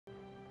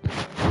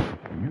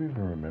you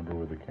even remember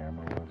where the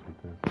camera was with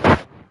this?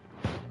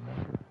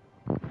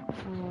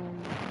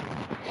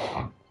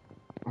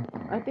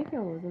 I think it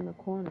was in the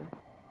corner.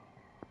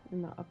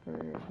 In the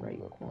upper right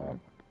corner.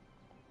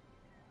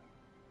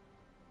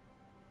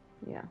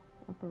 Yeah,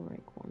 upper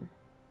right corner.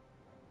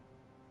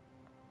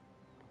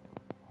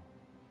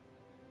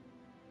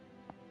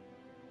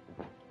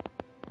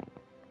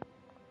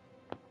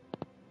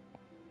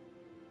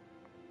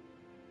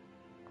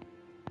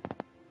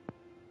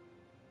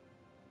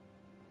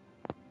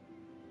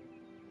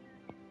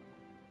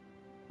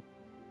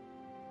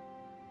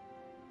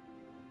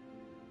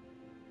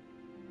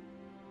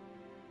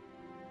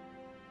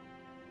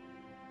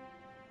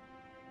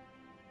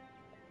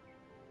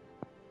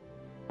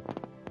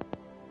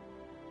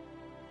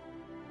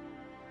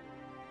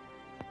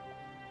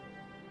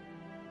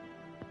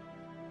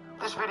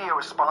 This video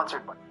is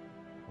sponsored by...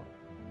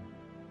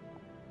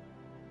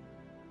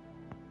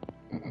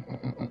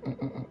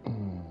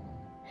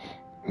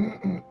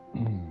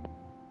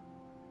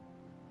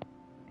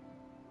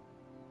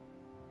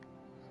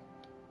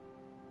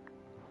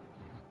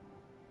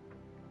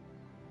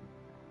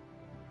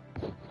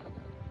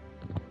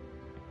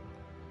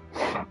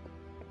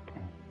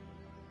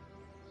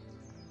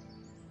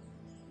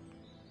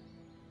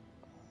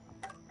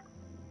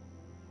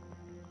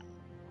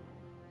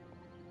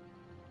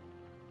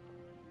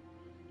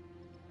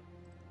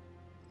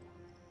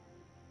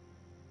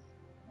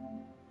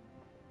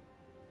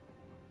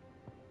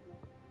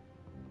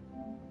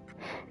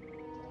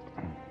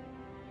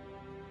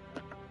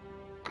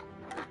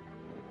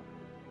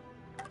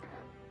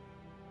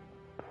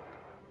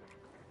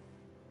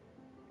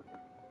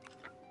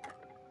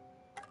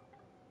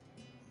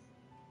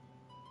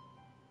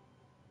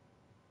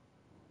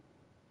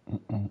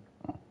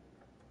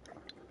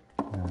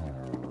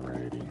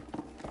 Alrighty.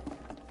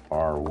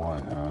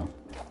 R1, huh?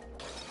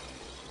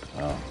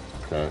 Oh,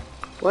 okay.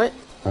 What?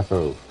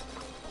 Oh.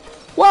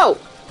 Whoa!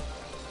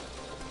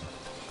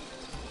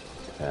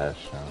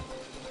 Cash, huh?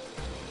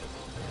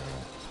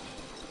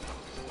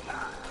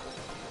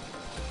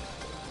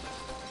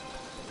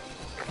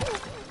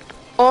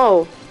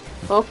 Oh,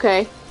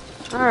 okay.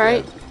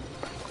 Alright.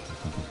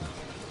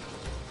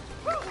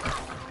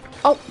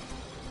 Oh!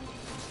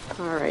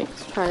 Alright,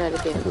 let's try that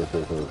again.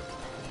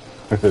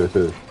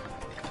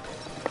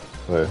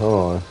 Wait, hold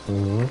on.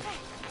 Mm-hmm.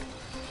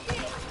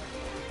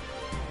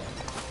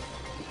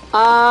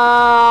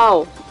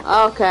 Oh!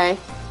 Okay.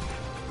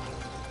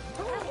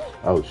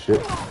 Oh,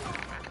 shit.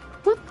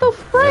 What the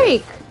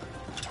freak?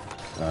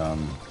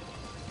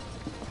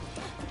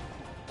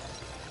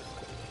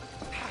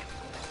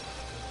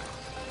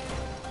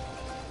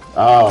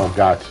 Oh,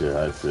 gotcha.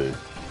 I see.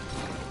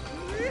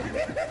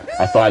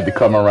 I thought I had to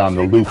come around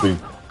the looping.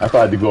 I thought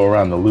I had to go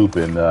around the loop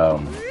and,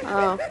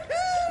 Oh.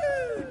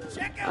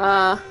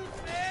 Yeah,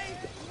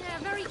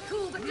 very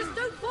cool, but just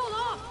don't fall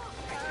off.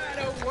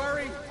 Don't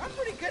worry, I'm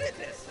pretty good at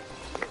this.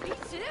 Me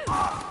too.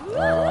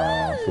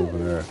 it's over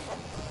there.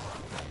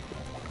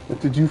 What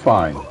did you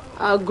find?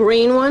 A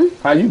green one.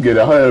 How you get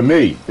ahead of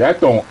me?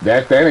 That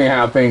ain't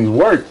how things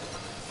work.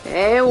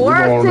 It We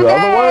worked going today. the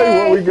other way?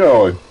 Where we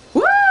going?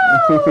 Woo!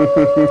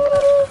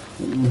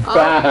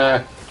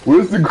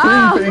 Where's the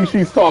green thing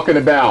she's talking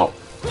about?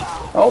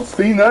 I don't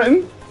see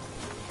nothing.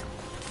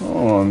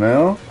 Oh,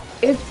 now.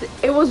 It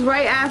was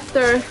right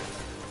after.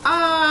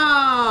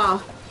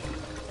 Ah!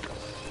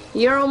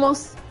 You're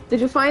almost. Did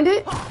you find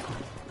it?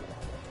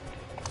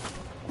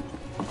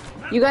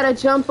 You gotta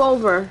jump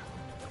over.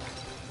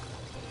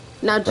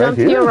 Now jump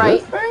to your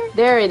right.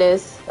 There it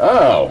is.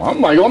 Oh,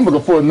 I'm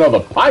looking for another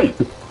pipe.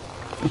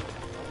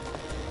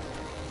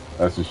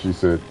 That's what she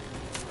said.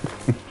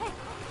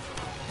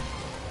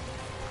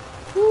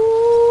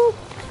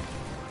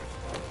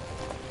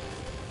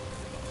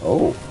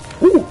 Oh.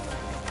 Ooh.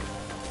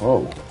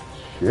 Oh,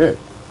 shit.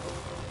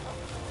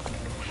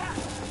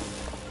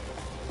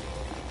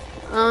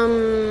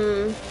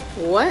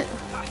 What?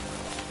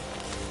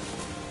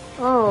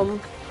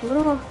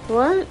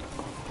 What?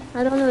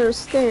 I don't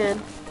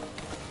understand.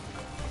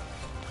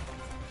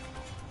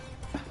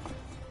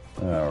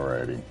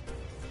 Alrighty.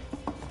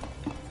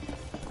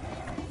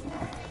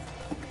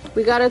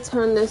 We gotta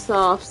turn this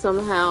off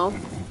somehow.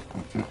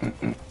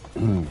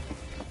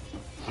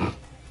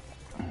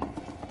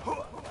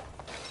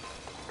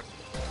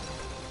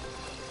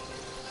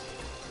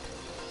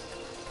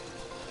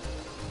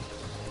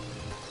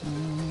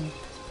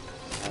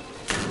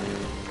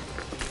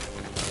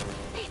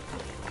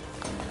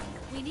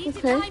 We need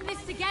to time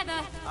this together.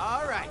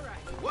 All right,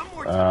 one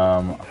more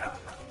time.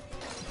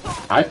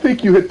 I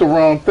think you hit the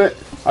wrong thing.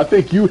 I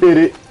think you hit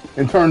it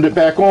and turned it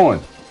back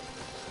on.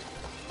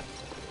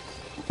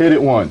 Hit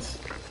it once.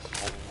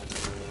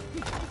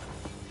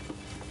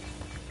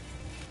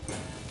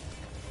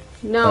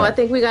 No, I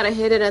think we gotta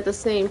hit it at the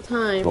same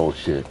time.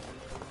 Bullshit.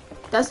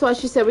 That's why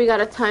she said we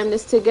gotta time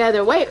this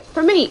together. Wait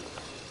for me.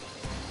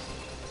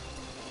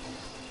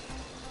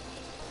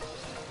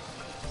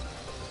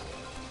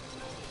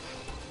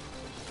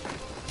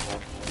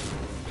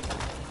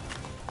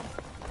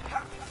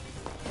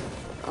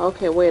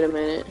 Okay, wait a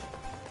minute.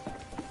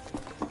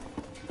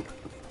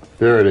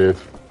 There it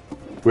is.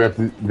 We have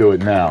to do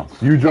it now.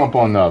 You jump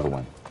on the other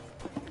one.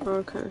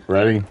 Okay.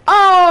 Ready?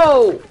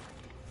 Oh!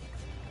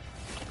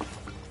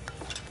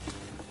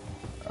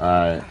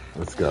 Alright,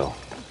 let's go.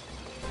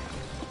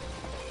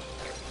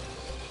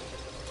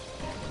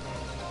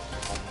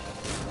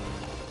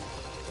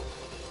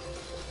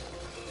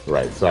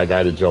 Right, so I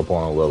gotta jump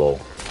on a little.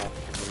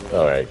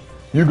 Alright.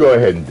 You go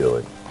ahead and do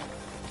it.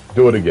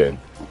 Do it again.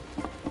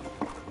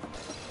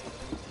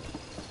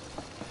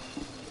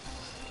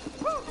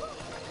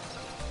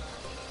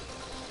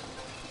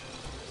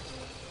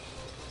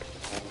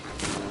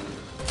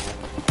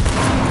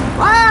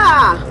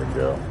 Ah! There we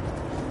go.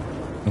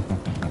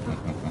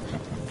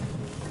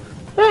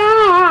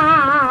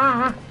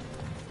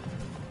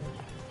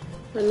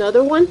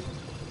 Another one?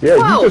 Yeah,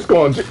 Whoa. you just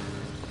going. Whoa,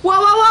 whoa,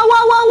 whoa,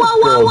 whoa, whoa, whoa,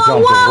 whoa, Girl whoa,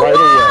 jumping whoa, right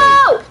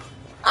whoa!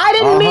 I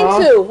didn't mean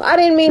to. I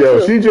didn't mean Yo,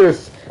 to. she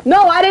just.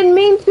 No, I didn't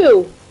mean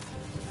to.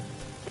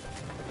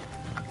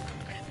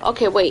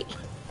 Okay, wait.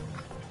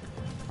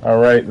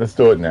 Alright, let's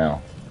do it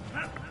now.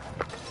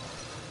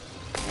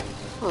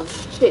 Oh,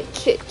 shit.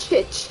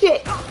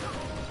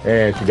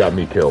 And she got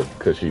me killed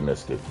because she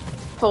missed it.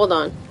 Hold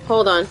on.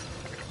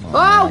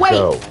 Oh, wait.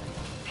 Go.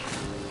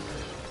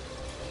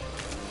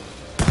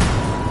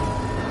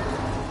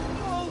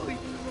 Holy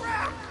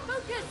crap!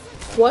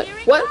 What?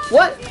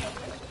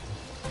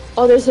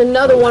 Oh, there's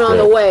another one on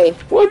the way.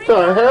 What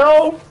the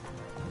hell?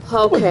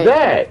 Okay. What's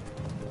that?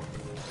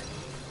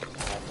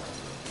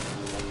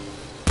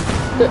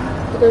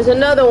 There's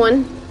another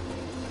one.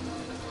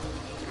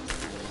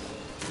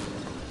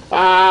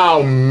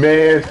 Oh,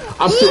 man.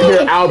 I'm sitting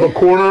here out of the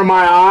corner of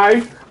my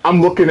eye.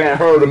 I'm looking at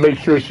her to make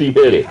sure she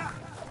hit it.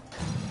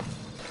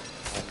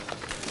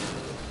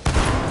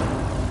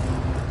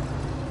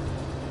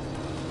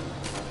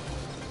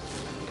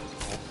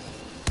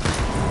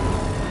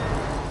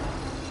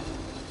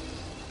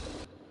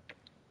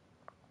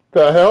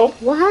 The hell?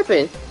 What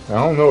happened? I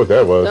don't know what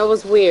that was. That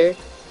was weird.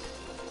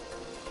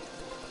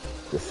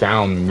 The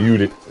sound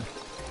muted.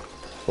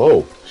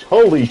 Whoa.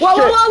 Holy shit. Whoa!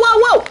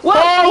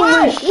 Holy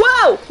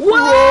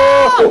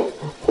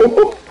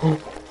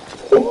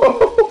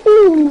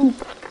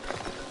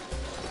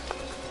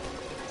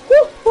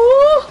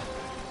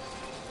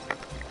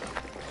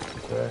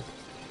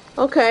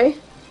Okay.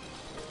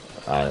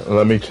 Alright,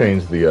 let me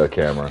change the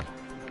camera.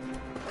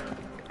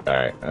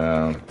 Alright,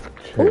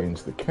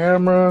 change the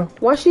camera.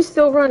 Why is she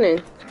still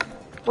running?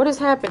 What is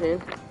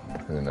happening?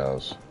 Who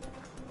knows?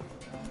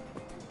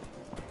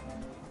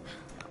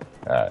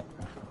 Alright,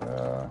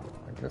 I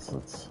guess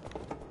it's...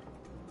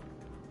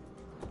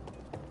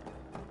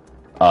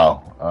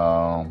 Oh,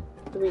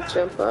 Do we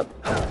jump up?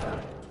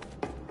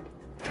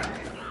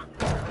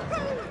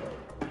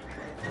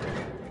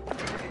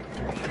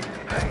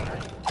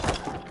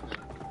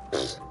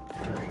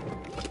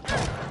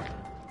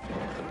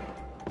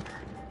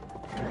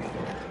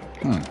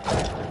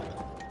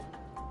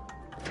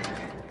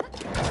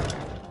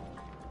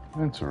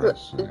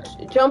 Interesting.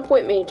 Jump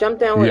with me. Jump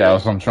down with me. Yeah,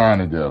 that's what I'm trying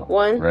to do.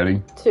 1,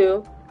 Ready?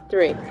 2,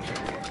 3.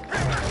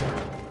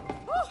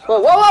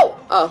 Whoa!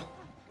 Oh.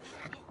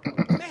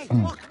 Hey,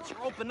 look, it's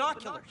your old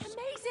binoculars.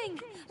 Amazing!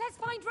 Let's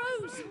find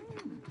Rose.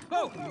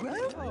 Oh,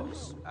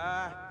 Rose.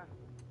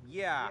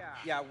 Yeah,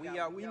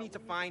 we need to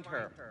find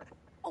her.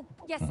 Oh,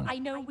 yes, I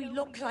know we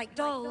look like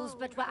dolls,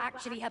 but we're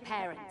actually her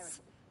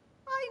parents.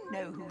 I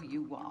know who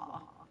you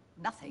are.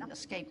 Nothing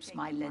escapes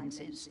my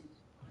lenses.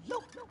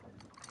 Look.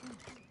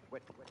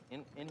 Wait,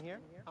 in here?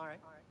 All right,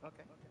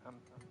 okay.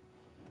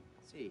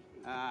 Let's see.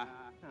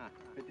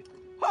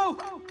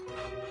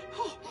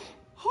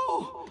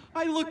 Oh,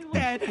 I look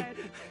dead.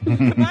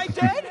 Am I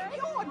dead?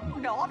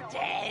 You're not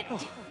dead.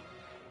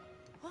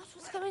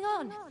 What's going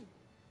on?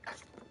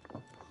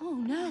 Oh,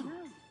 no.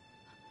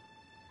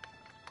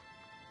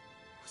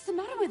 What's the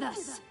matter with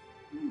us?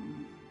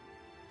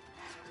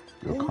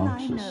 You're All I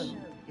conscious. know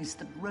is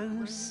that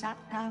Rose sat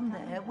down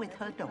there with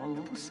her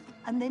dolls,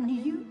 and then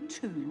you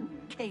two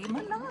came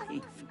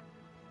alive.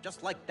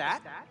 Just like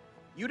that?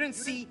 You didn't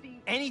see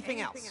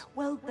anything else?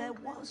 Well, there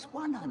was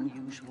one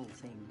unusual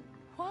thing.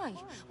 Why?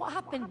 What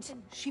happened?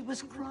 She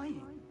was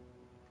crying.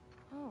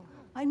 Oh.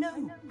 I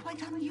know,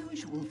 quite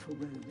unusual for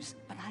Rose,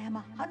 but I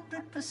am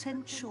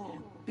 100% sure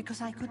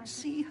because I could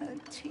see her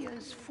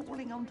tears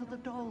falling onto the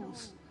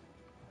dolls.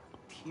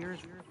 Tears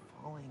were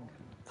falling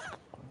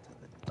onto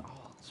the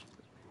dolls.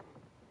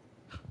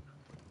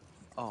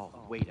 Oh,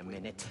 wait a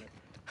minute.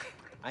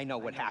 I know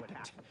what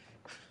happened.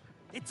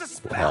 It's a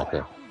spell!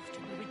 Okay.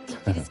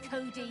 Ridiculous,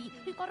 Cody.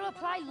 We've got to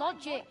apply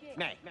logic.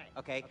 May,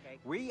 okay?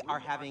 We are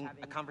having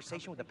a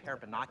conversation with a pair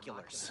of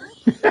binoculars.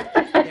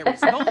 There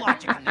is no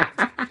logic in that.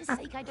 For goodness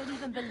sake, I don't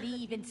even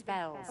believe in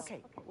spells.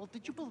 Okay, well,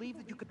 did you believe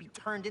that you could be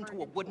turned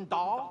into a wooden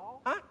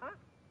doll? Huh?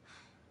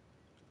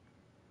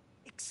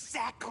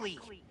 Exactly.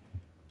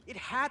 It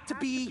had to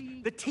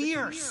be the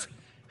tears.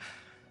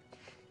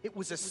 It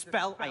was a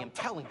spell, I am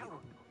telling you.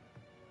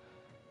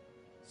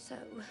 So,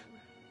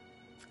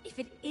 if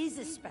it is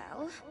a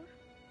spell,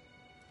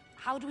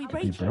 How do we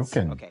break Be it?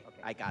 broken. Okay,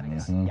 I got it.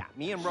 Yeah,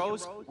 me and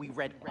Rose, we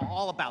read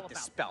all about this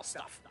spell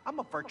stuff. I'm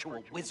a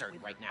virtual wizard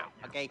right now,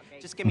 okay?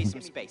 Just give me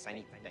some space, I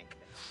need to think.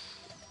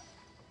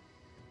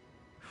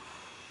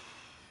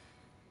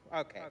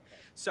 Okay,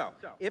 so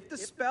if the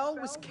spell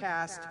was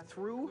cast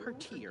through her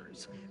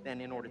tears,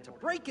 then in order to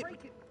break it...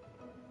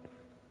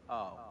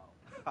 Oh.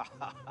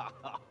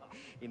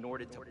 In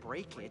order to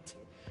break it,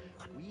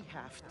 we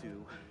have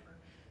to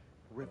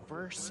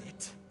reverse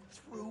it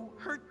through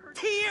her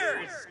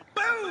tears!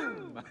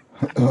 Boom!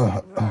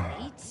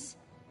 Right.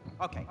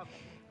 Okay,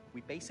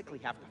 we basically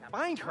have to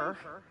find her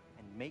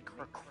and make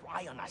her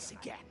cry on us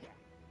again.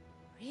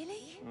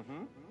 Really?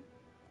 Mm-hmm.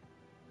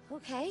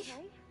 Okay.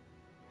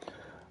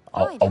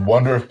 I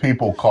wonder if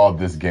people called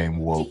this game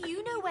Do woke.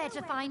 you know where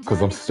to find her?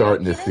 Because I'm Mr.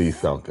 starting to see Oculus?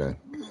 something.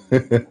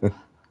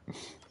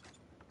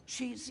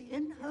 She's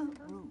in her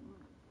room.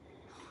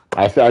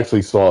 I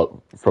actually saw it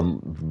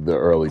from the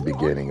early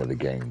beginning of the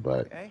game,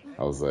 but Okay.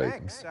 I was like,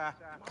 Thanks.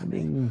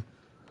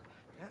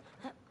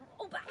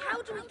 Oh, but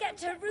how do we get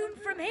to her room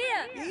from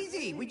here?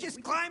 Easy, we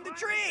just climbed the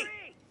tree.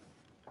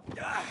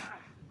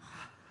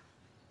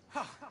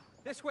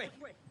 This way.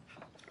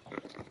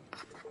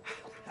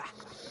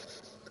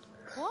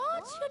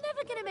 What? You're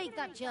never gonna make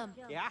that jump.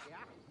 Yeah?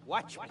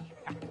 Watch me.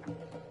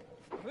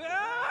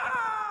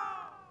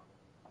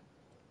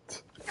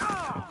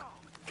 Oh,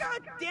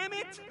 God damn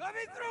it!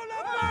 Coming through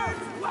the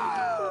birds!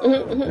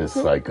 Whoa! this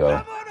psycho.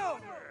 Come on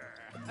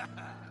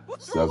over!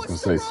 So I was going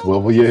to say,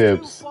 swivel your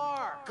hips.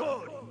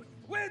 Cody,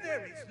 where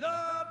there is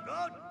love,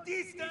 no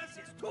distance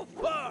is too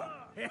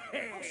far.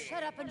 Oh,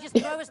 shut up and just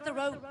throw us the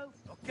rope.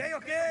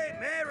 Okay,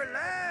 man,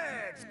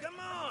 relax. Come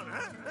on,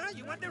 huh?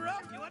 You want the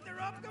rope? You want the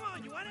rope? Come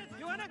on, you want it?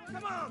 You want it?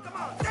 Come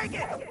on, take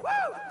it!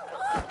 Woo!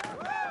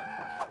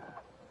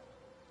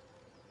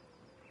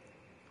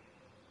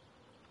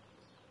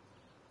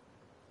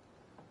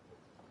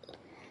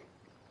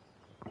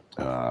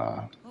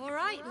 All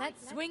right,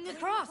 let's swing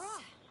across.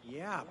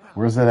 Yeah.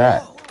 Where's it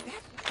at? Oh,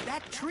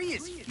 that tree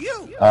is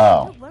huge.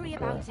 Oh. Don't worry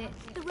about it.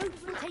 The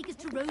ropes will take us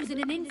to Rose in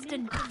an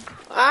instant.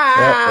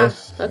 Ah!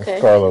 That's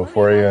Okay. Carlo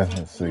for you.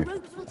 Let's see. The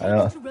ropes will I take don't.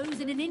 us to Rose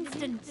in an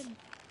instant.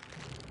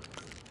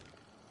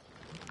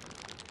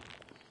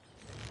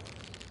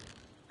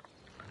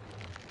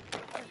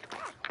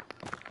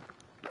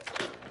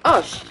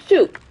 Oh,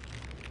 shoot.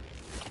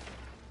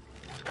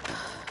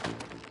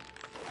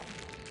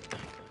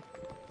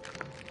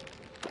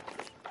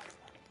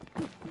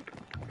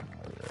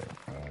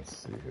 Let's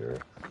see here.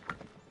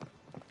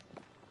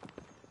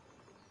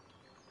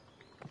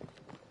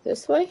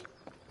 This way?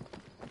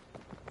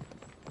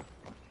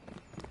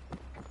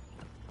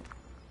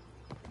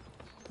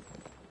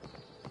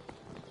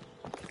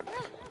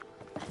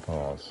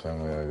 Oh, so I'm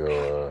gonna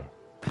go.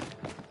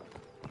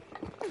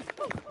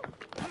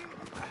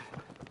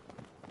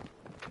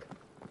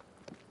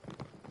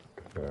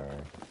 Okay.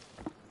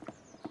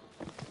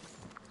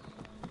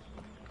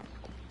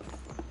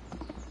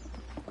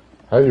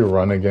 How do you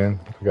run again?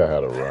 I forgot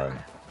how to run.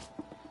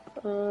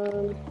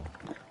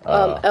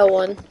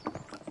 L1.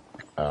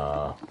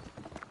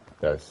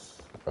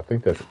 I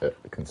think that's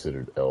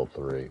considered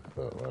L3,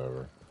 but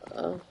whatever.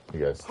 Oh. You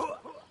guys.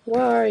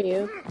 Where are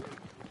you?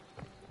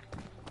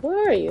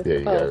 Where are you? Yeah,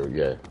 you got.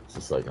 Yeah, it's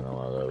just like in a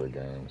lot of other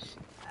games.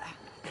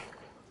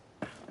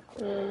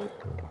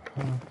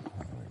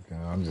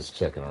 I'm just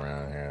checking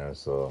around here,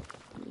 so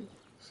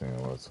seeing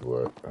what's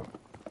what.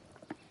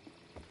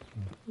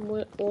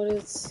 What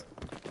is...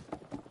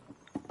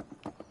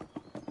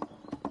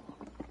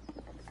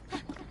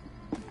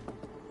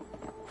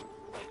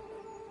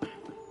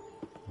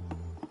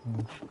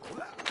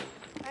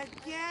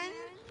 Again?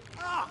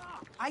 Oh,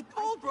 I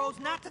told Rose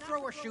not to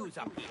throw her shoes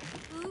up here.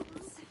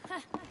 Oops.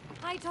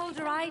 I told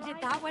her I did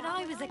that when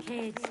I was a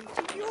kid.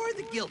 You're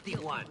the guilty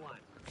one.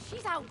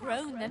 She's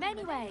outgrown them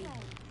anyway.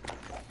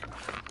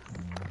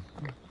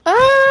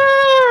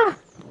 Ah!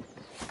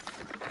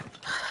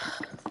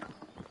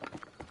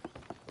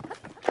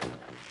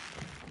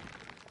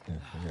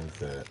 Here's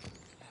that.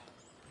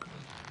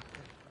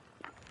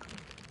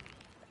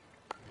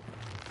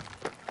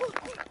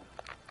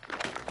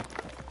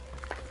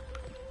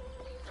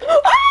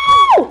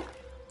 Oh!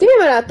 Damn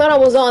it, I thought I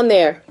was on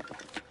there.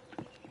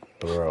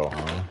 Throw,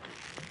 huh?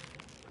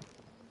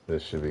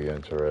 This should be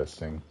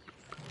interesting.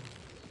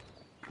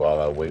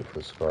 While I wait for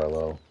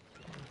Scarlo.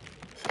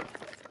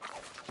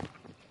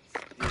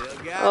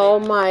 Oh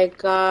my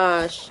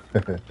gosh.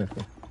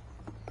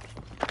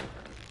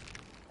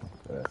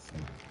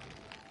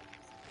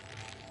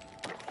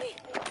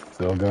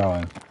 Still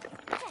going.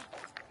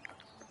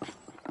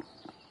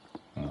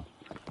 Huh.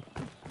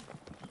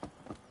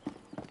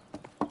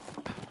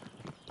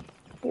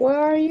 Where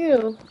are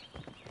you?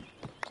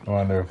 I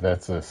wonder if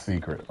that's a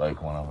secret,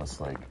 like one of us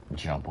like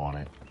jump on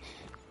it.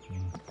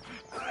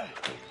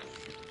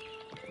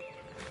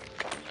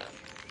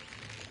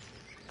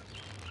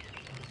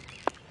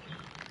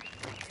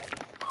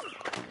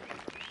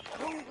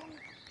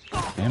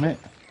 Damn it.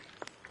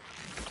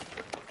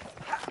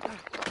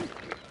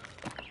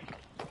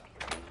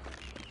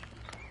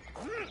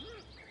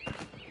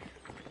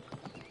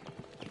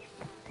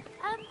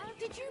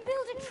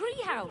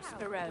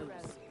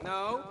 Rose.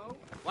 No.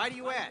 Why do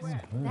you ask?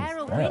 There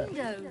are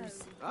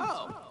windows.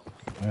 Oh.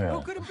 Yeah.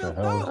 Who could have What built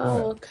the hell is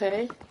those? Oh,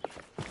 okay.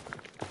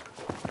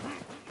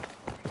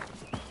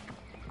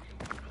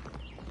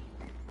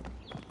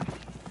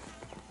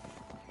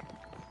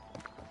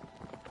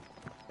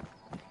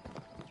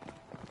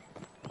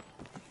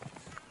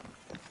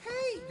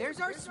 Hey, there's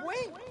our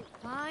swing.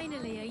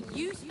 Finally, a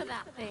use for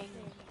that thing.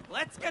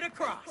 Let's get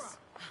across.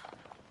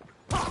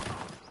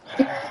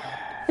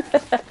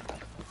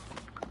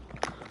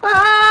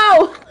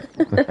 Oh!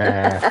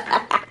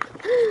 that?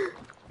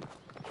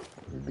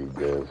 Would be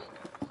good.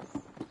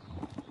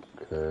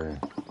 Okay.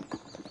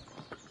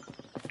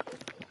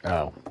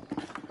 Oh.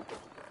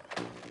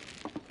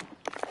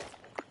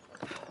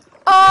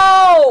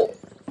 Oh!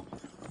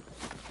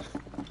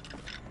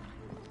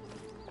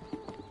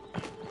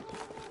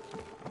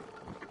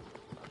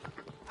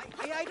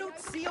 I don't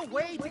see a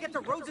way to get to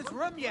Rose's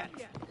room yet.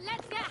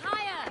 Let's get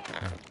higher.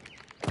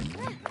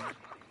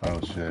 Oh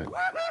shit.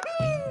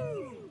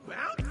 Woohoo!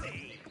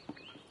 Bouncy.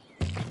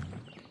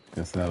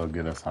 Guess that'll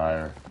get us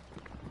higher.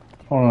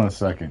 Hold on a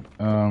second.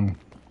 I'll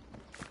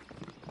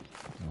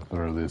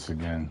throw this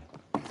again.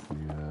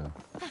 Yeah.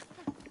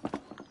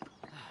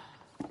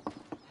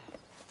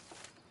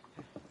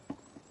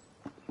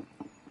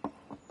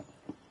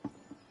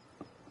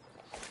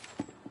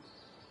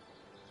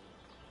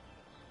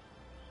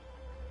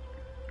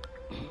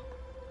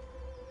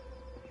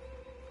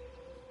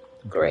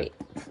 Great.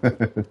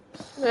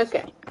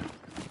 Okay.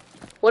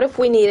 What if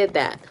we needed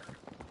that?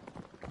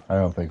 I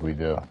don't think we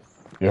do.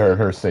 You heard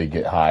her say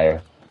get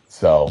higher,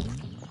 so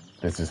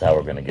this is how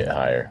we're gonna get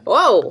higher.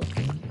 Whoa!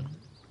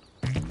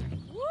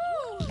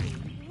 Woo!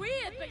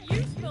 Weird but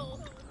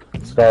useful.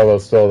 Scarlet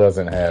still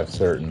doesn't have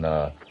certain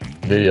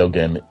video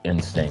game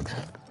instincts.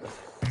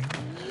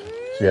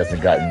 She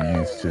hasn't gotten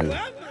used to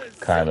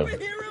kind of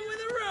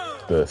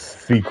the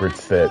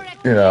secrets that,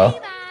 you know,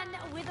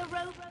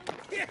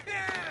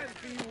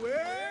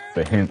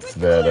 the hints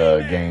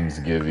that games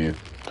give you.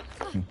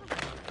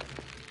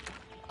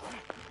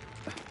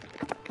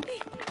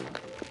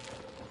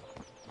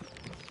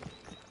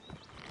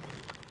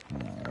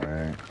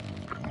 Alright.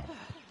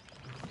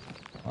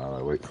 While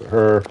I wait for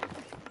her,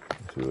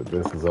 see what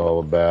this is all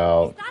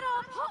about.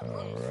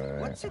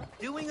 Alright. What's it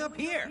doing up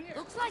here?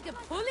 Looks like a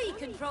pulley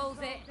controls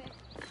it.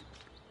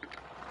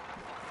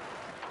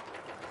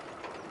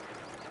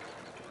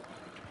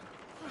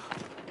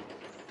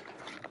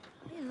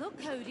 Hey, look,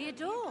 Cody, a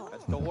door.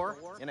 A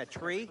door in a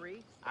tree?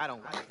 I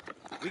don't like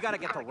it. We gotta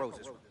get to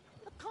Rose's room.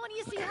 But can't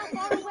you see how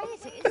far away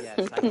it is?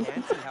 Yes, I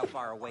can see how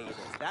far away it is.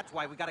 That's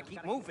why we gotta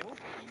keep moving.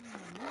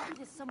 Maybe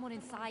there's someone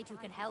inside who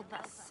can help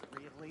us.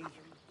 Really?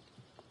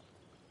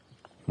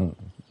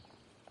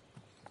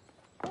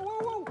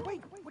 Whoa,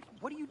 wait,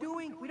 what are you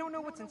doing? We don't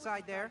know what's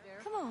inside there.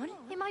 Come on,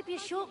 it might be a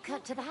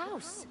shortcut to the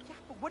house. Yeah,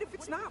 but what if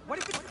it's not? What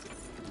if it's...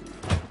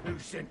 Who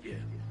sent you?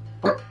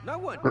 No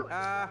one.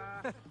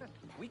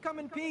 We come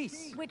in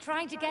peace. We're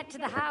trying to get to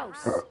the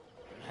house.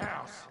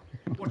 House.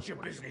 What's your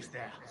business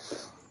there?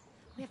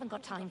 We haven't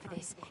got time for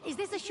this. Is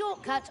this a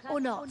shortcut or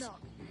not?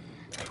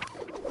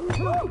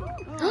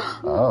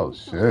 Oh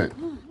shit.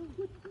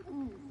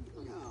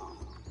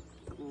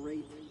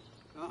 Great.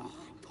 Oh,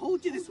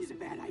 told you this was a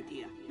bad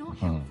idea. Not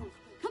helpful.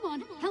 Come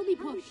on, help me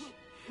push.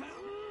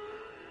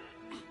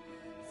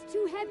 It's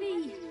too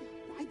heavy.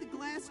 Why the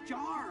glass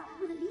jar?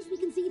 Well, at least we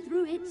can see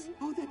through it.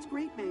 Oh, that's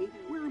great, May.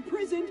 We're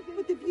imprisoned,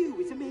 but the view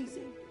is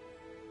amazing.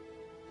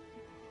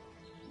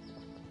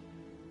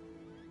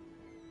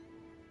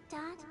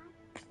 Dad?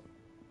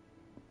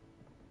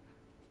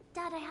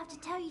 Dad, I have to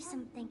tell you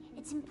something.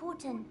 It's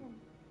important.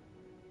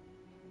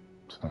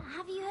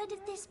 Have you heard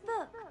of this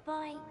book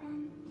by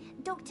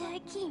Dr.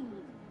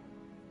 Hakim?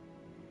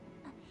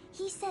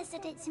 He says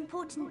that it's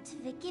important to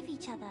forgive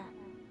each other.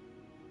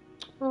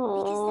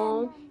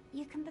 Because then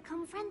you can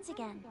become friends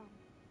again.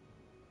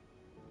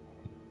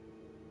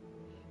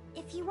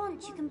 If you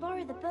want, you can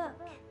borrow the book.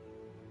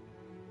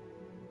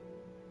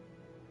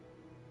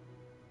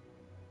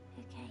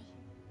 Okay.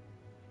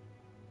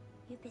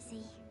 You're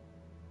busy.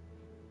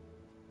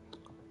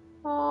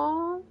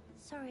 Aww.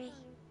 Sorry.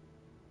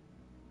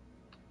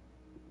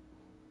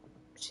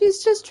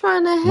 She's just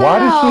trying to help. Why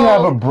does she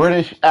have a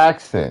British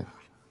accent?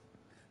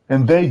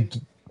 And they...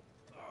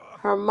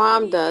 Her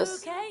mom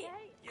does. Okay.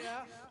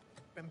 Yeah,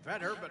 been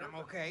better, but I'm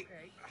okay.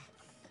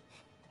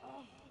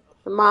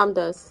 Her mom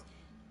does.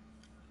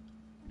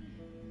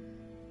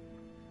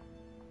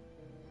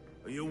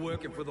 Are you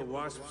working for the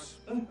Wasps?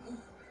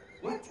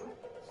 What?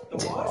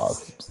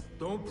 Wasps.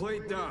 Don't play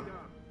dumb.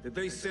 Did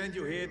they send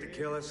you here to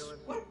kill us?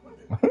 What?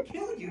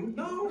 Kill you?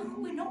 No.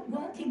 We're not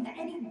working for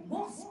any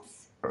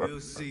wasps. We'll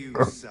see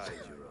whose side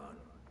you're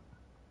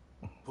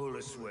on. Pull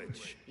a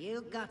switch.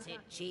 You got it,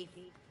 Chief.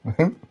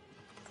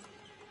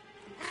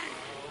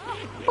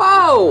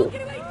 Whoa!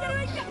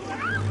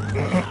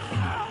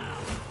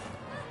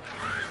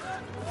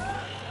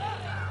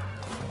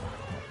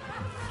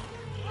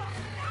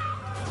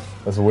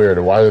 That's weird.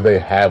 Why do they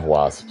have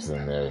wasps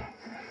in there?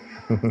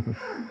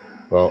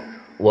 well,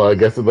 I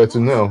guess it lets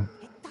you know.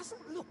 It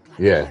doesn't look like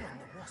Yeah.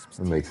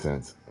 That makes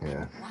sense.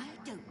 Yeah. Why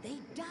don't they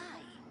die?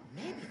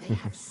 Maybe they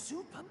have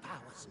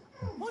superpowers.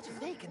 What if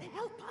they can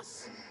help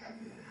us?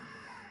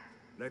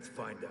 Let's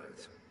find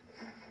out.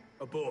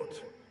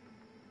 Abort.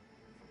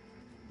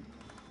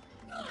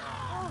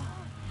 Oh,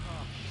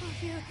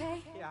 you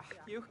okay? Yeah,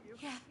 you?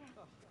 Yeah,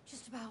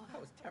 just about.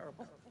 That was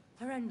terrible.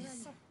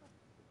 Horrendous.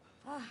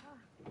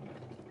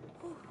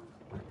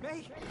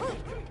 May!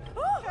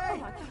 Oh, Hey!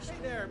 my gosh. Hey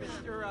there,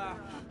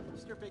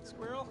 Mr. Big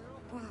Squirrel.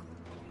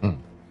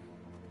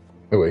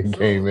 The way he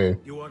came in,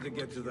 You want to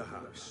get to the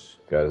house?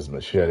 got his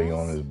machete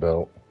on his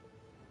belt.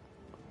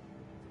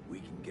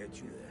 We can get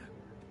you there.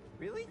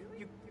 Really?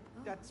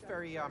 That's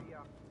very,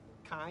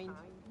 kind.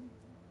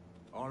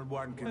 On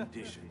one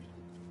condition.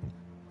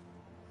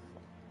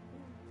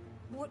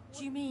 What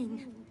do you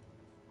mean?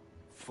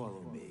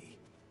 Follow me.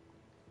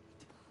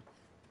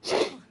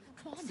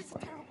 Come on, this is a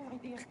terrible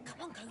idea.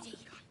 Come on, Cody.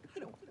 I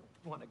don't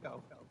want to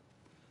go.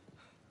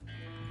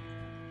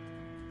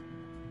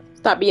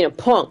 Stop being a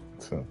punk.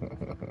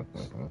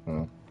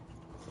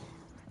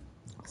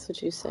 That's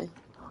what you say.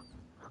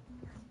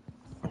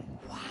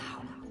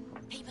 Wow,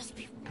 they must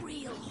be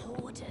real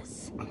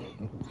hoarders.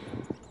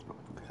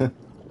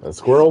 That's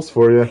squirrels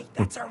for you. Hey,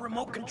 that's our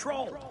remote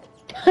control.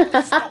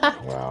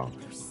 Wow.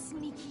 Those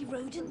sneaky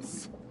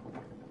rodents.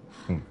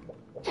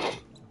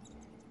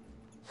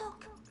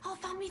 Look, our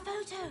family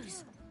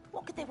photos.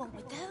 What could they want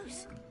with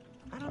those?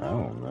 I don't I know.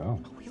 don't know.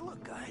 Oh, we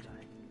look good.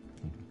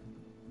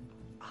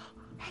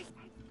 Hey,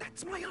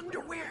 that's my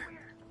underwear.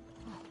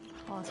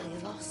 Hardly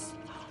a loss.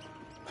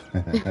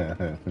 You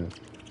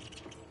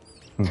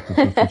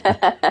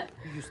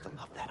used to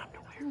love that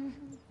underwear.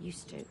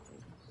 Used to.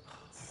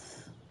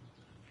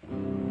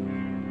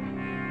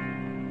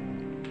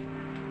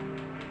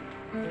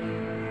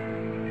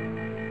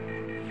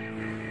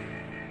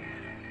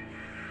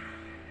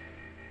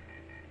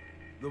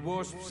 The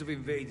wasps have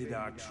invaded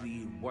our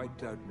tree and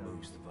wiped out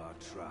most of our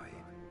tribe.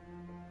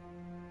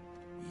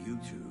 You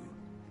two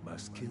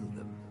must kill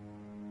them.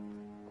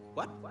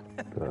 What?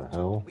 The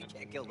hell? We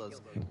can't kill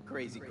those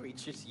crazy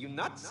creatures. You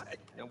nuts?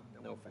 No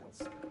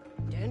offense.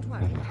 Don't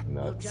worry,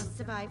 we'll Nuts. just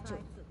survive too.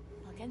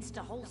 Against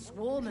a whole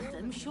swarm of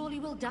them, surely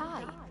we'll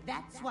die.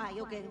 That's why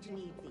you're going to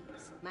need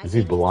these. My Is he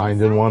latest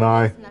blind in one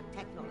eye? design is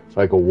technology.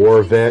 Like a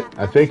war vet?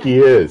 I think he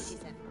is.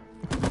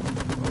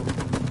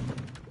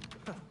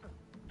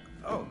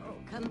 Oh.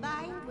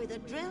 Combined with a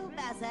Drill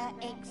Bazzer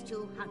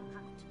X200.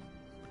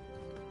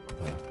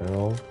 The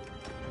hell?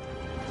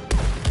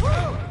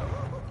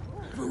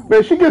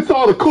 Man, she gets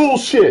all the cool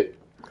shit.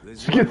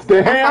 She gets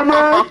the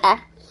hammer.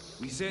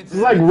 It's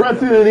like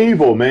Resident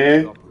Evil,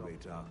 man.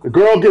 The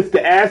girl gets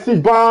the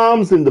acid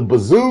bombs and the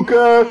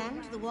bazooka.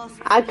 And the wasps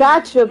I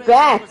got your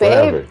back,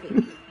 babe.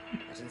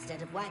 But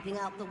instead of wiping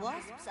out the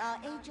wasps, our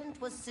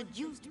agent was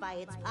seduced by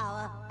its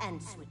power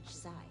and switched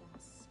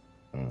sides.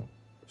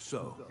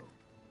 So,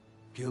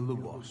 kill the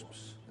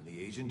wasps and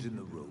the agent in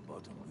the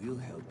robot, and we'll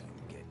help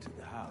you get to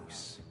the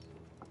house.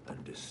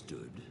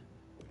 Understood?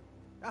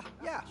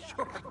 Yeah,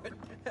 sure. But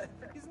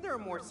isn't there a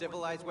more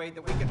civilized way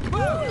that we can...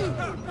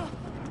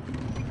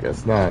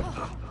 Guess not.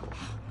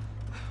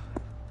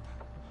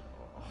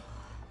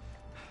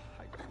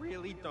 I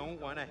really don't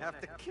want to have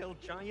to kill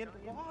giant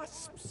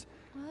wasps.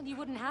 Well, you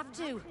wouldn't have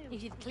to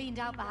if you'd cleaned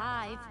out the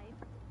hive.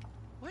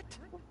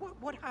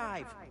 What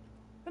hive?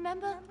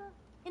 Remember?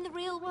 In the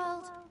real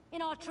world?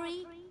 In our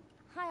tree?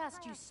 I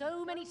asked you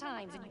so many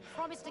times and you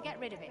promised to get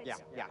rid of it. Yeah,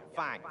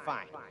 fine.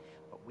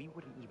 But we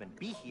wouldn't even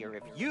be here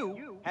if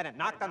you hadn't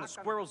knocked on the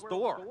squirrel's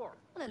door.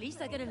 Well, at least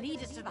they're gonna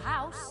lead us to the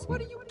house.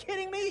 What, are you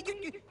kidding me?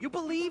 You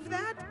believe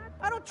that?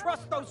 I don't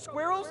trust those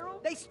squirrels.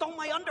 They stole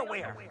my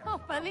underwear. Oh,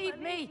 believe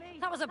me,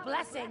 that was a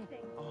blessing.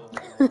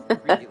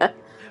 Really?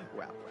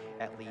 Well,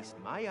 at least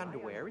my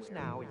underwear is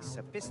now a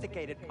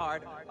sophisticated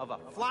part of a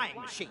flying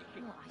machine.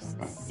 Oh, I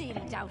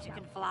sincerely doubt you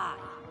can fly.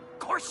 Of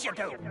course you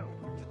do.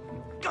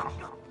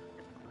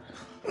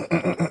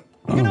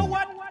 You know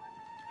what?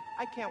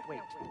 I can't wait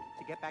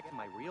to get back to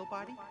my real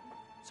body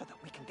so that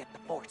we can get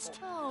divorced.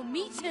 Oh,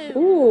 me too.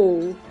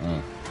 Ooh.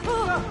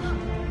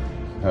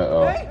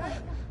 Uh-oh.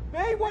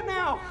 May, what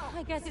now?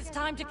 I guess it's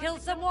time to kill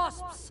some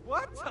wasps.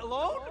 What?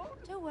 Alone?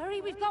 Don't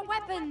worry, we've got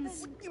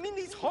weapons. You mean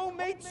these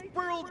homemade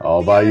squirrel...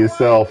 All by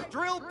yourself.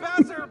 Drill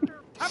bazzer...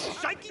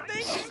 shaky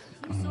things?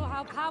 You saw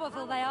how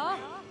powerful they are.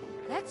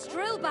 Let's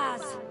drill,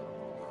 Baz.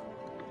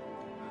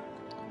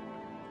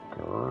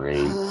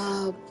 Great.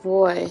 Oh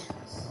boy.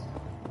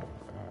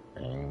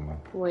 Aim.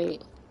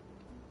 Wait.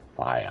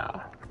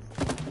 Fire.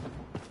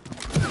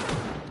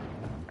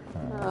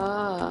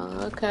 Oh,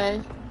 okay.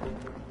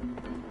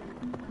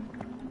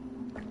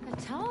 A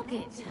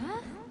target,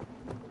 huh?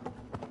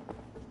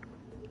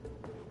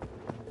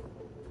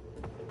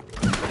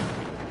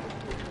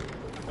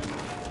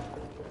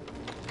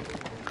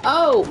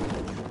 Oh!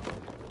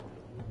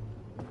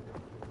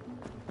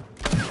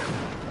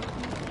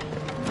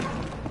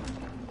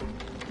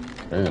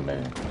 Wait a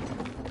minute.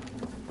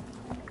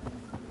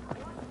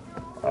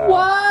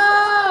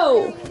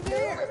 Whoa!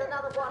 Here is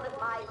another one of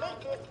my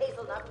latest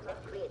hazelnut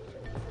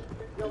creations.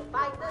 You'll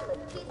find them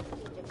at key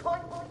strategic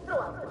points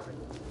throughout the city.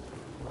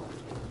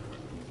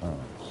 Oh,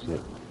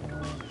 shit.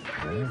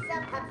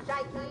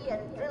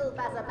 and drill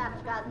bazzer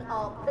match gun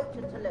are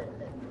potent alone,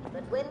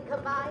 but when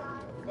combined,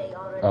 they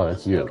are Oh,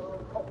 it's you.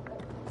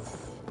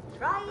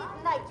 Try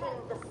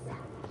igniting the sap.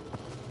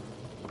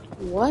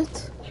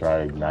 What?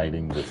 Try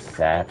igniting the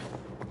sap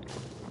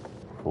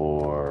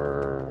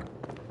for...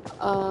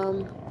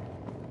 Hell.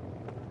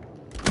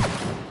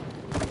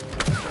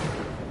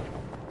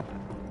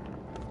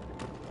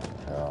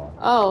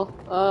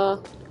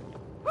 Oh,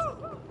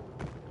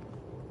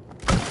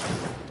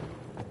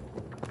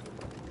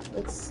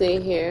 let's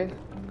see here.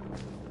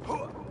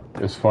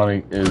 It's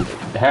funny. It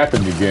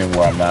happened again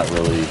where I'm not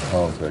really...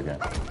 Hold on a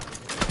second.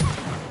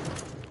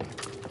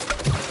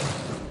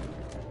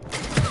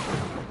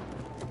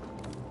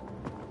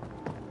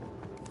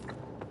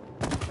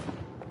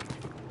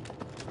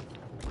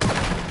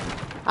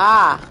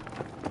 Ah.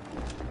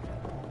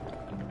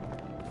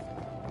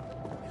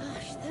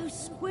 Gosh, those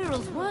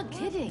squirrels weren't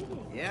kidding.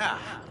 Yeah.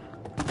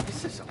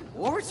 This is a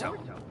war zone.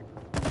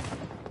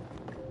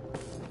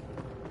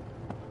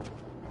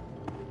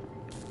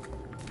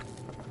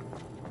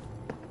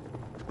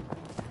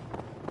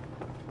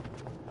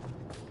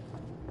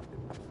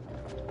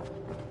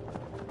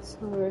 It's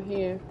over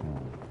here.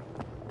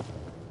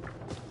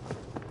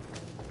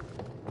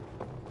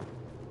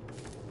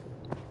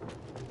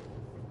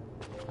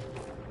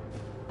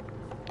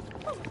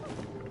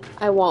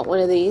 I want one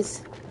of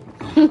these.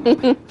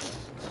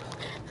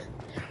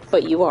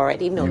 But you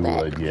already know You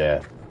that. would,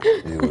 yeah.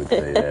 You would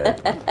say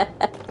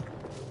that.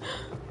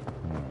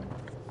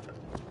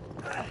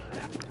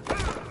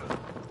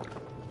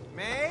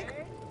 May?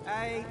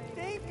 I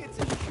think it's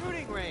a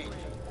shooting range.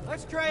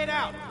 Let's try it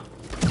out.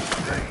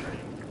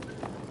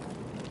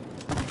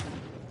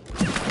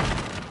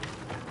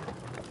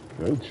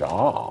 Good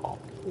job.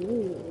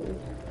 Ooh.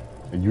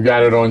 And you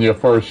got it on your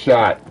first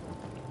shot.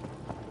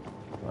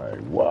 Like,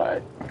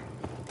 what?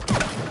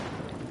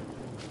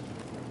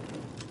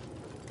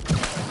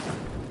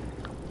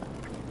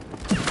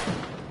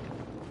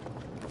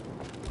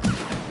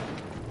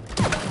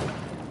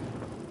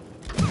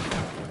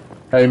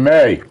 Hey,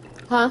 May.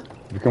 Huh?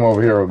 You come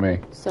over here with me.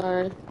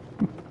 Sorry.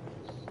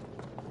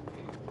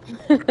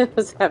 I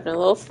was having a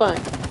little fun.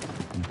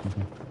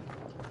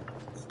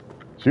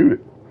 Shoot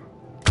it.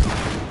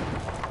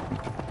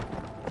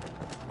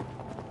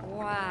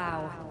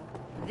 Wow.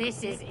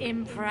 This is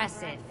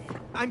impressive.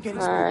 I'm getting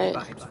All spooky right.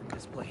 vibes from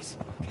this place.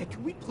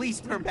 Can we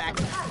please turn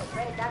back? I'm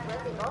afraid that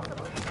won't be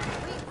possible.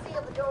 Please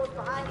seal the doors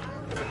behind you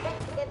to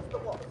protect against the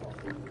wasps.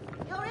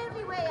 Your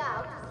only way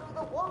out is through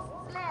the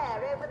wasp's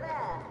lair over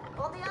there,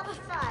 on the other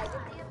side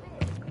of the abyss.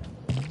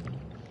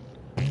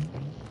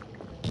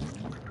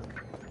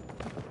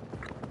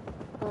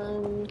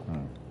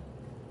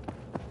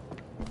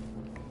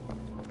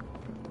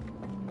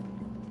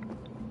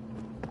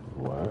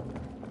 What?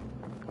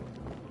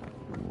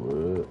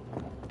 What?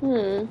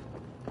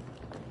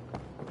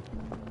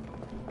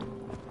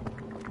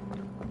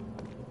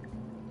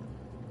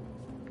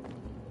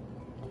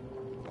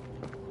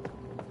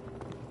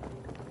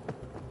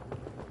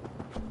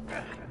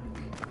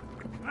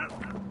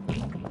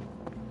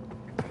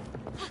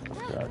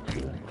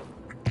 Gotcha.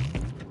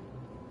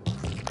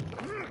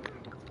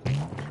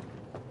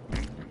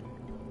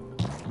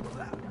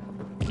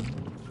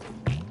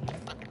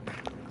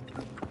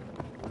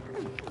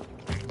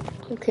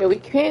 Okay, we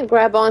can't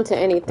grab onto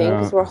anything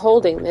because we're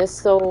holding this,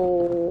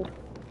 so...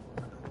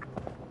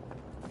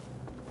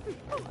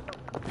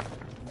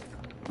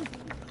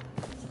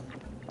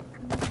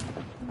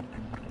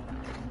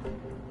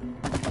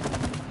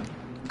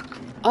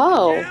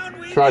 Oh.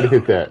 Try to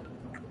hit that.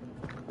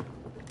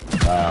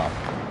 Wow.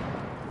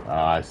 Oh,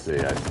 I see,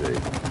 I see.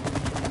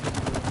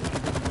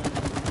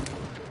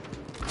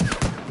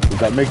 Does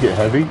that make it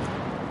heavy?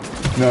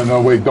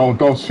 No, wait,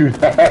 don't shoot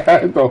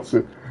that. Don't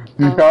shoot.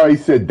 You know how he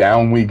said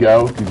down we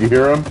go? Did you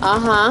hear him?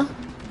 Uh-huh.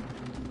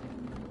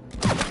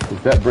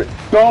 Is that brick?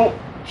 Don't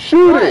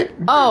shoot it!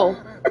 Oh.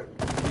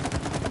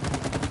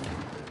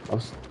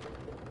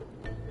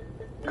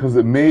 Because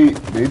it maybe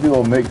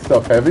it'll make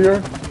stuff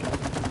heavier?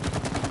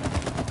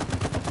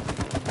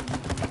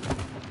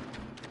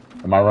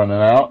 Am I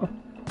running out?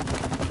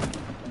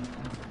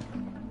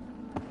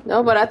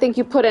 No, but I think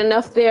you put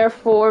enough there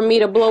for me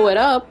to blow it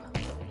up.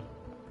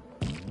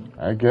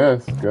 I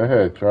guess. Go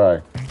ahead,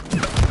 try.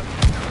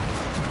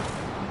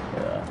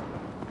 Yeah.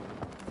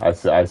 I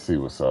see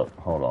what's up.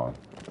 Hold on.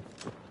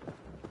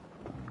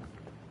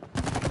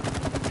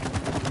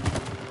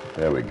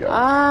 There we go.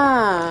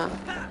 Ah.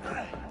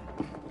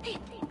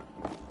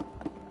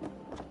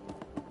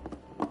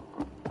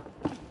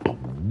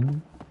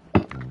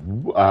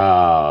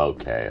 Ah,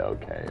 okay.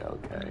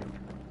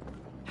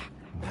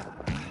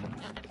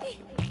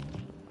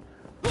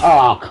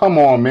 Ah, come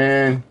on,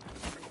 man.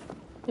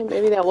 Yeah,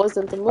 maybe that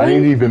wasn't the move. I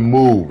didn't even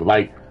move.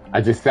 Like,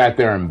 I just sat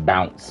there and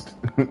bounced.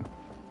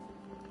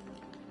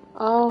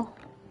 Oh.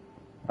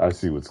 I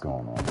see what's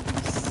going on.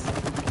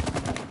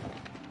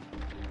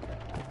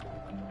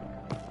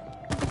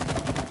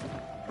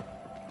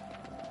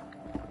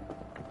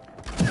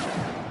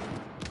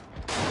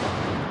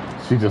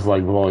 She just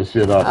like blowing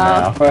shit up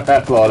now.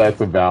 That's all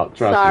that's about.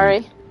 Trust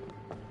sorry. me.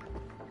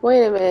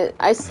 Wait a minute.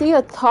 I see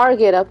a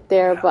target up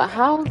there, but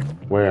how?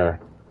 Where?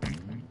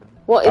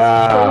 Well, it's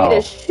for me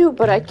to shoot,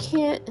 but I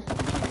can't.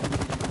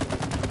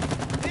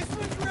 This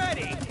one's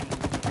ready.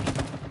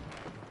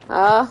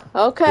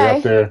 Okay. Get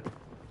up there.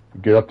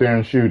 Get up there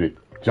and shoot it.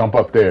 Jump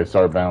up there.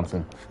 Start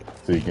bouncing,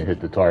 so you can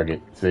hit the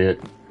target. See it?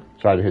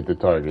 Try to hit the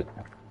target.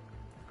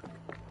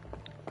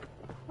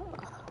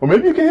 Or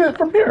maybe you can hit it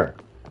from here.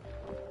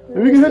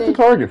 Maybe you can hit the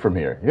target from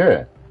here.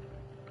 Yeah.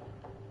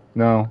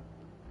 No.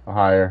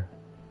 Higher.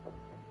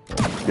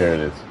 There it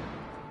is.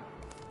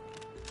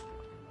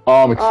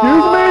 Excuse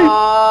me?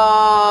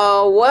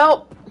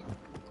 Well.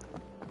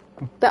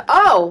 Did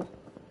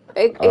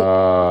it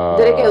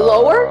get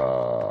lower?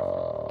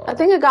 I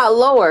think it got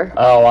lower.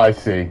 Oh, I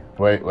see.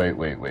 Wait.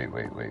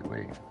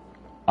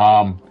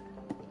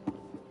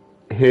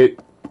 Hit.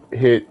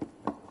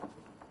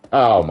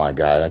 Oh my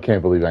god, I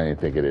can't believe I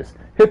didn't think of this.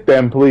 Hit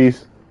them,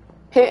 please.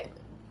 Hit.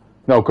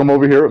 No, come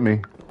over here with me.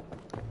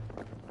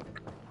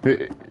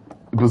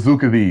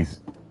 Bazooka these.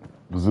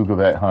 Bazooka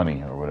that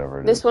honey, or whatever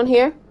it is. This one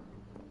here?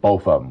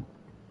 Both of them.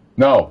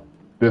 No,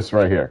 this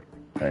right here.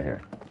 Right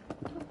here.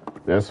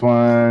 This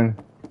one.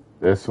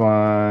 This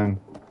one.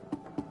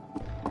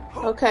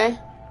 Okay.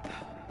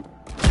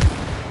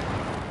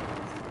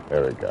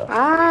 There we go.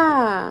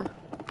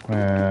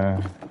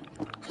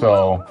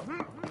 So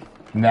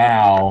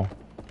now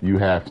you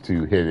have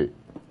to hit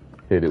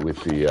it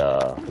with the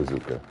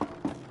bazooka.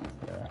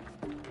 Yeah.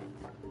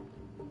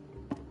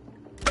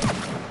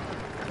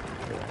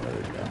 There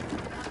we go.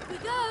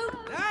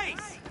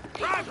 Nice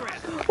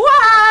progress.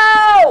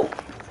 Wow!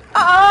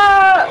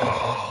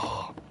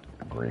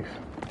 Grief.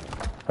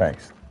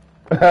 Thanks.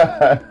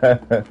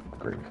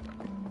 Grief.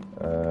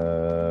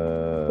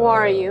 Who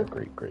are you?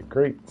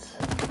 Great.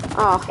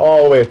 Oh.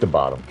 All the way at the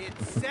bottom.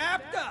 It's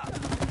sapped up.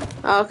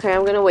 Okay,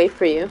 I'm gonna wait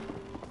for you.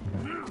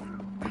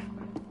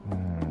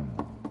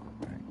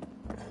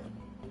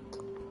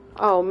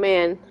 Oh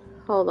man,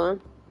 hold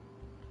on.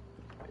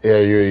 Yeah,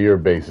 you're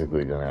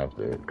basically gonna have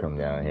to come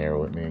down here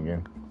with me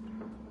again.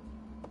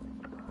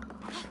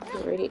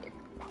 Great.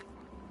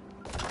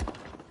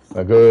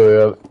 Now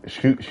go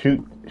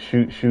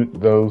shoot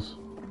those.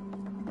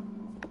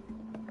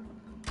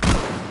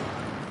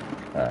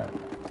 Alright.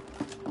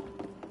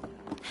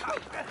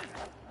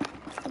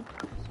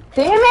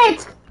 Damn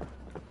it!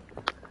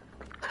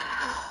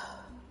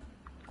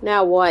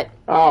 Now what?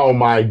 Oh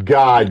my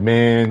god,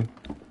 man.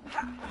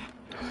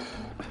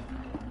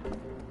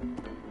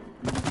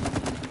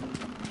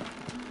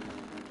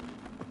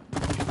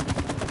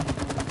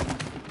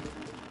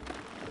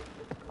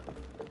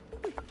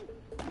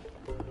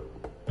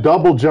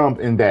 Double jump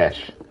and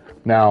dash.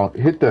 Now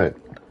hit the.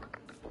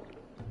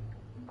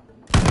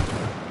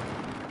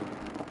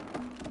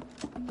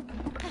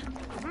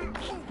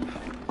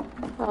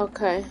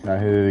 Okay. Now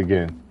hit it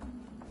again.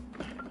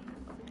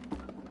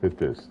 Hit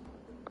this.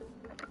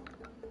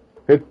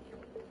 Hit.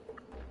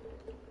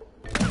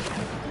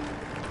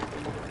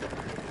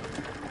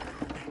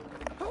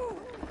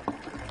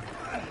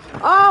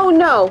 Oh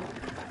no!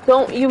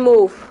 Don't you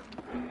move.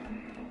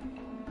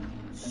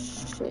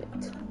 Shit.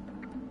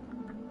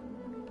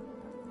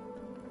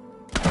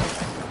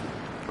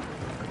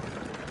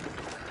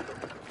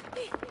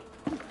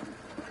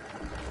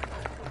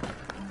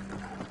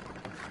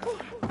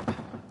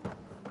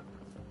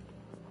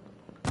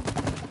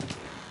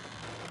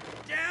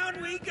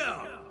 Down we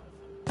go.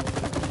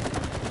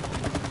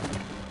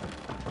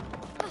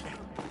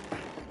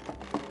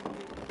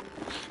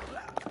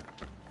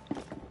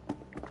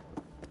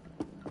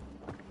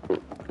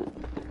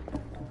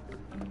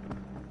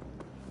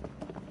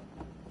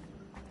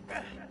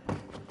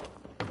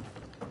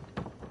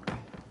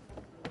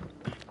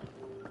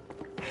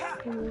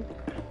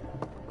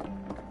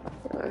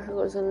 Here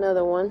goes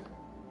another one.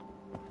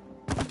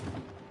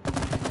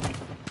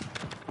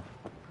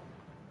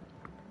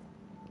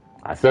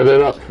 I set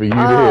it up for you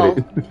to hit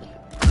it.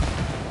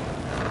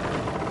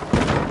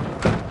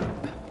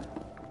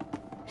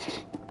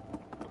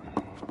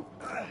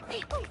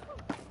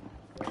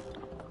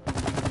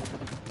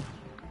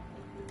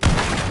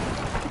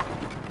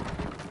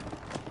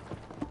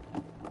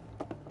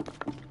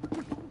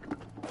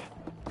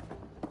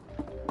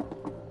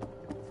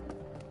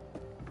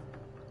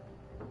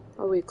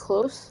 Are we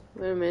close?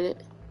 Wait a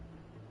minute.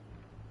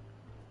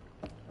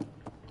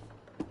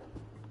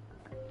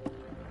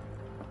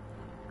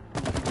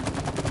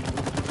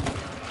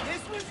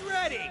 This one's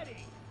ready.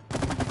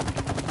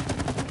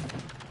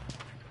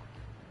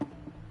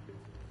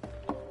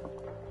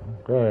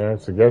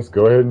 Okay, so I guess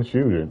go ahead and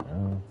shoot it.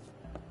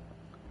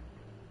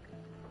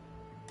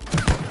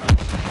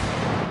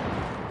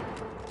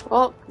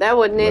 Oh, that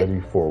wasn't it.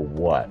 Ready for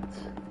what?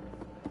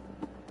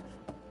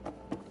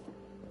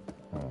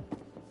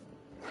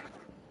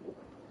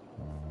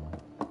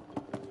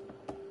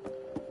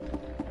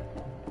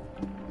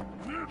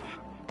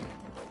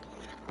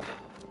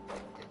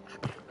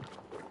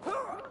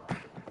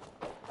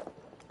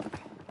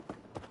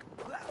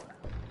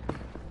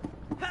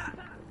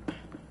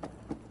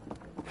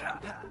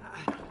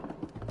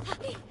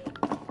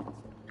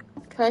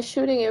 Try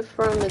shooting it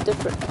from a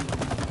different...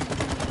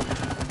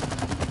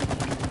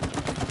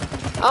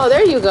 Oh,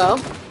 there you go.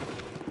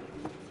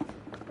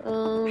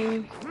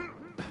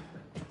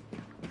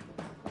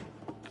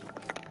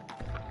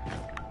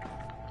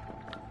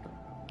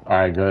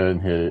 Alright, go ahead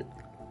and hit it.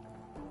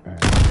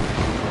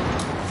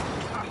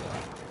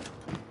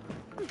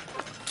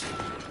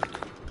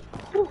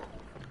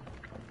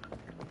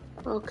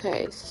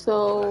 Okay,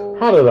 so...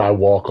 How did I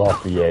walk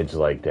off the edge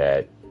like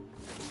that?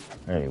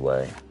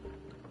 Anyway.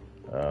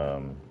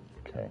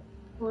 Okay.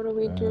 What do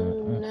we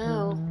do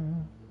now?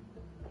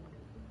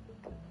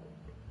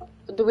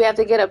 Do we have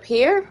to get up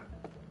here?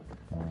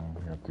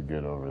 We have to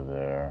get over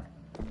there.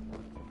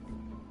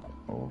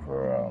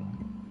 Over,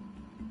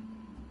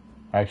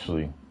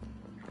 actually...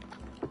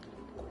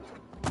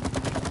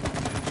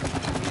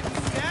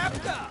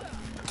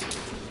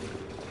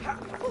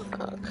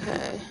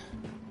 Okay.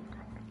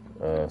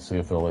 See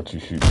if they'll let you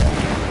shoot now.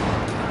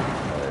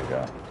 There you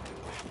go.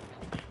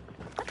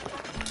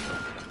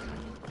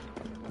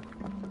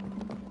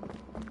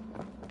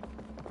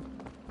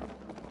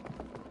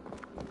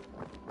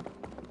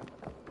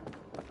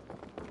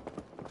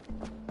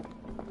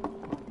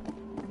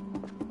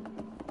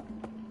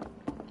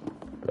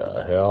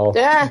 The hell?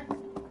 Ah!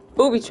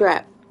 Booby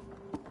trap.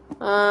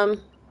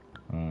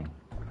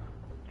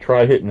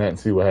 Try hitting that and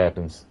see what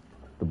happens.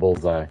 The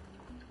bullseye.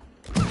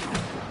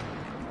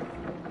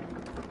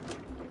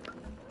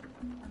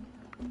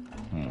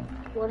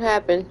 What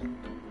happened?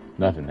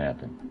 Nothing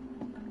happened.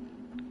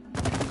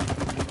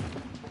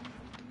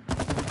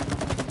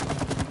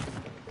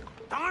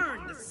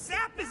 Darn, the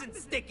sap isn't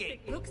sticking.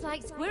 Looks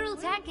like squirrel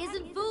tack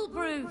isn't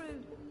foolproof.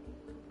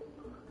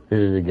 Hit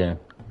it again.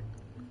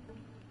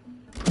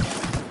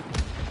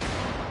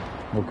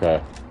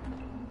 Okay.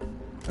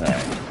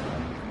 Alright.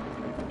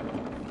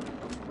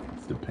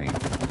 It's the paint.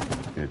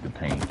 Hit the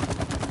paint.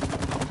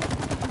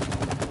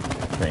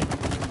 Paint.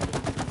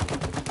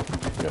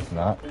 Guess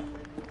not.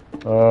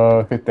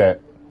 Hit that.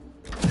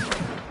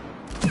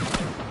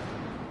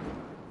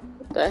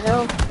 What the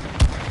hell?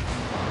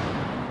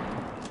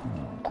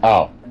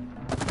 Oh.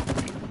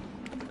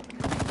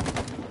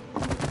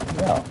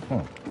 Yeah.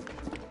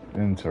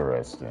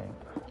 Interesting.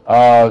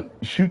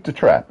 Shoot the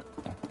trap.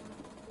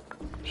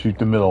 Shoot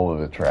the middle of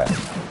the trap.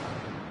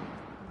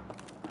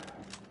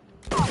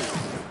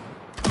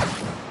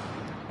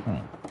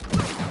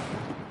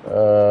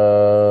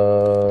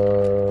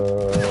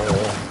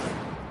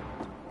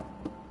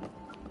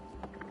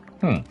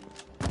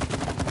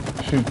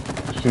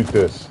 Shoot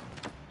this.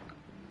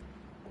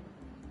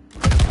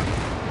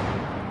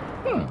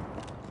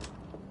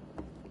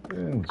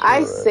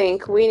 I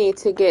think we need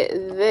to get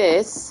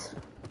this.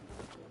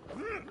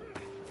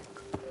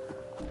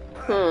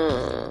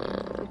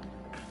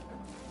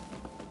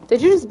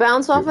 Did you just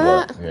bounce off of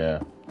that?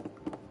 Yeah.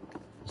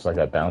 It's like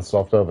I bounced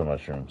off the other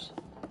mushrooms.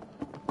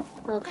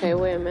 Okay,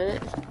 wait a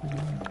minute.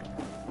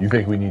 You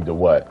think we need to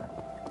what?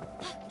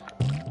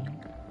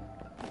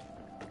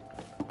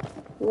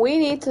 We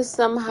need to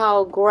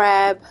somehow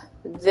grab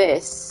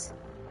this.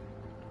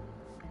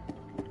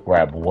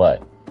 Grab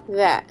what?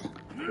 That.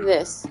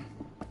 This.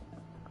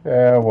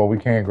 Yeah, well, we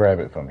can't grab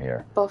it from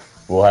here.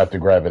 We'll have to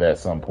grab it at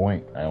some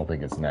point. I don't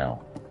think it's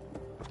now.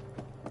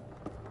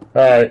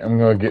 Alright, I'm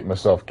gonna get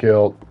myself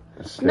killed.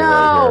 Stay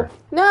right here.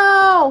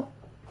 No!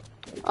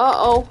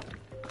 Uh-oh.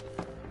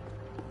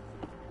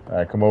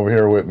 Alright, come over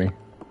here with me.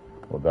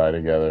 We'll die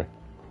together.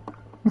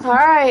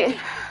 Alright.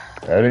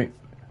 Ready?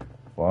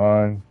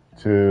 1,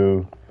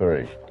 2,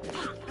 3.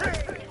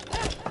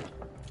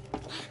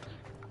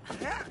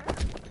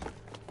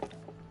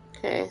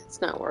 Okay,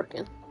 it's not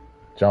working.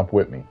 Jump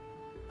with me.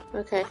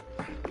 Okay.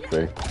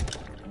 See?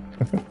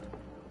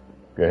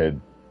 Go ahead.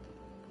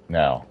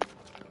 Now.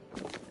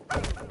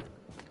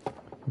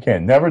 You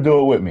can't never do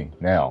it with me.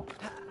 Now.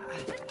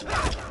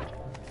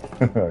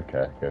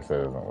 Okay, guess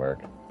that doesn't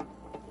work.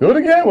 Do it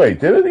again. Wait,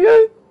 did it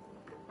again?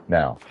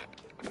 Now.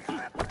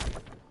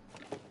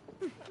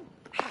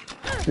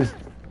 Just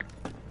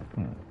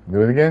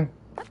do it again.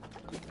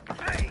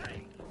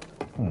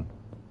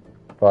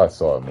 Thought I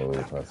saw it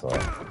move. That's all.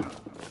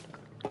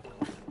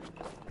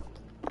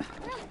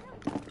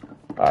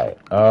 Alright,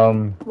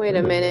 wait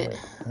a minute.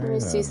 Let me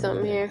see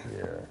something here.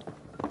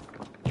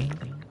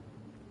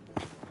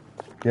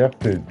 Do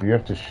you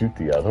have to shoot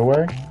the other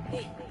way?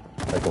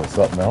 Like with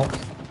something else?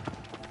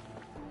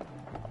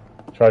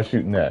 Try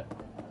shooting that.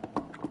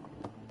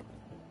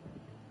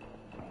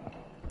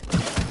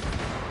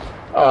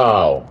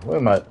 Oh, what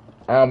am I?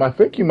 I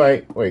think you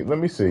might. Wait, let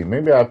me see.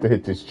 Maybe I have to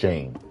hit this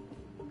chain.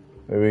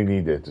 Maybe we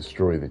need to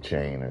destroy the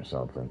chain or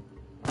something.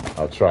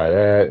 I'll try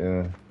that.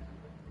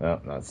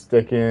 No, not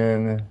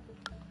sticking.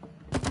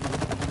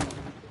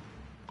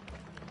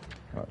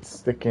 Not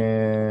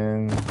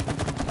sticking. Not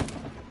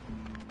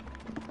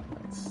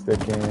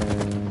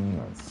sticking.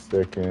 Not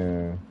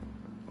sticking.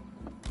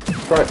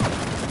 Try.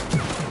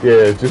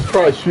 Yeah, just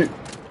try shoot.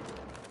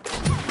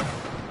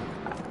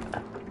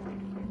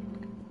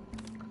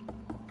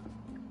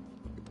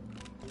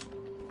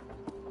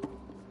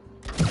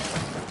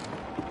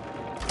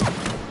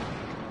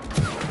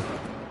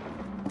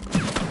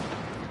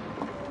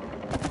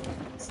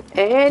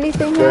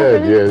 Anything Go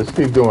ahead, happening? yeah, just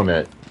keep doing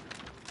that.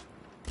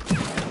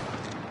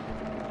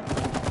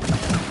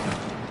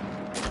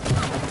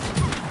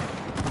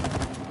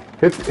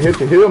 Hit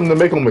them to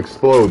make them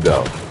explode,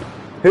 though.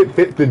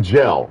 Hit the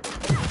gel.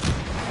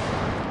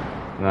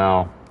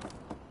 Now,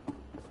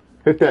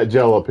 hit that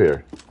gel up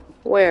here.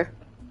 Where?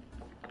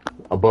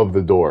 Above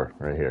the door,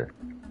 right here.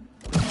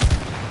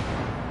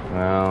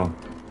 Now,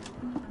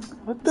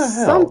 what the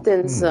hell?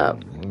 Something's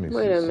up.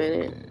 Wait a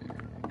minute.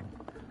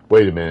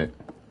 Wait a minute.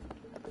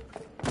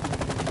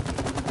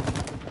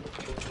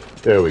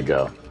 There we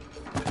go.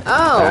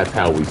 Oh. That's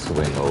how we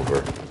swing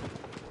over.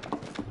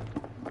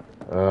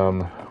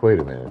 Wait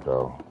a minute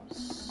though.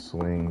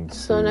 Swing.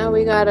 So now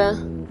we gotta.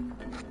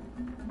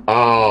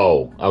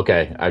 Oh,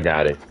 okay, I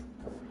got it.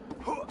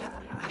 All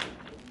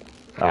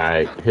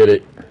right, hit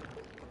it.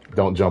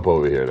 Don't jump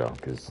over here though,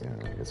 because you know,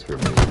 it's for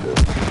me to do.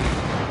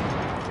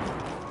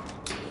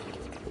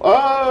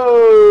 Oh,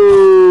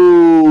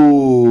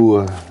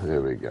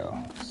 there we go.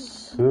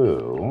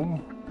 So.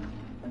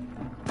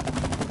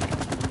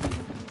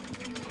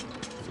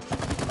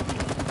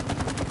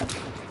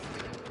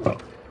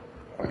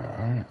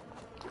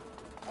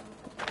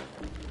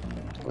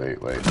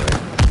 Wait.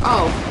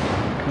 Oh.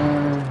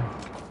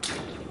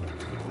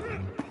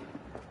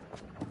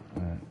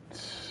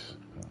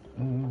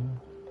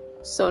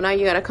 So now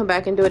you gotta come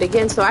back and do it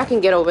again so I can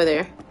get over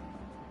there.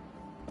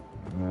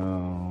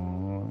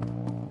 No.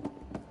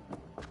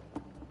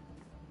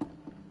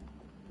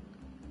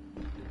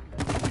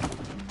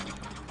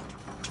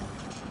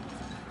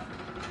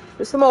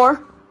 Do some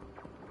more.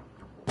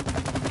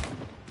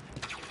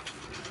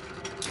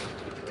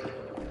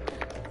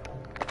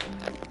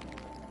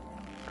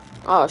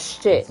 Oh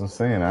shit. That's what I'm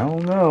saying. I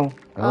don't know.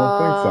 I don't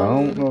think so. I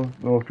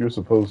don't know if you're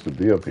supposed to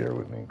be up here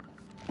with me.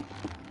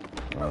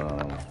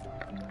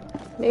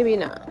 Maybe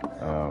not.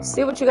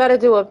 See what you gotta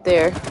do up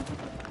there.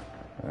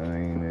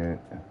 Ain't it?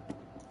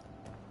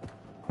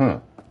 Huh.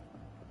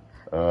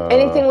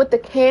 Anything with the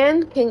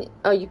can? Can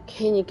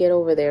you get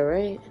over there,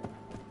 right?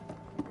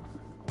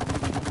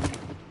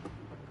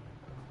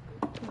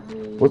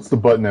 What's the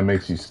button that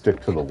makes you stick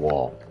to the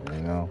wall? You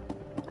know?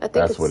 I think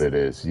that's what it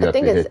is. You have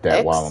to hit that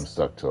X. While I'm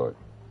stuck to it.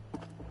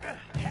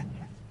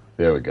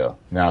 There we go.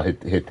 Now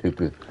hit him. There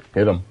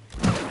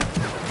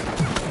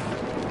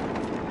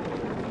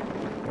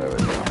we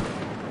go.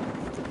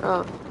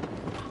 Oh.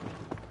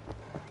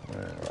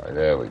 Alright,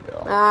 there we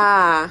go.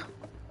 Ah.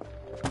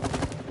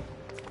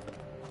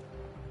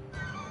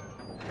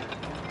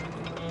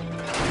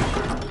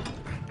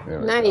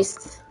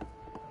 Nice.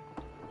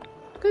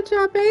 Good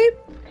job, babe.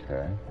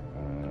 Okay.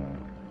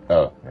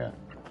 Oh, yeah.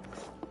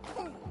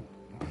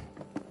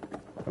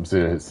 I'm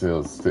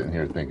still sitting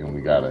here thinking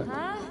we gotta.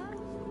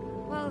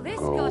 Well, this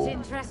got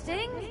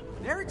interesting.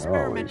 They're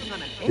experimenting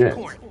on an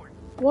acorn.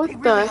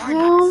 What the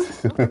hell?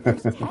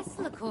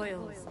 Tesla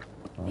coils.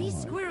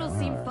 These squirrels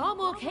seem far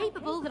more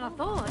capable than I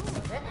thought.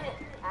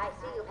 I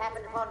see you've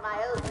happened upon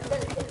my own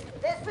facility.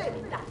 There's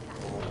really nothing to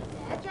see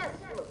there. Just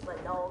look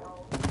along.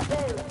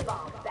 Those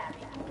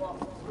barbaric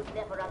wasps would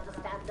never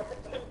understand the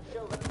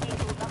potential of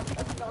tabletop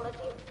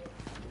technology.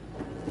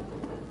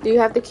 Do you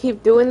have to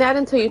keep doing that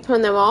until you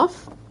turn them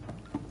off?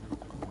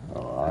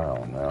 Oh, I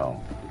don't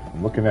know.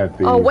 I'm looking at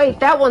these. Oh,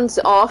 wait, that one's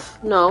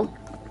off. No.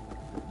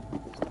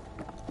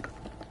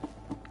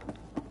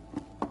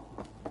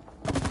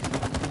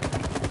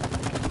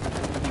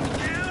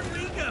 Down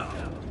we go.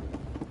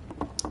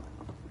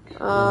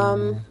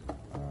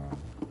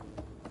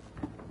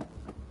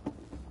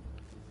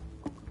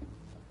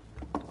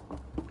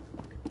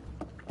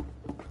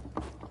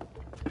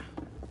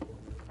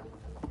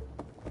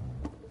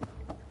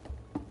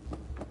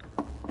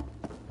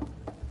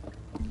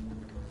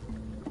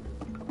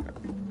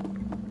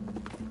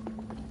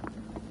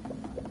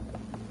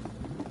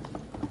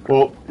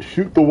 Well,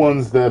 shoot the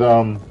ones that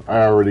I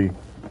already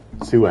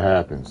see what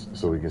happens,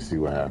 so we can see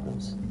what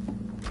happens.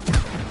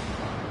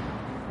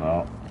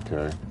 Oh,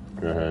 okay.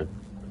 Go ahead.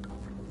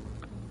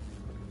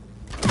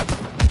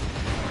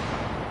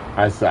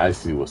 I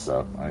see what's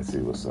up. I see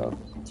what's up.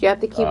 Do you have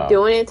to keep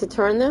doing it to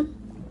turn them?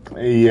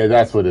 Yeah,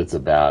 that's what it's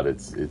about.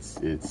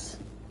 It's.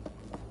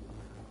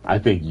 I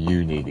think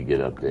you need to get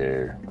up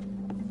there.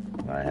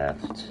 I have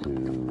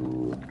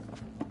to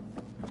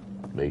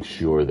make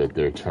sure that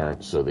they're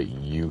turned so that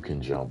you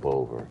can jump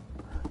over.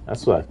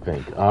 That's what I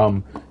think.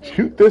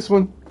 Shoot this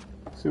one.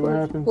 See what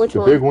happens. Which the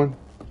one? big one.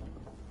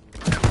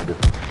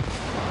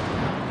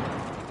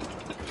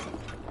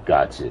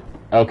 Gotcha.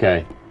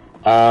 Okay.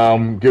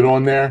 Get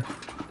on there.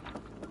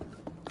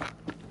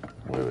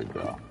 Where we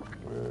go?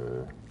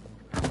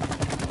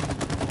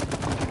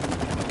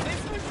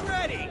 This was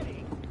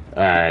ready.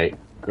 All right.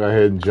 Go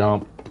ahead and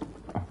jump.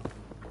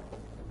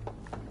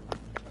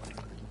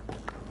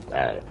 All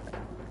right.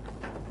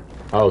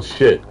 Oh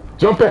shit!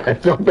 Jump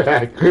back! Jump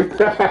back! Wait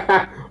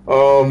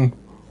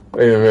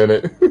a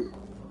minute.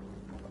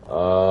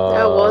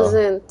 That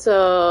wasn't.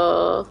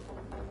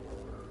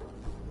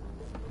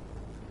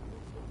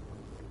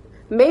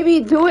 Maybe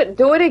do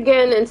it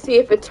again and see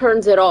if it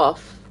turns it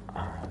off.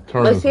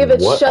 Let's see if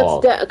it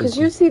shuts down. Cause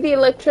you see the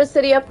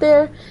electricity up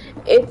there.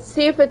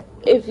 See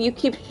if you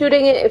keep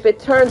shooting it, if it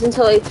turns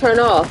until they turn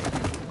off.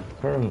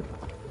 Turn.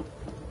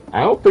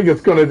 I don't think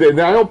it's gonna.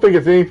 I don't think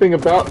it's anything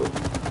about. I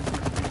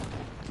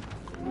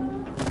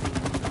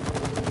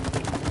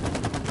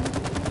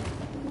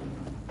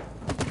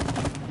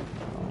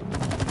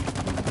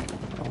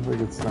don't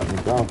think it's something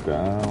about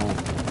that.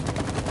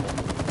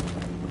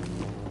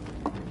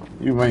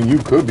 You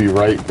could be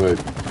right,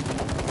 but.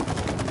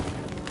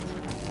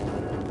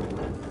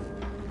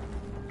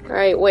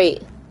 Alright,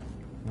 wait.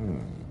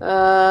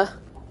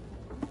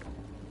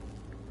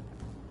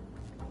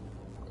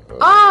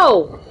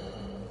 Oh!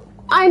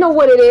 I know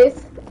what it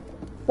is.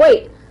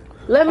 Wait.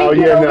 Let me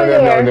get over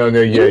there. No,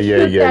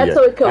 yeah.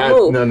 So it can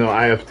move. No,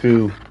 I have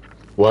to.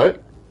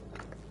 What?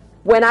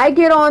 When I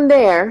get on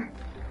there,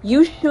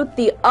 you shoot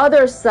the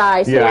other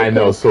side. So I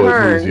know. So it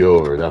moves you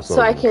over. That's what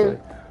I can.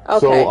 Okay.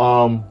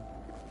 So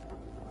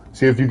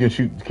see if you can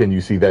shoot. Can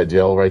you see that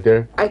gel right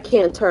there? I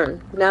can't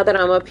turn. Now that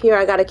I'm up here,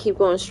 I gotta keep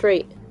going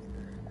straight.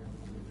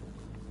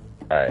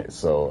 Alright,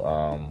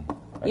 so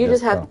you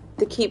just have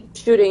to keep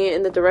shooting it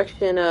in the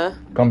direction.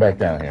 Come back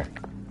down here.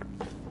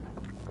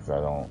 Cause I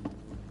don't.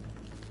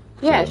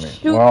 Yeah,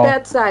 shoot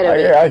that side of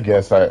it. Yeah, I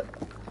guess I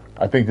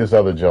think this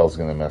other gel's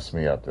gonna mess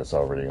me up. That's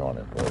already on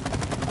it, but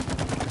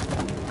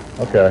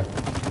okay.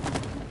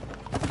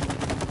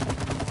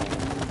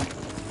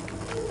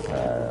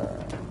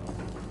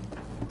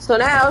 So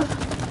now,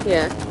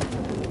 yeah.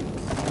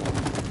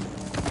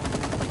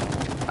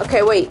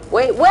 Okay, wait!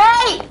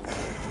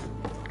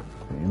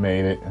 You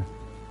made it.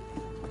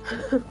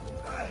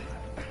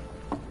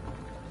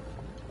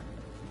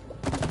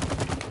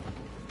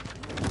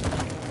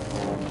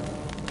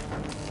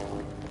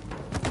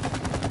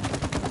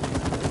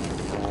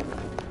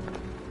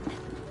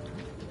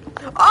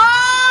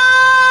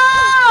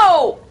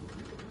 Oh!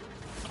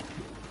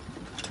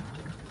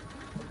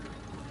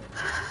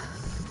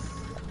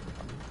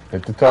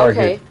 Hit the target.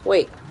 Okay,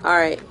 wait.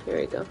 Alright, here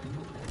we go.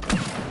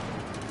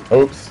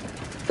 Oops.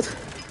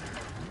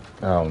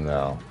 Oh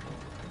no.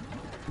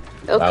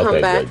 It'll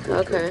come back.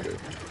 Good.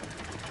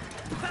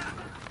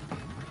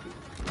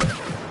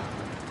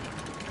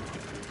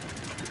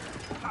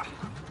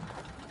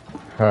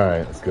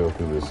 Alright, let's go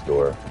through this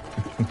door.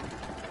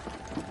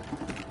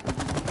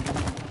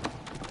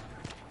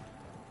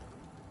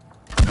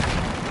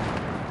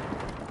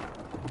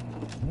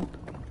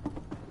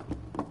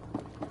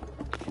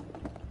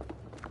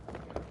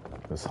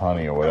 This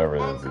honey or whatever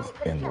it is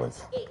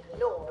endless.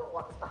 Ignore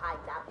what's behind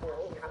that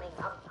wall coming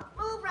up.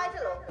 Move right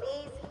along,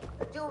 please.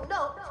 Do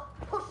not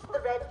push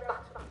the red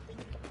button.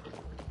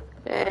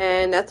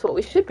 And that's what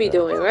we should be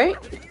doing, right?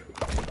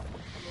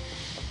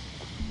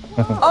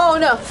 Oh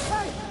no!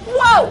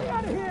 Whoa!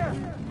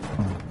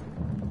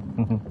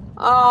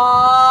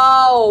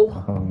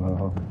 Oh! Oh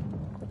no.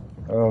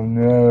 Oh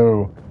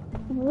no.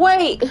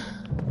 Wait!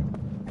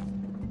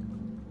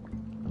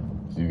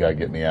 So you gotta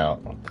get me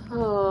out.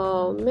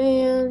 Oh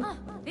man.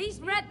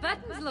 These red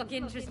buttons look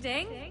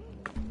interesting.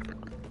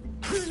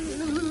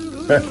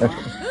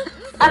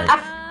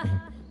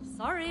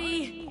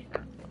 Sorry.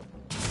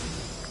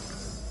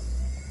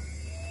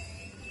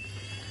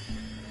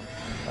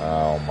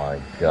 Oh my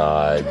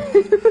god.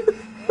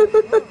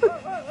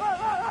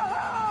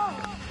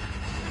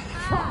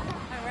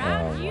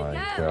 Oh my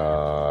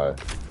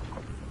god.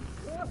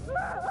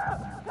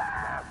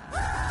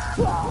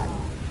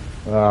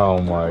 Oh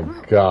my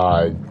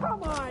god.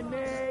 Come on,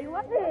 May.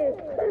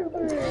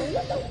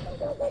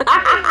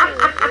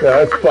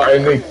 Yeah, that's fine.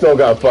 And they still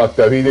got fucked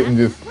up. He didn't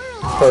just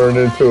turn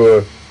into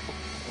a...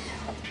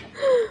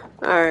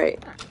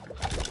 Alright.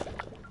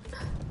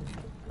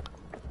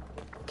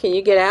 Can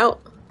you get out?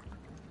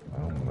 I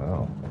don't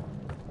know.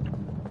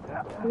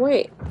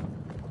 Wait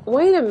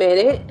a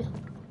minute.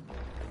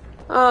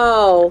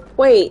 Oh,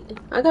 wait.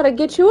 I gotta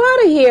get you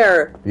out of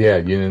here. Yeah,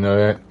 you didn't know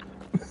that?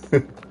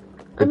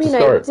 I mean,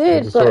 I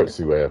did, but... Start,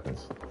 see what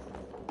happens.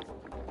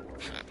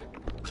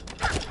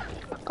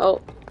 Oh.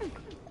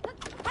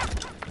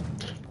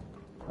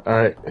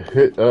 Alright,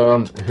 hit,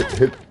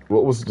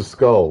 what was the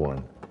skull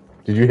one?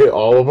 Did you hit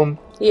all of them?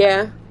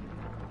 Yeah.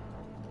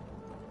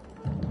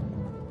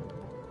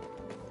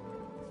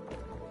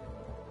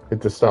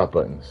 Hit the stop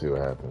button, see what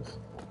happens.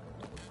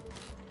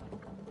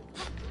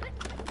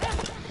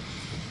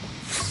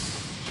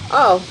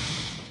 Oh,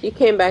 you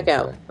came back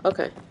out.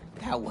 Okay.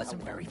 That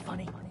wasn't very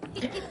funny.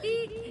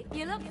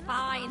 You look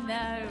fine,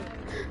 though.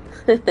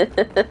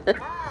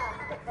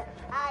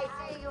 I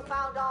see you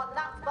found our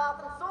nut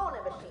bath and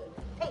sauna machine.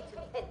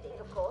 Patent pending,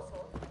 of course.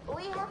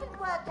 We haven't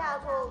worked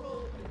out all the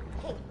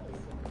kinks.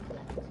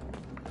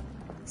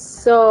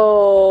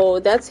 So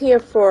that's here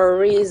for a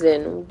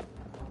reason.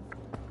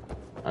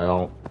 I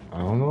don't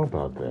know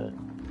about that.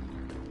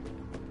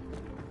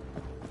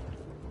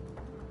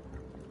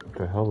 What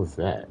the hell is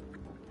that?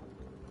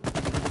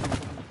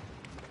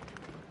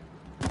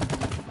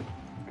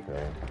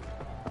 Okay.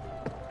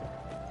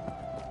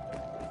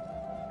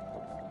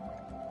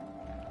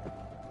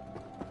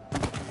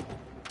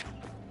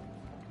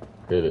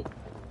 Hit it.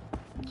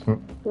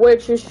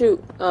 Where'd you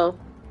shoot? Oh.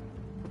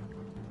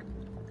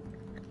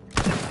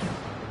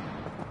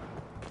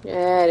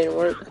 Yeah, it didn't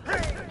work.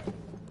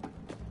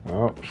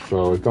 Oh,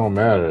 so it don't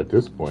matter at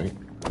this point.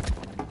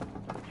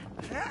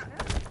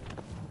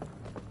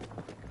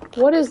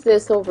 What is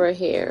this over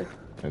here?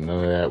 And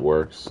none of that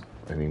works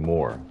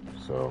anymore.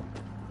 So,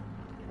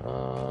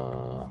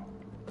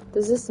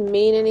 does this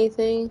mean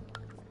anything?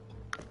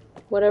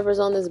 Whatever's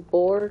on this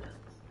board?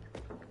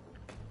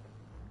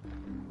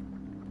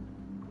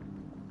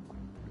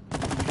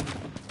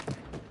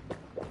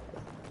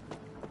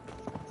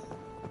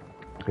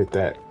 hit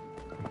that.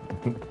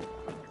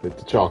 Hit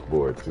the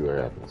chalkboard, see what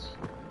happens.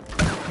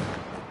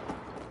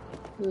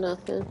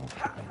 Nothing.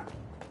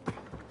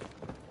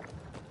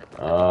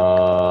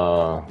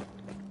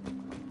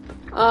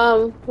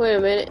 Wait a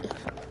minute.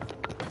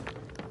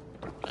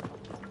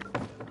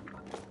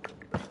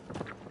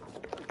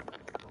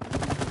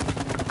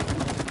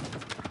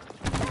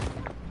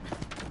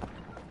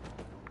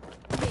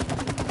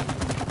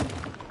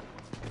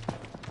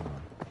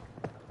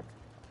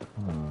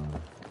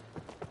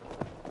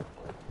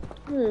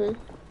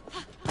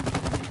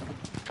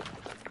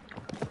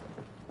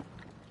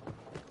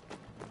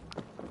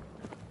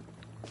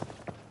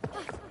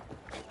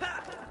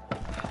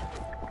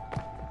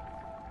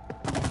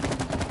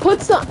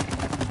 Put some.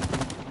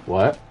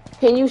 What?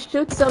 Can you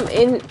shoot some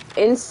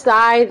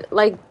inside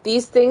like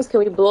these things? Can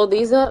we blow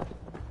these up?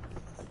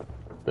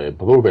 They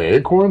blew the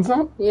acorns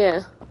up?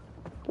 Yeah.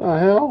 The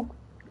hell?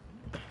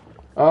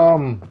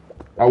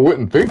 I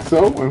wouldn't think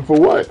so. And for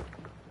what?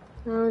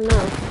 I don't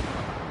know.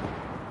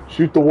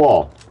 Shoot the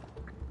wall.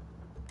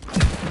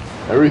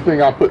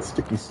 Everything I put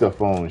sticky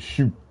stuff on,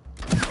 shoot.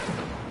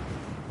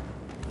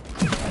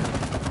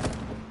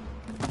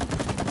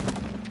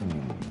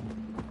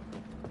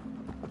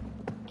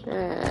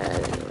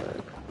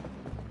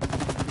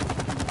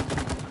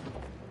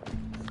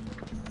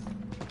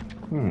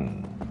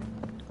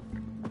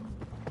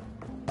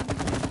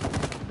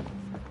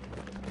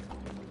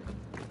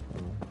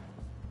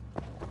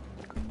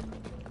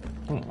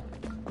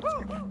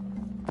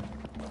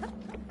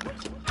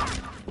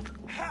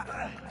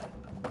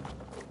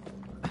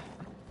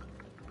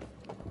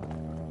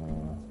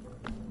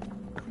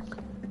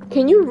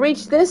 Can you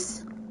reach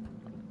this?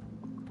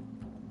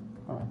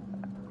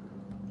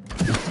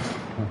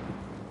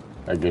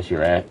 I guess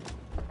you're at.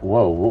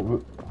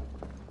 Whoa.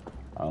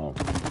 I don't.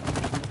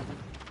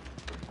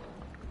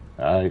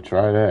 Alright,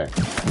 try that.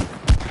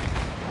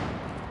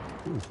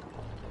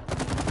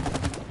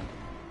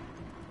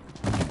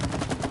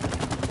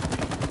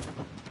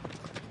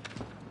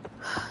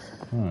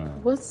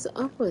 What's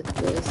up with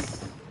this?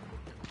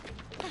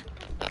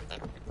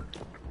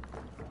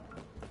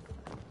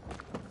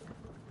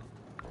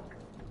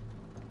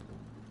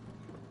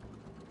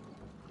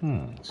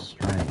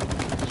 Strange.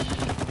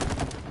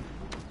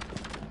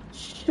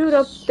 Shoot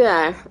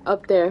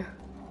up there.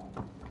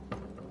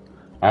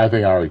 I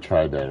think I already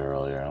tried that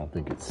earlier. I don't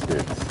think it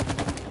sticks.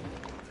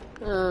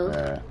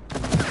 Oh.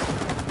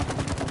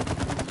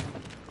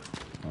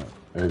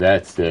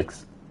 That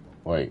sticks.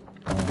 Wait.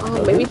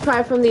 Oh, maybe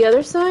try from the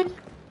other side?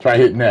 Try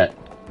hitting that.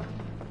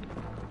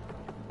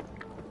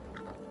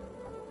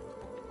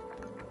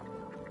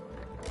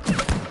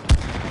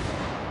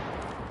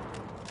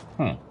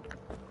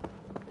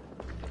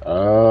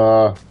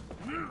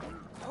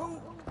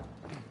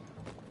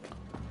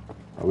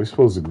 Are we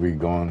supposed to be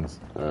going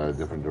a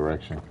different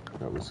direction? Is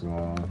that what's going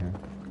on here?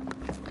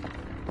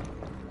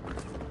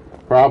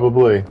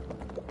 Probably.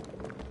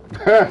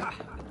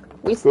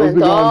 We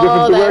spent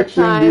all that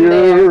time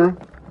there.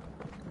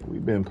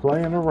 We've been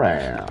playing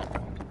around.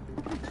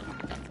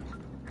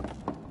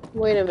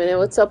 Wait a minute,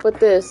 what's up with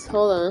this?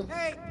 Hold on.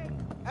 Hey,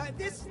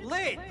 this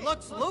lid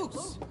looks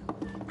loose.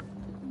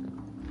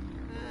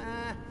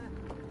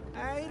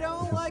 I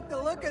don't like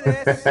the look of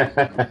this.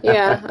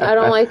 Yeah, I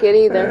don't like it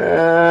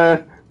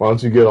either. Why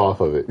don't you get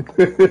off of it?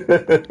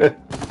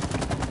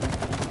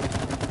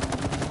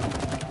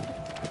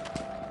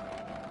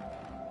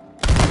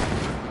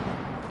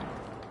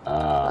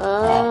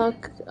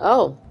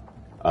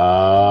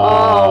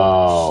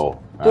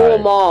 Do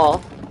them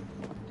all.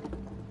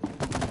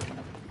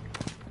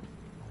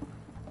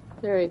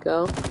 There you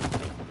go.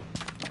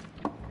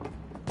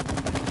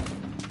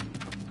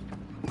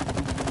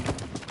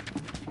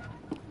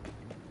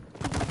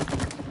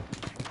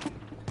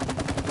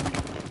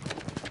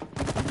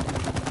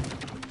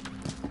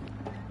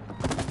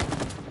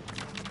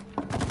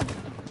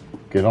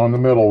 Get on the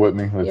middle with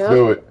me. Let's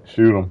do it.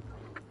 Shoot them.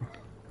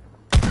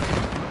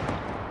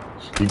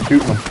 Just keep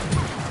shooting them.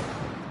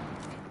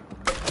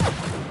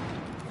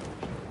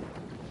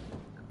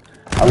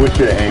 I wish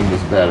your aim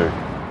was better.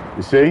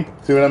 You see?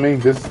 See what I mean?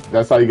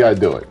 That's how you gotta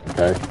do it,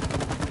 okay?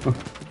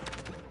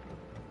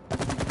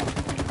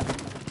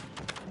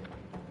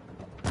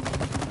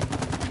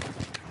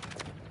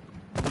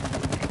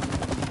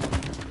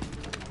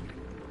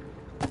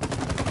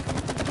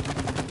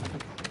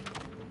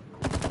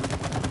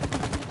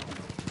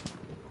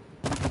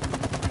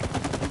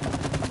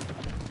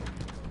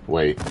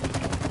 Wait.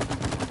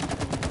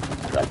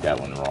 Got that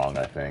one wrong,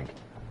 I think.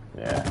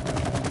 Yeah.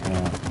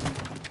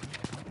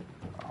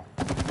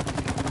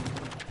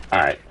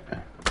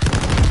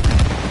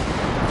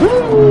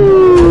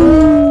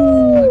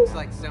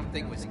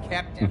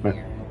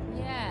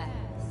 Yeah,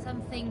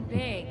 something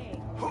big.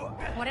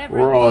 Whatever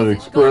We're it on was, an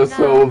it's gone express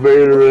now.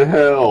 elevator to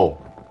hell.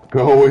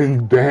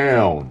 Going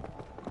down.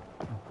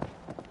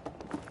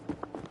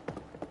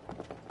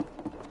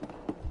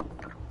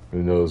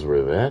 Who knows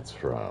where that's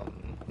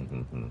from?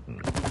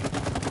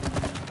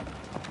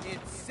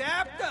 It's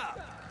sapped up.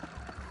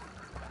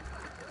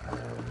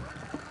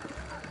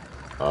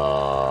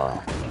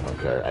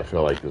 Okay, I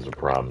feel like there's a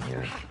problem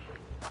here.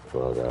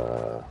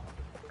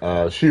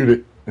 But, shoot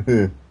it.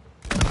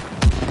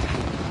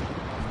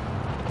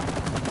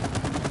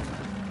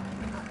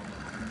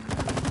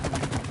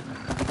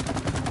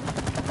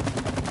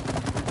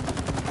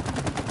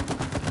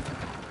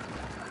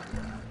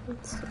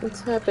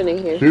 What's happening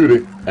here? Shoot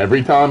it.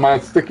 Every time I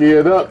stick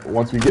it up,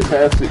 once we get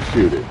past it,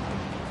 shoot it.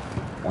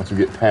 Once we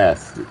get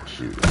past it,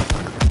 shoot it.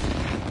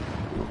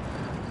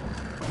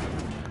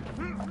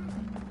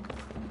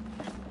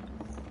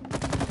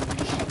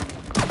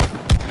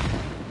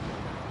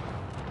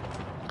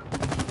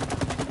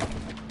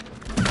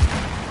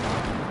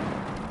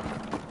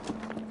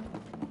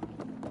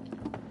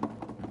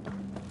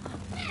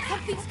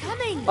 Something's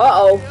coming.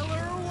 Uh-oh.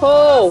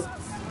 Oh!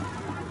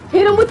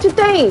 Hit him with your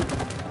thing!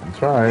 I'm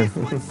trying.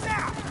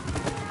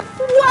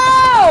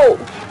 Whoa!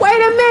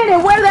 Wait a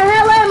minute! Where the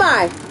hell am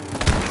I?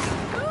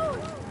 Ooh,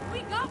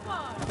 we got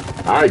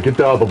one. Alright, get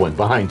the other one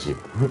behind you.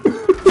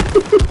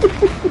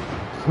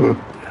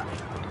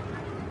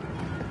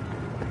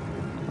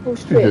 Oh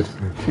shit.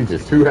 She's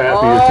just too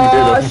happy that she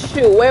did Oh it.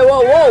 shoot. Wait,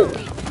 whoa. Oh,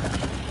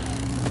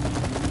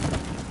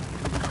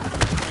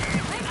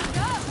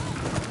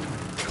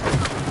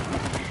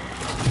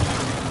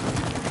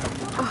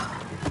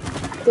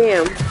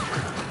 damn.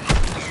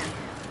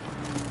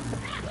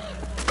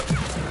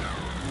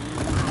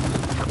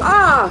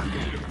 Ah!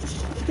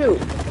 Shoot.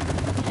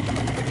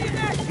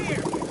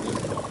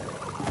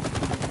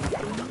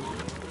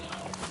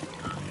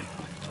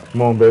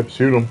 Come on, babe.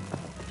 Shoot him.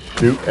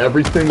 Shoot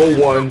every single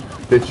one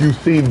that you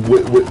see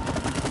with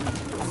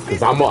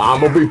cause I'm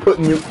gonna be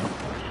putting you.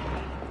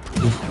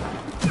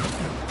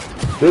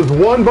 There's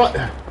one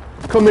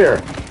come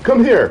here.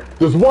 Come here.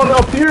 There's one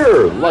up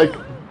here. Like,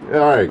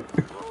 alright.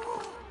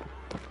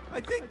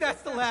 I think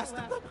that's the last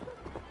of them.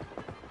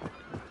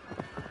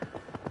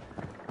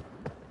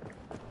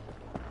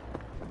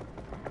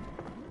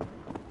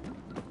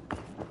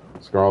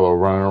 Scarlet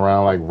running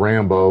around like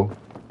Rambo.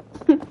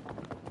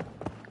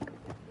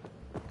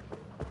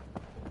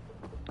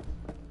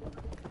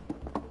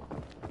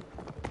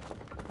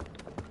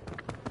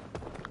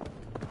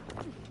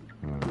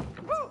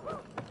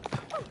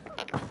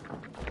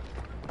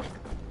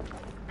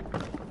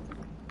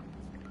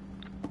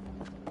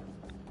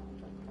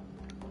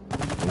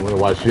 I wonder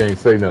why she ain't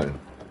say nothing.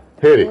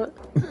 Hit it.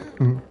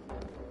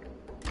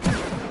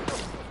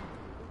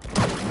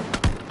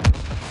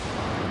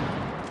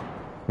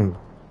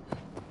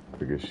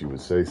 Figured she would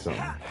say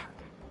something.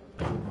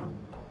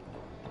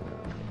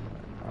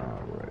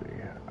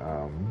 Alrighty.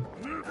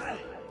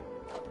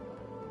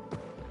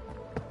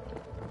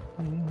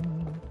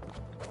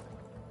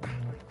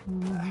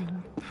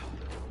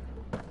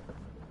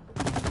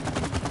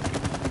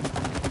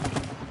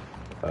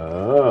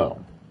 Oh.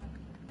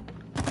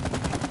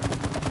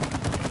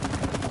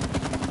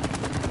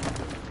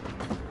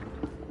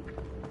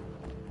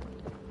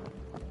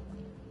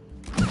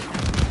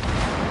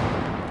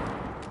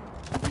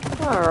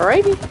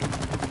 Alrighty.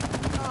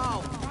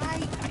 Oh,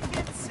 right. I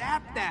can't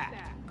zap that.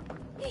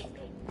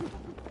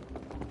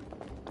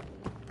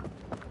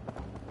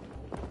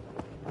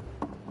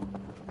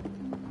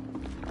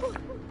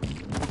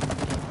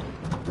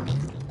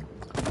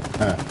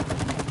 Huh.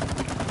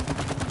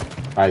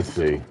 I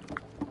see.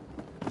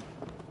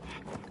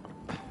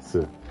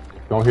 So,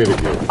 don't hit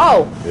it yet.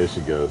 Oh! There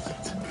she goes.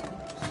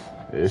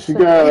 There she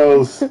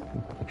goes.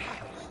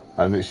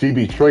 I mean, she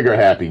be trigger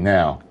happy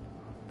now.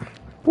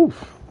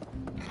 Oof.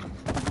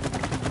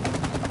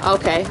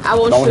 Okay, I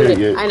won't Don't shoot hit it.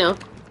 yet. I know.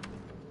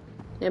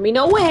 Let me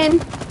know when.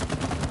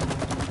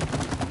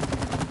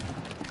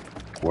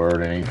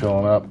 Word ain't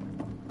filling up.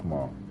 Come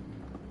on.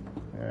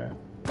 Yeah.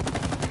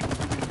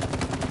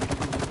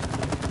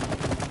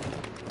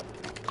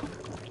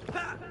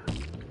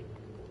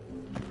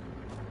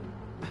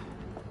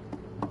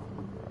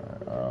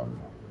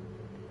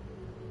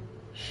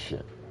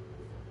 Shit.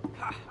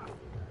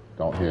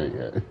 Don't hit it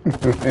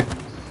yet.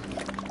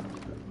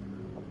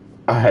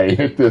 I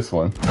hit this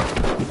one.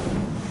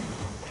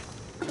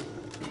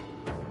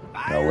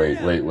 No,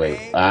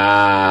 wait.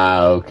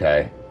 Ah,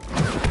 okay.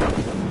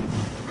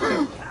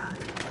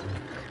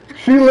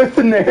 She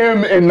listened to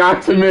him and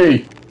not to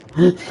me.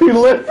 She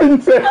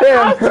listened to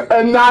him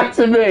and not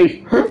to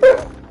me.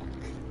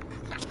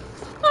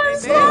 I'm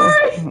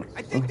sorry.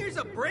 I think there's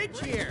a bridge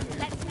here.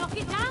 Let's knock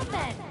it down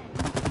then.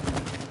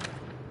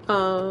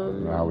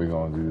 How are we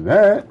gonna do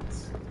that?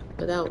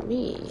 Without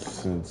me.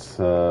 Since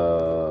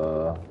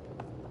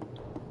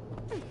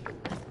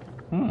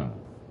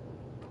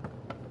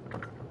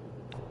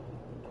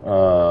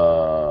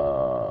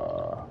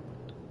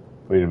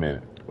wait a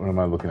minute. What am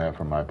I looking at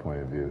from my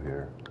point of view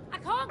here? I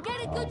can't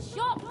get a good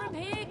shot from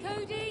here,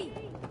 Cody.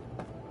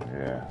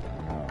 Yeah.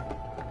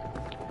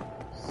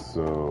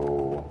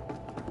 So.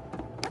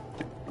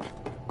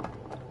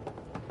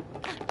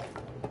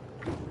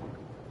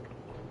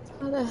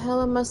 How the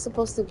hell am I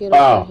supposed to get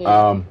over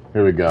here?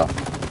 Here we go.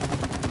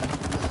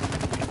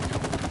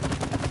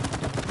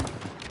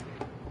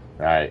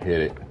 Alright,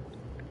 hit it.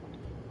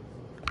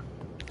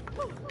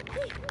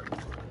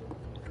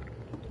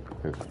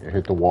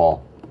 Hit the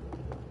wall.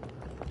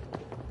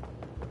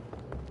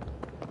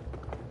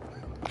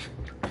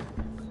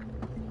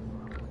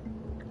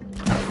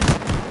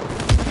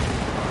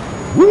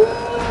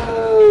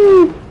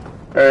 Woo!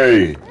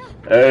 Hey,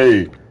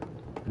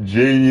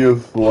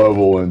 genius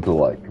level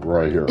intellect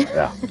right here.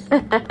 Yeah.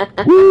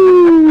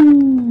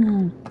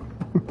 Woo!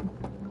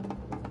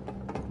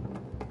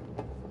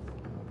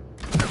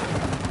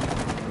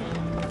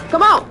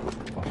 Come on!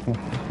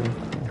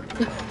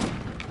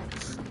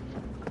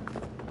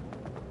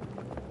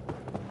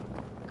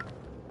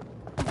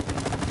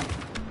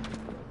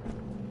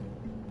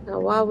 Now,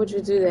 why would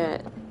you do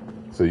that?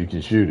 So you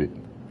can shoot it.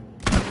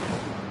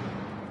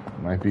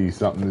 Might be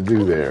something to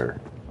do there.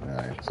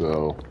 Alright,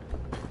 so...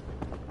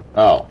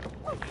 Oh.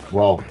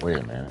 Well, wait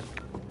a minute.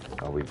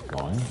 Are we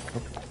going?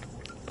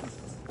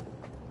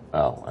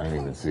 Oh, I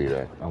didn't even see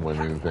that. I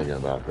wasn't even thinking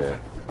about that.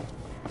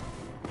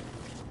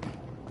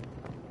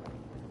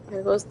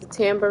 There goes the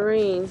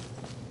tambourine.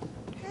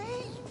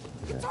 Hey,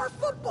 it's our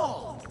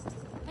football!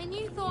 And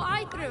you thought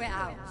I threw it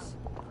out?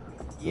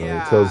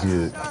 Yeah, it tells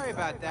you... sorry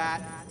about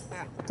that.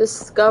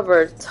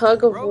 Discovered.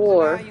 Tug of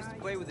war. I used to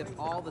play with it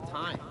all the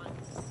time.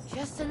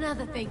 Just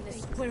another thing the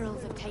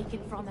squirrels have taken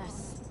from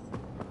us.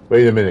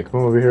 Wait a minute, come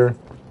over here.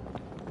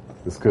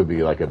 This could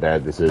be like a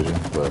bad decision,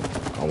 but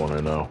I want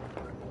to know.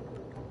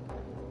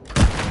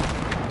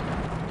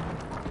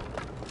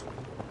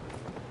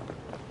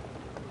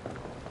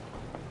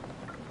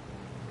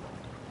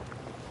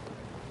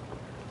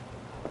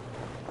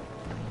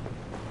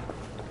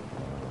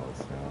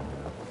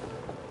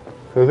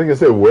 I think I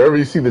said, wherever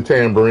you see the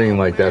tambourine,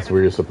 like that's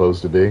where you're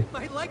supposed to be.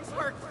 My legs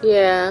hurt.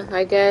 Yeah,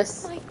 I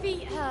guess. My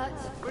feet hurt.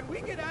 When we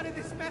get out of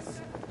this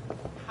mess,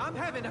 I'm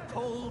having a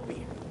cold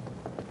beer.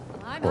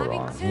 I'm Hold having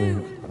on. two.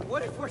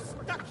 What if we're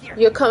stuck here?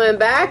 You're coming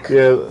back?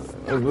 Yeah,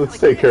 let's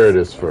take care of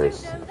this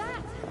first. Know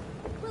that.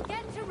 We'll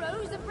get to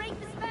Rose and break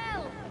the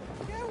spell.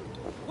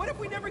 What if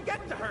we never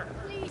get to her?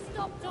 Please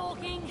stop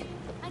talking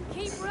and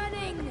keep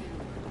running.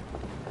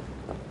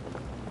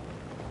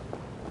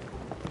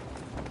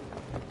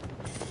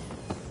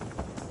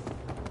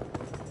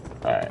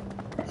 Alright,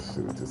 let's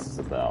see what this is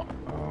about.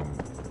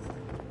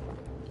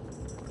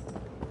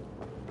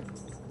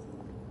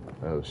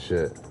 Oh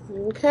shit.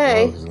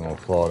 Okay. Rose is gonna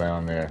fall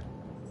down there.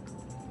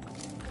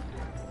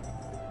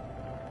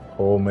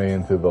 Pull me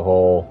into the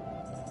hole.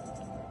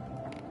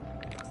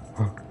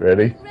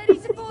 Ready? Ready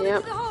to fall Yep.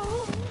 into the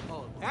hole?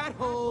 Oh, that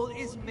hole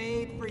is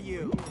made for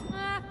you.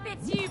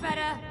 Fits you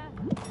better.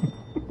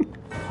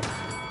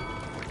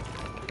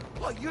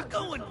 Oh, you're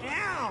going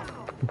down.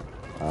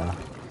 I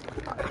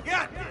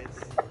got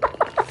this.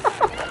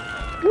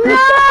 No!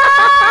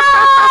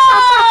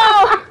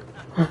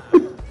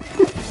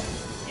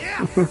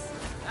 Yes,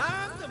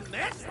 I'm the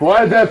master.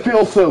 Why did that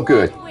feel so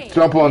good?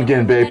 Jump on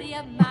again, babe. Already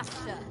a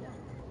master.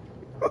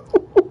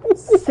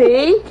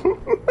 See?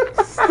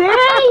 See?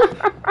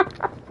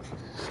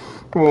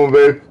 Come on,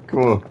 babe. Come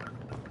on.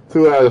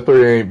 2 out of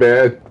 3 ain't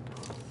bad.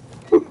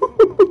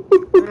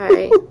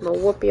 Alright, I'm gonna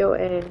whoop your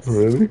ass.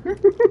 Really?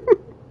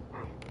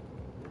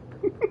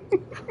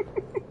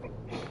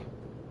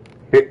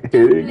 hit it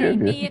Leave again.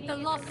 me Yeah. at the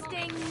lost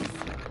stings.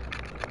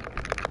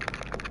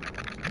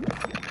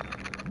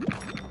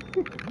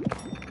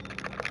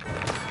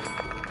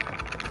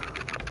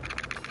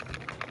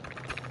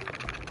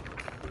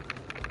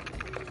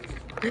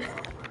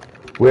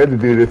 We had to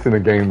do this in a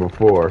game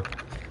before.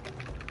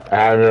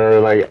 I remember,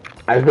 like,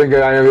 I think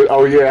I ended,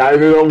 oh yeah, I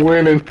ended up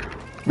winning.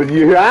 But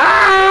you, my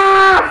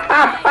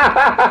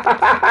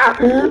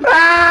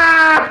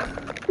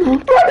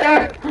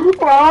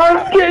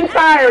arm's getting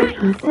tired.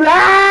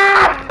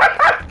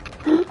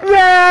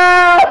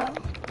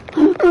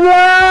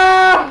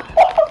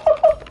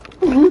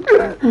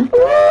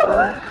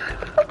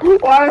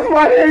 Why is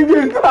my hand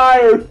getting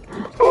tired?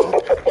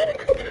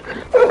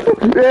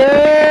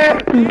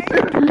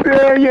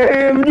 Yeah, your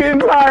hand's getting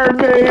tired,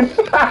 babe.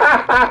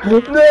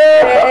 No!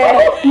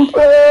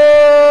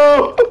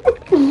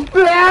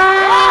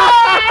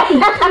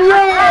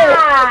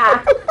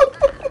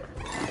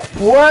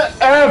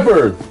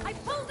 Whatever. I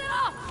pulled it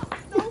off.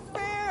 No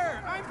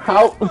fair. I'm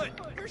How? barefoot.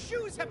 Your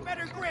shoes have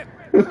better grip.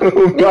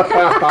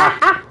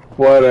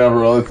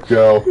 Whatever, let's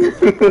go.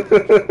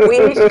 We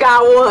each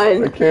got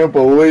one. I can't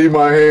believe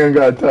my hand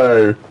got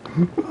tired.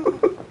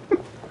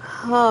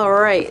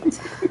 Alright.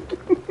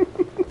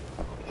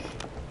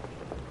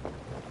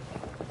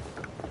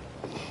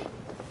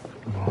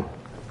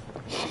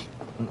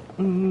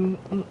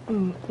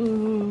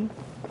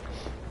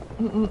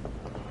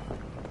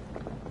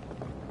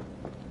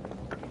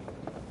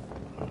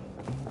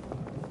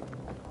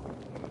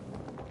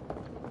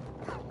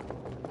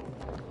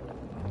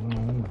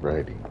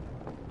 Alrighty.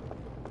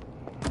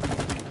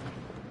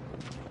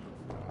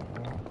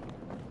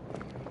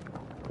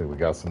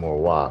 out some more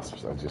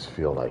wasps. I just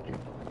feel like it.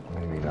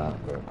 Maybe not,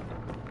 but...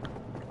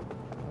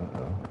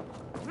 Uh-oh.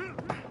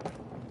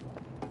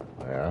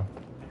 Yeah.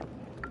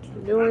 What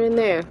you doing in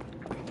there?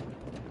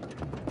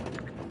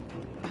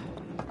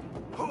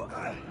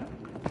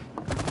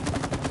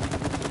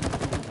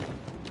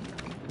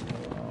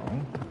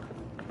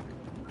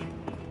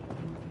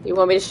 You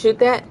want me to shoot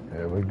that?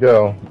 There we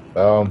go.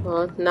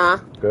 Well, nah.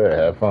 Go ahead,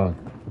 have fun.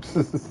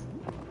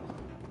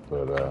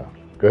 But,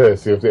 go ahead,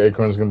 see if the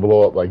acorns can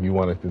blow up like you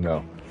want it to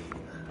know.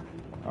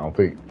 I don't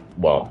think,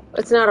 well...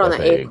 It's not on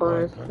the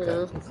acorn. Okay,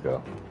 No. let's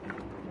go.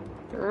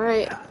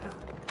 Alright.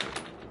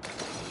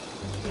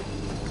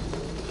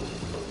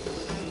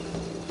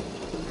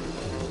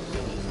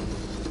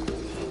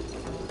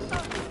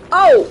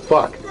 Oh!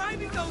 Fuck!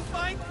 Driving those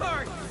fine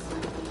carts!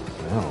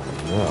 Oh,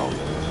 no,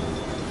 man.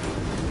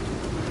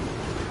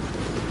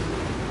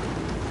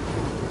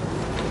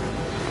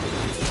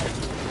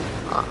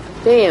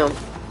 Damn.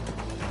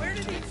 Where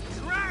did these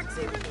tracks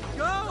even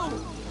go?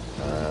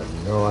 I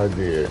have no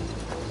idea.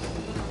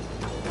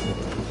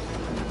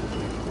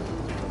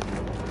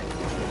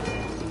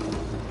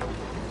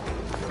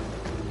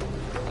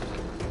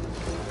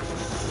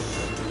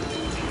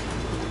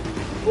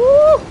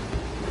 Woo!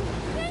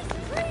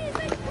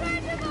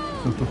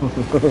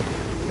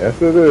 Yes,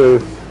 it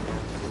is.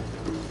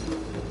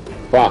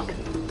 Fuck.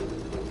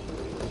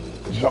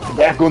 Jump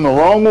back on the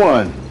wrong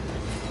one.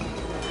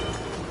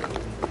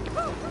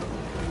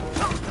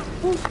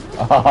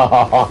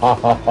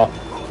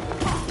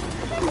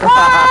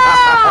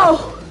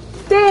 Oh!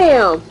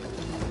 Damn!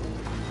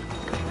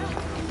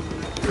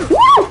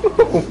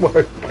 Oh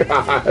my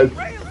god.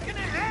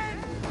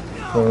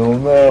 Oh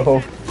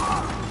no.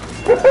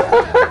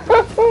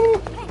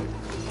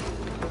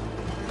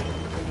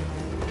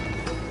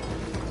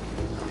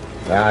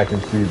 Now I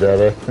can see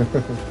better.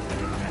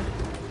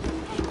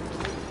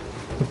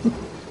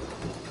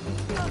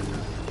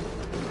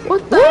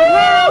 What the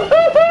hell?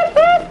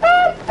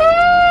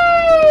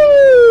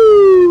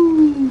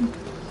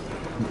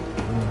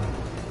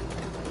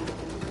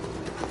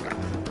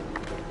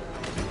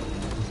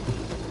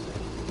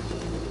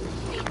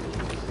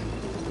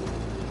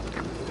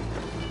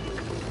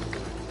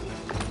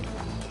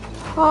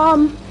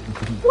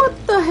 What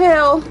the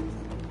hell?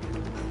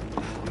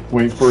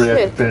 Wait for it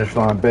at the finish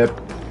line, babe.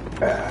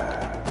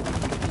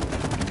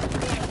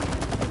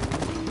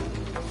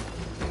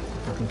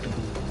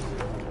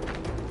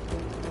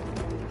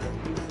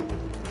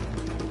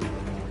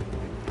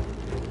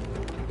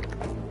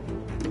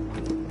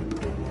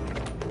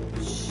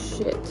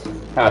 Shit.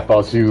 I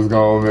thought she was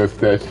gonna miss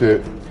that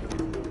shit.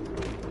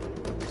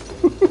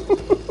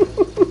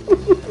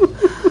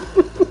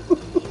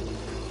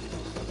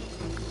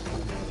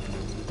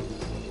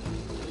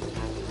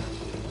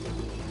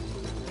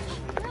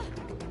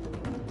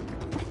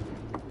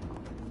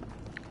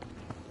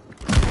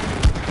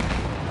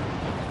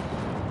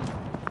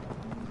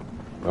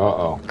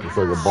 Uh-oh, it's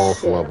like a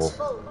boss level.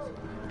 Spin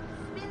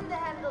the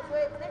handles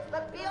where it clicks,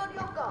 but be on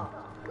your guard.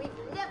 We've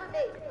never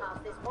made it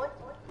past this point.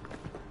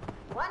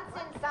 Once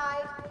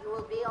inside, you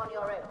will be on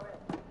your own.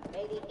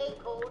 May the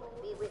acorn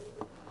be with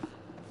you.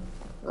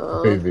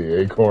 May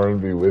the acorn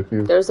be with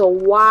you. There's a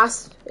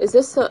wasp. Is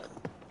this a...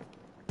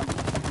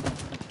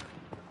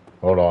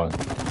 Hold on.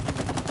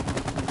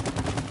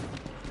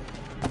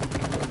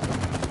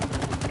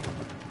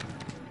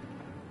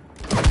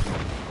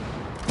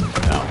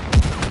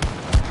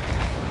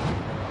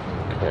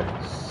 Okay,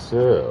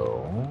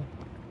 so...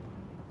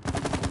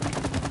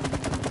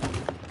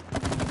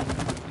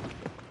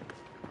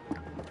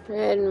 It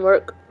didn't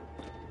work.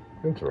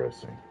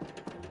 Interesting.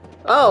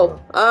 Oh,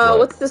 what?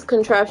 what's this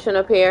contraption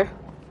up here?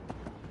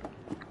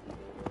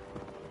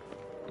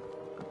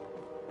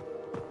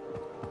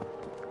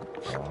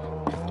 I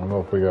don't know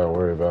if we gotta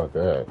worry about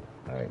that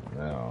right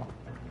now.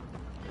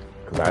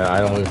 Because I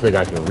don't even think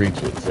I can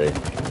reach it, see?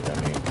 I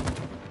mean...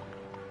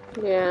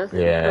 Yeah.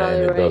 Yeah,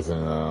 and it right.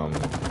 doesn't,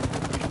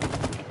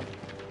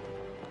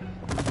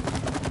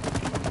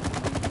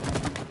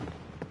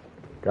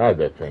 God,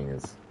 that thing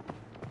is...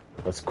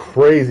 That's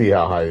crazy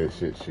how high this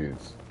shit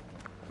shoots.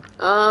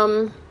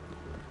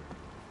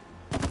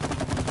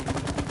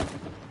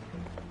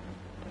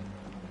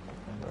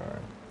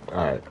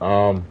 Alright,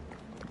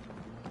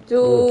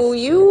 do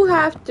you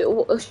have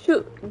to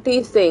shoot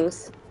these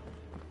things?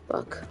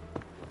 Fuck.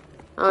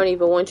 I don't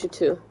even want you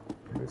to.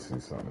 Let me see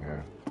something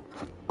here.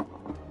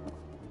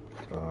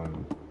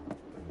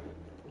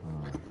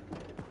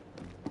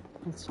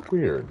 It's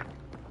weird.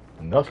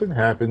 Nothing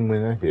happened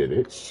when I hit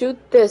it. Shoot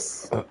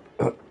this.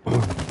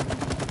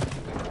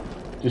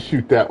 Just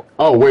shoot that.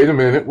 Oh, wait a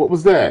minute. What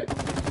was that?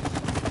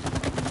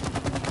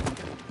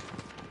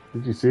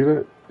 Did you see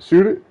that?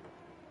 Shoot it?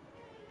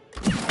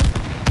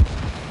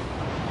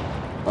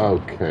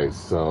 Okay,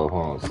 so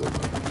hold on a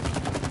second.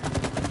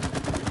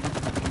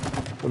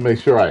 Let me make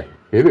sure I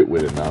hit it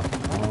with enough.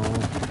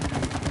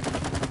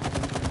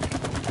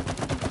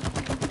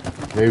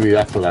 Maybe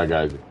that's what I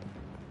gotta do.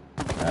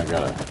 I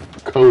gotta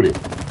code it.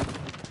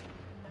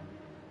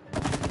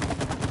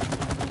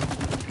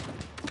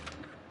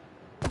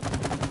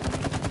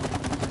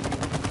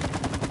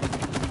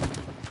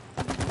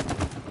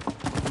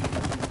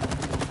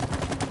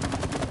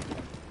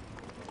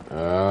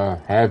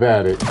 Have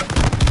at it.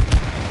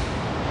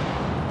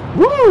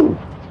 Woo!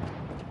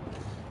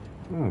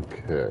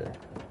 Okay.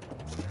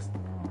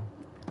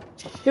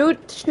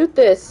 Shoot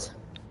this.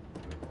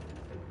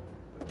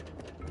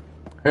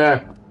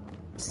 Yeah.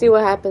 See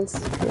what happens.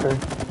 Okay.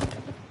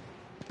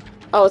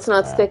 Oh, it's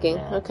not sticking.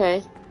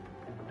 Okay.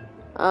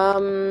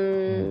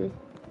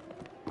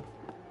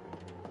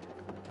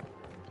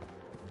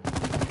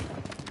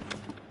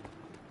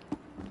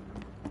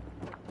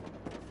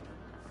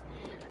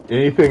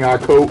 Anything I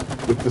coat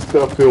with the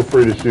stuff, feel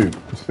free to shoot.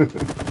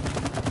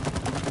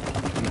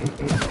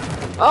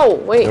 Oh,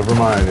 wait. Never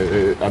mind.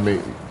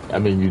 I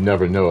mean, you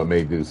never know. It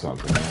may do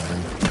something.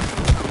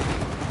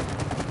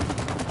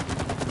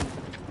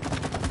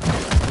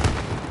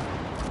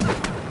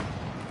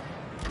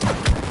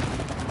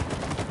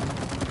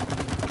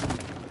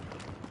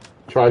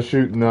 Try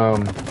shooting,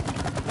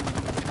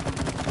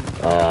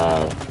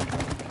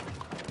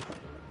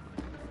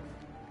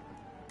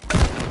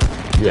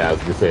 yeah, I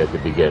was gonna say at the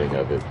beginning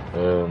of it.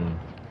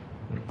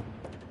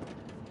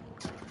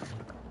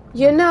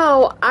 You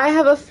know, I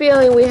have a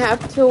feeling we have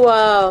to,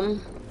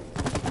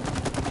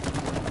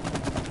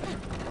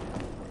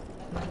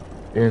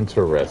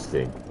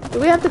 Interesting. Do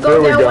we have to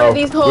go down one of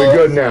these holes? We're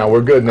good now.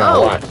 We're good now.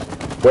 Oh. Watch.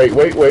 Wait.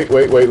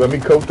 Let me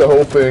coat the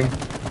whole thing.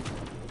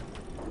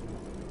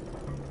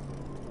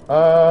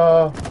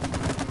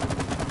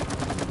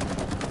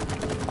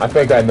 I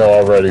think I know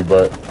already,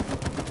 but,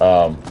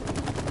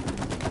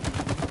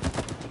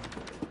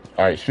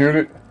 alright, shoot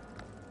it.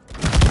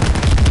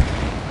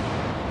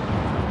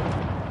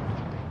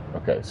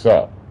 Okay,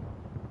 so.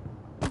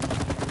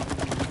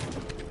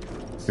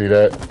 See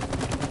that?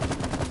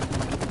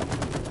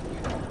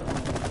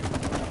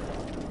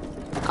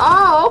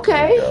 Oh,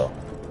 okay.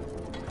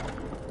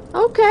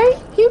 Okay,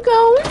 keep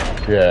going.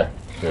 Yeah,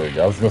 there we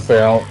go. I was gonna say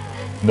I don't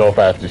know if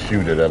I have to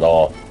shoot it at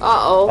all.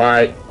 Uh-oh.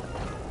 Alright.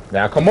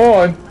 Now come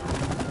on.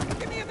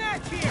 Give me a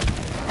match here.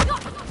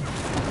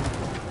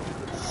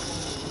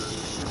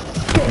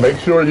 Make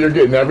sure you're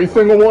getting every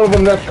single one of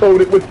them that's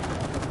coated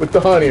with the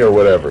honey or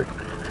whatever.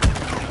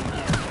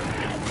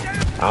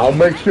 I'll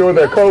make sure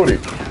they're coated.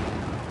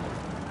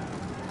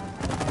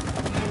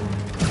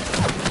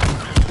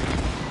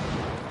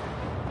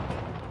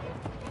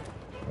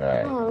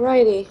 Alright.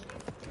 Alrighty.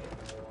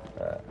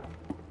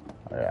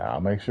 Yeah,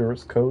 I'll make sure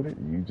it's coated.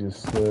 You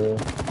just,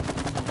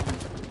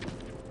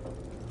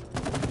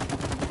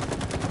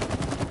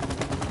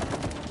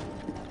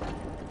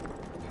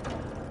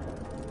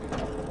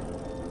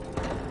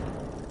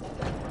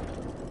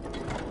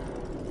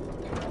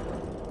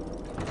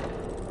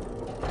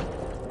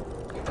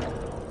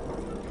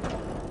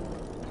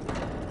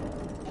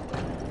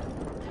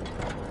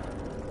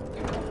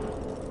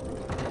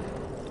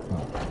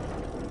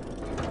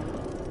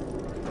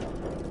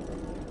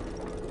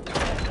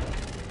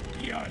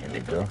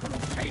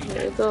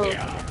 There you go.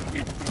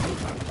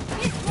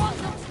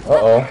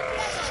 Uh-oh.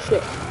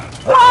 Shit.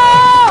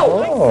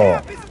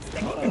 Oh!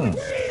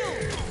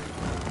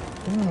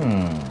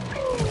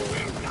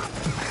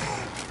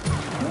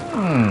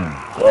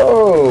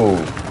 Whoa!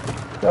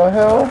 The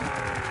hell?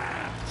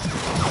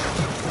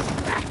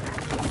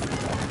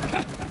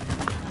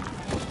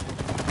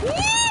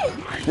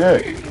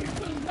 Shit.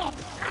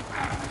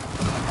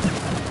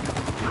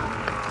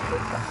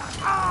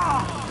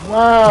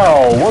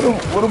 Wow, what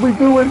do we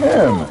do with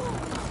him?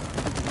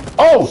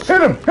 Oh,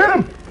 hit him!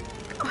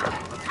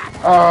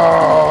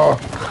 Oh.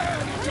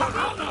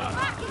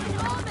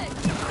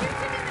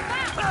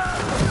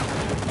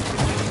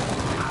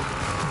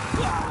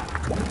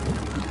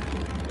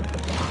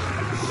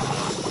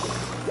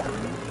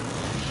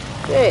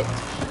 Shit.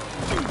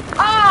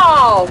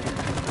 Oh!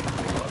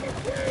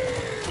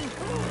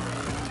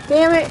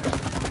 Damn it.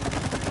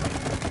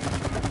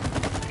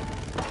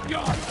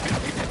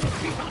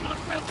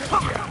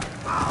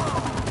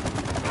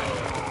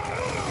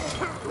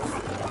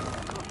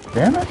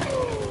 Damn it.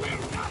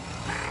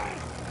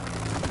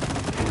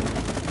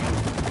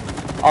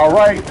 All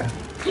right.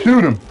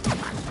 Shoot him.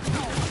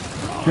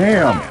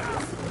 Damn.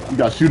 You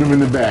got to shoot him in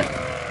the back.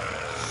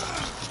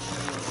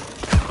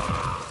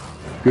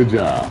 Good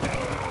job.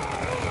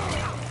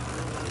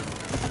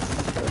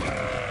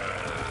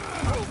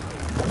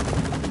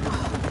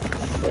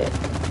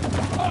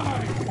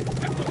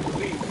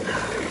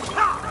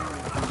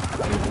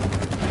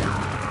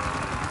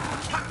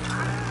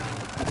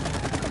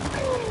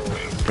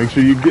 Make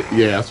sure you get,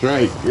 yeah, that's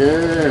right,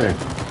 yeah.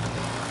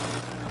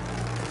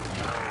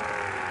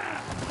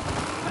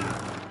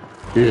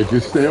 Yeah,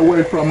 just stay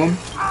away from him.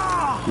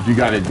 If you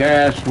got to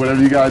dash,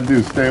 whatever you got to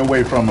do, stay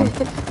away from him.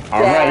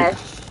 All right.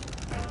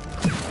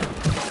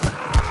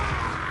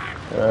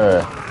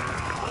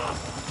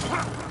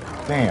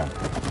 Damn.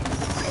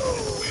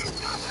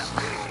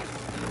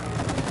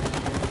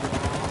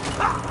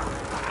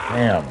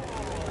 Damn.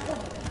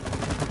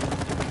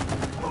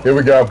 Here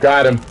we go,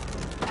 got him.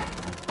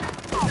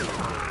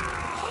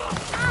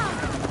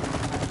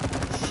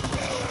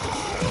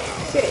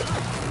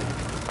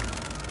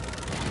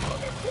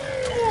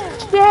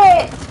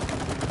 Shit!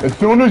 As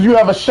soon as you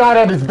have a shot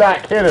at his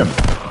back, hit him.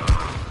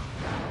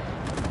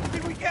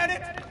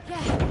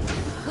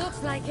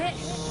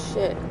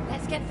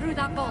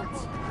 that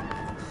vault.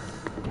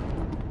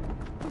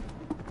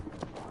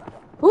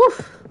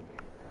 Oof.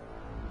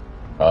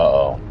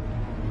 Uh-oh.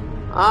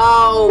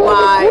 Oh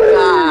my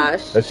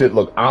gosh. That shit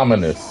look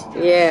ominous.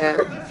 Yeah.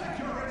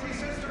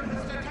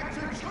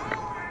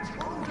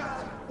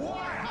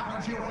 Why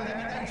haven't you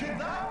eliminated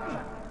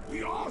them?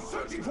 We are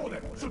searching for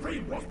them,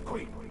 Supreme Wasp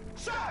Queen.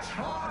 Search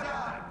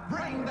harder!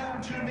 Bring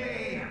them to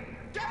me!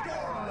 Dead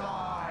or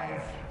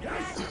alive!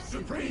 Yes,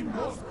 Supreme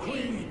Wasp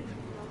Queen!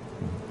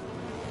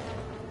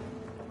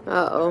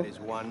 Uh-oh. That is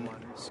one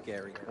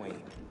scary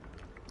queen.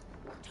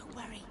 Don't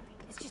worry,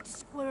 it's just a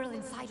squirrel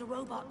inside a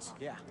robot.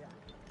 Yeah,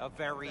 a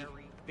very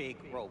big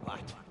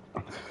robot.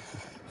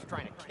 He's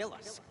trying to kill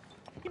us.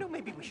 You know,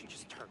 maybe we should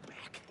just turn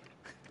back.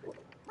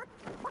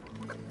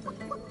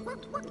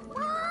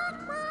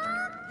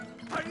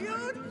 Are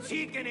you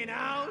chickening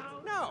out?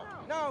 No.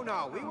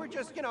 We were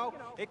just,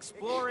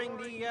 exploring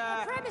the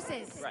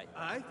premises. Right.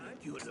 I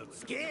think you look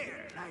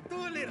scared, like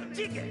two little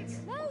chickens.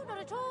 No, not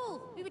at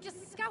all. We were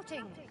just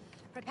scouting,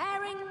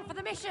 preparing for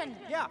the mission.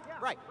 Yeah,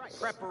 right.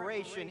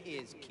 Preparation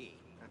is key.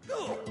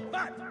 Good,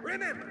 but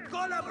remember,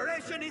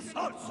 collaboration is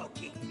also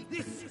key.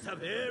 This is a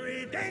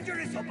very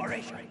dangerous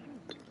operation.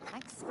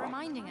 Thanks for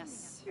reminding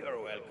us.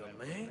 You're welcome,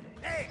 man.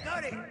 Hey,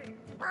 Cody!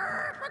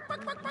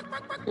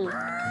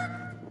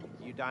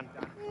 You done?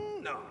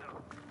 No.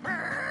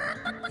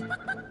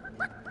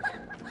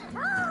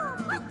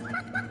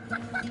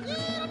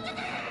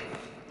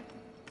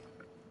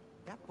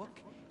 That book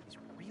is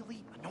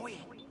really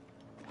annoying.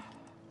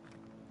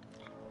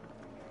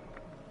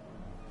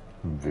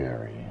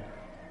 Very.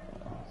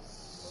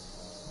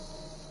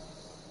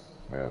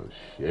 Oh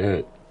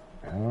shit.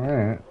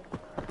 Alright.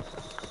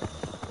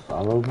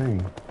 Follow me.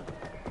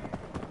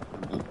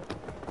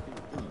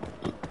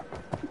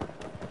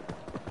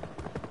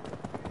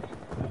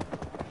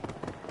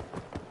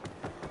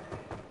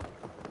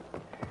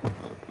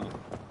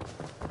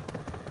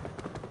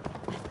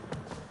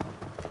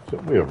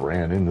 Shouldn't we have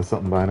ran into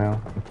something by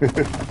now?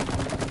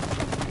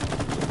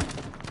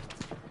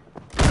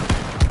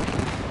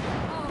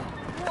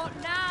 What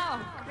now?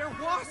 They're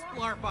wasp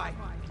larvae,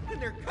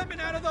 and they're coming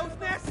out of those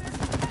nests.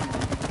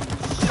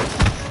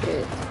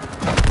 Shit.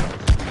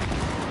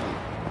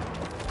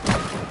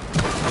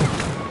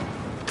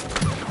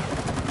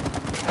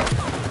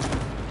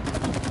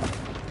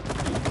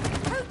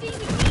 Cody, we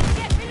need to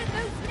get rid of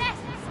those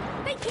nests.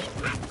 They keep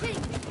hatching.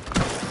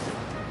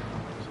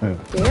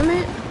 Damn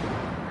it.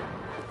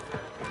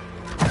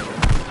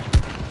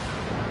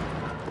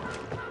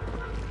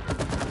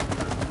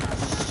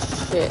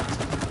 Shit.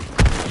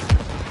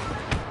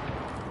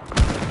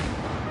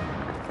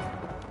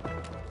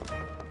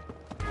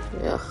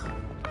 Ugh.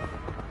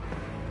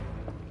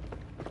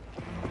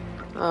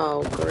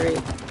 Oh,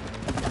 great.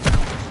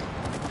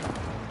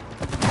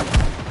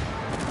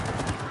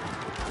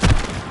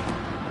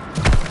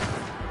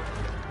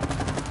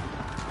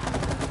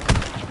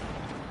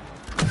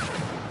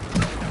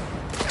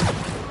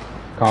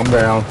 Calm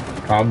down.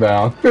 Calm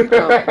down. Oh,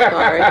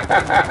 sorry.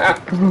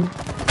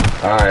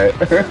 Alright.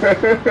 Too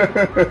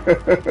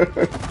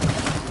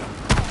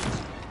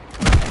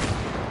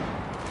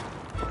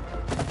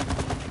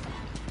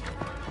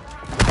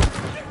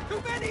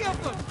many of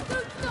them.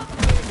 Don't stop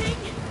shooting,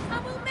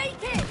 and we'll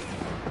make it.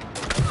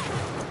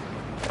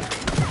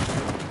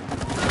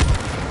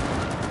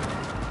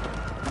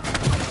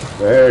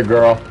 Hey,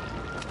 girl.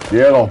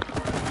 Get him.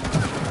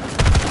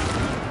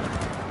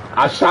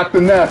 I shot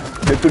the nest.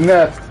 Hit the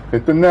nest.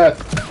 Hit the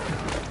nest.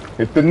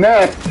 Hit the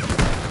nest.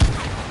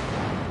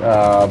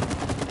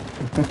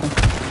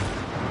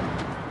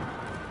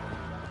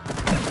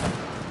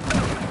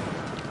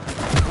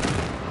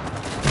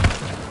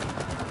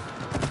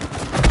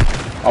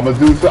 I'm gonna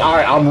do so.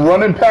 Alright, I'm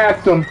running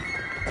past him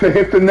to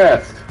hit the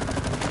nest.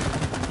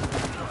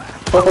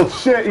 Oh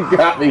shit, he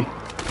got me.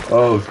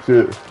 Oh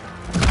shit.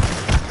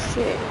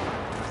 Shit.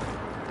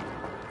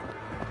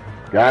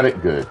 Got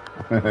it, good.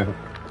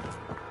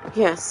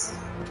 Yes.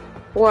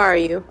 Where are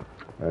you?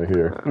 Right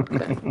here.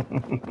 Okay.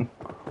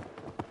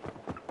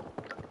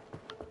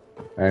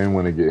 I didn't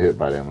want to get hit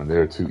by them, and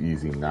they're too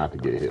easy not to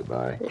get hit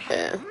by.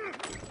 Yeah.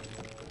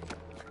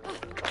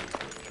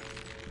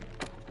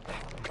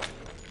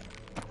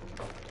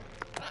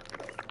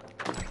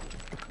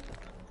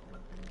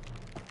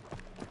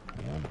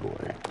 Oh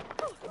boy.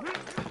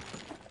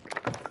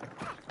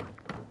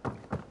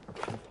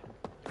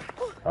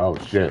 Oh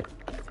shit.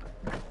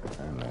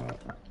 I know it.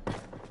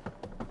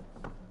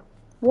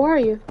 Where are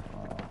you?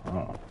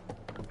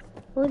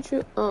 Where'd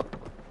you? Oh.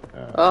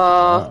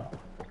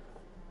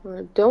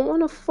 I don't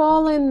want to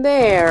fall in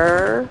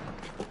there.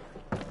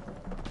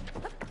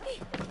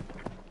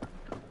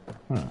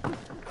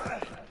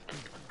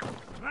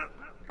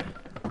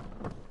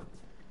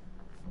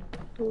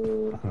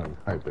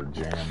 Type of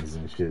jams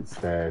and shit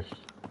stashed.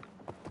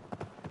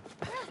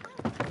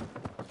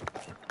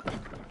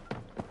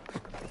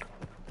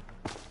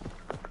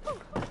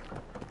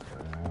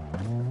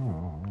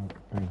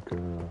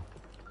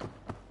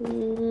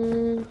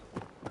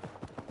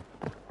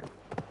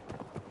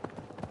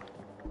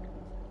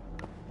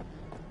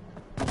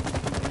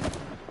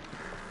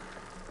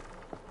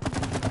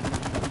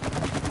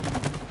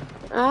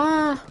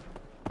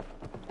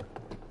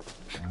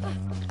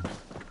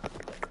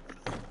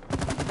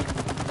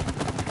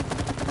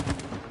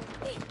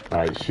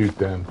 Alright, shoot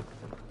them.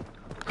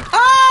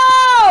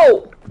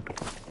 Oh!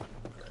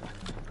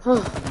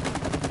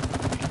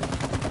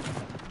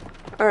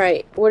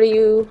 Alright, what do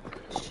you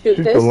shoot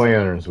the this?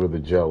 lanterns where the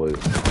gel is.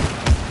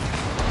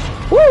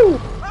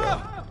 Woo!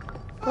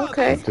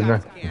 Okay.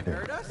 Can't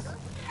hurt us.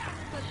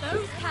 But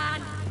those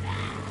can.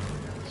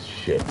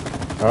 Shit.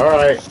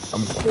 Alright.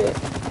 Shit.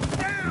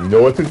 You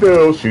know what to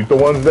do. Shoot the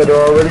ones that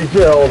are already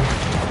gelled.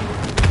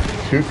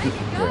 Shoot the...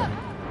 Yeah.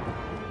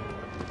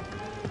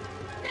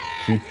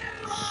 Shoot.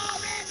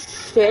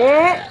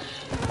 Shit.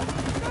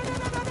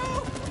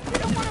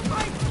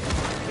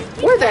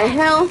 Where the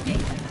hell?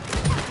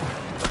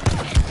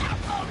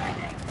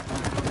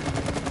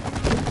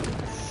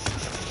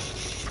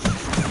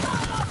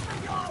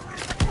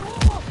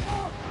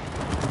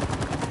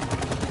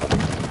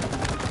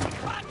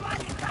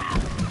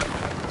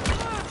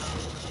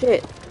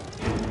 Shit.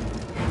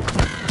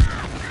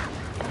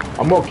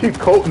 I'm gonna keep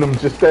coating them.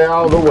 Just stay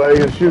out of the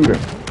way and shoot him.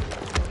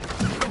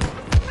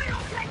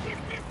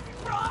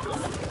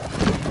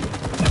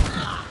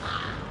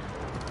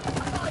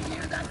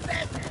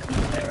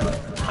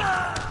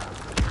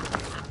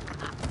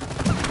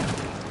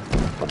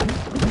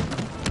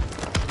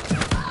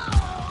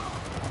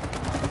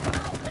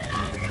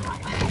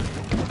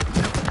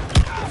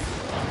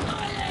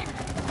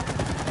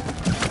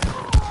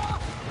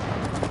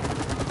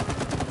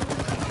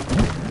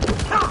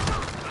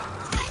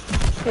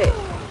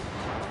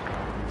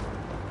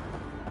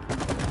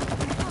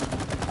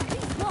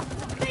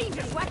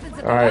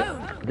 Alright,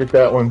 get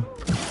that one.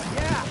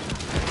 Yeah,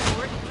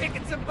 we're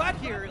kicking some butt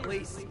here at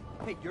least.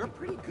 Hey, you're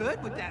pretty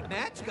good with that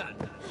match gun.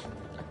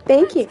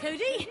 Thank you.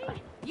 Cody,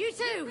 you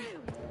too.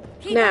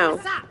 Keep now.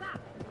 up the sap.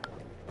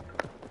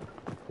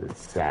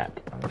 It's sap.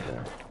 Okay.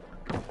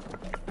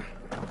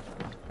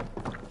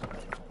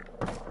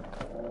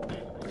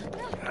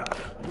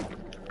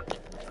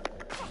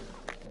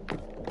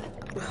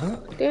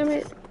 Damn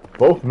it.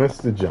 Both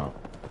missed the jump.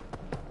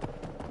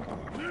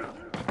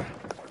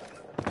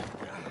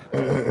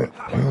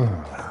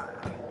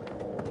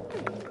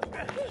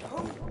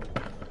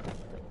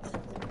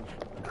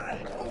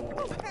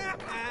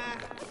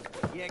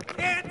 You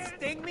can't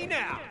sting me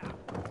now.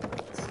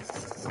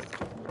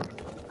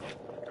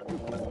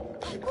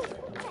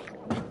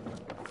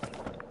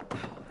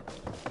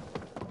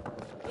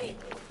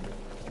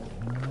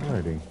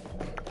 Alrighty.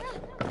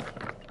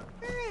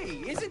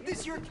 Hey, isn't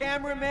this your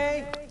camera,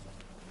 May?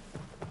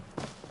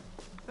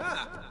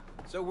 Huh.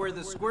 So were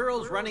the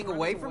squirrels running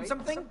away from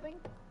something?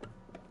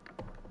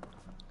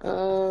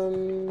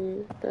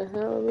 The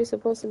hell are we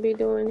supposed to be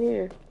doing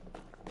here?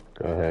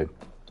 Go ahead.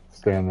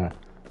 Stand there.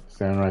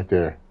 Stand right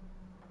there.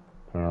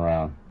 Turn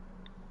around.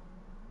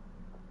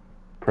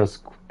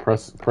 Press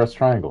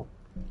triangle.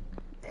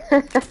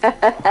 Alright,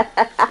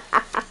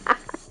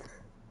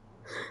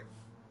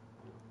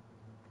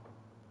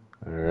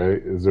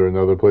 is there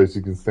another place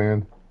you can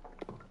stand?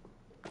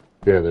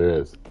 Yeah, there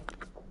is.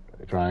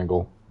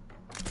 Triangle.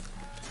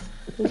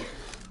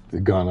 The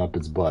gun up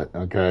its butt,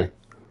 okay?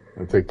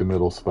 I'll take the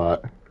middle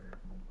spot.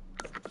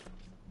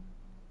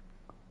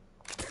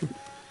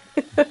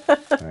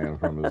 Hang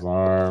from his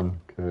arm,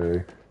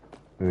 okay.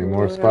 Any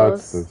more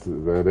spots? Is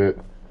that it?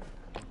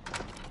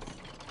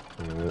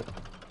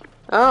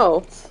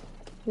 Oh.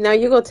 Now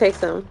you go take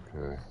some.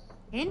 Okay.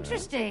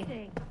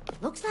 Interesting.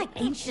 Looks like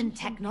ancient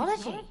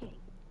technology.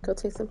 Go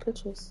take some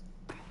pictures.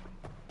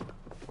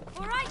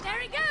 All right, there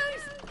he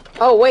goes.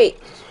 Oh, wait.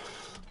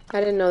 I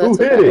didn't know that's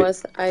what that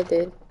was. I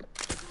did.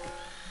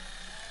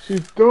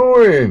 She's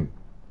doing?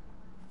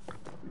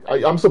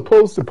 I'm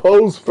supposed to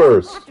pose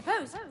first. Have to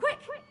pose. Quick.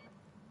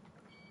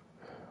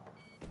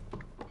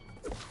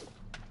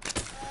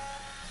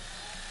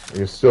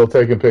 You're still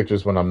taking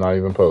pictures when I'm not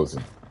even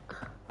posing.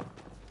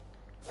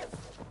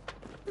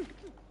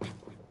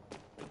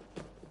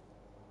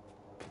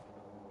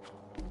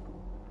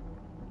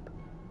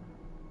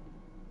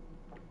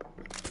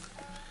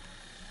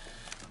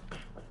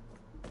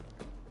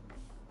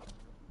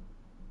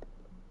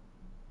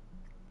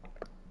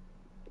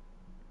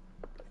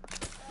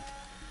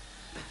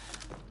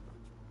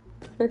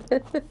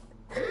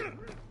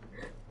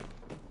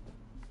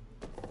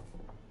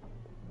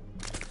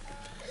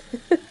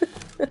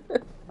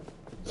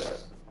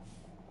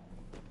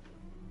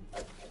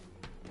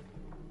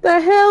 The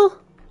hell?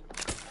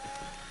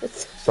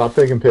 Stop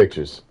taking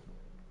pictures.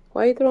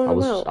 Why are you throwing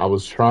them out? I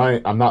was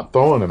trying. I'm not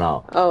throwing them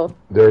out. Oh.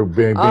 They're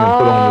being put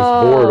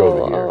on this board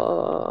over here.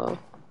 Oh.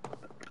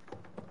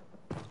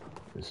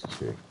 This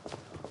chick.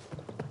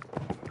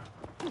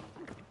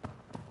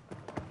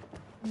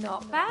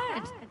 Not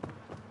bad.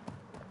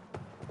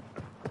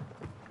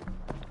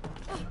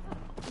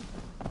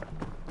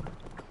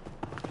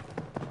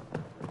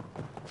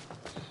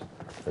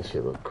 That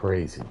shit look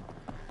crazy.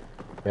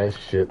 That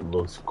shit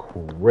looks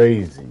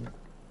crazy.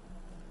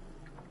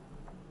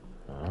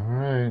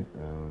 Alright.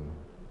 Am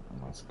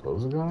I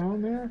supposed to go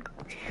on there?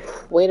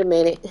 Wait a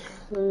minute.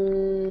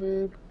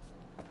 Sure.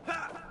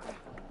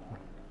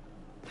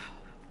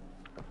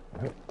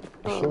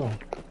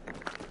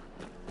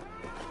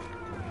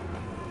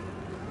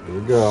 Here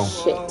we go.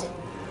 Shit.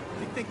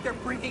 think they're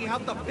bringing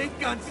out the big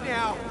guns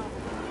now.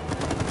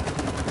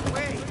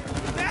 Wait,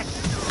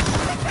 that's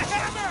the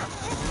hammer!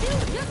 Still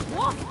just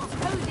walk,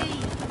 Cody.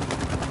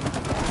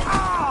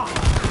 Ah!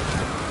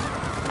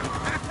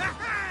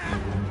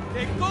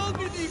 They called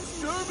me the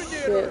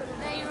exterminator.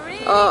 They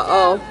really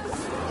Uh-oh.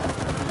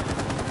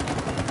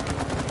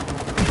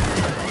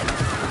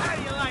 How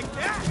do you like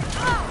that?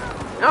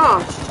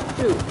 Oh,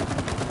 shoot.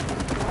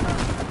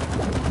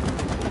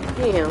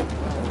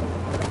 Damn.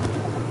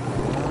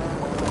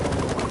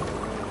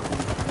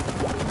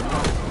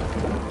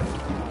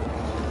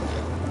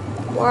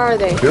 Where are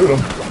they? Shoot them.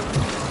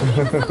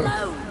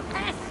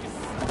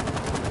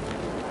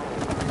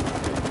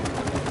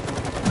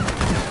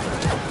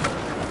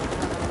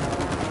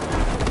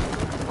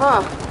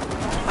 Ah.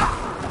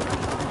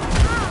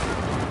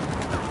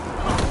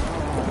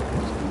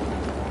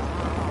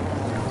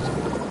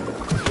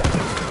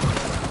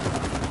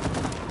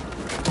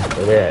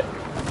 Look at that.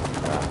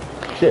 Ah,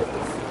 shit.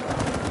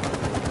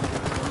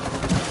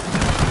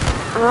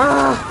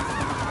 Ah.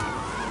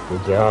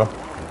 Good job.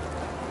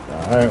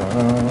 Alright, oh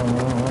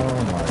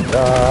my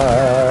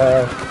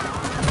god.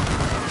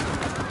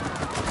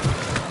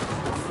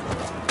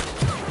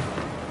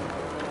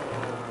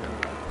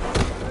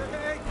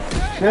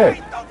 Shit.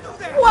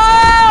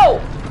 Whoa!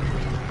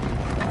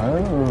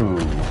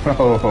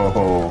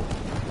 Oh.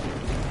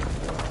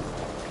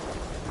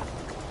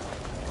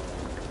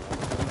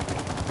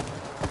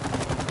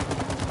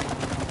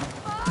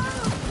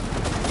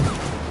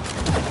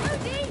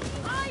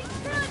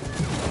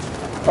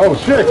 Oh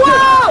shit!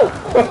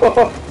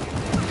 Whoa!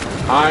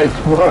 Eyes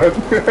front.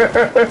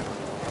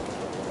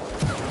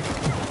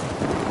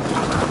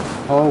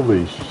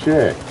 Holy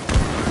shit.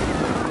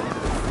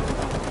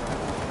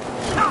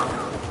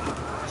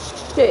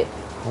 Shit.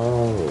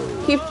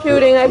 Holy Keep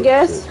shooting, I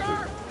guess. shit.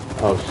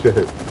 Oh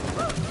shit.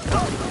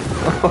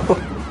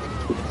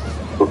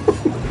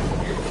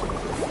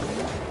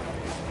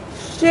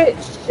 Shit,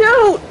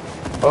 shoot!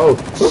 Oh.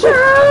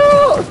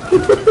 Shoot!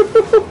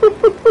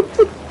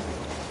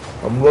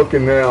 I'm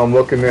looking now,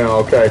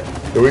 Okay,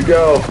 here we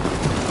go.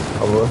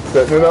 I'm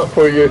setting it up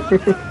for you.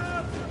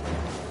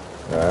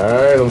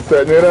 Alright, I'm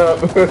setting it up.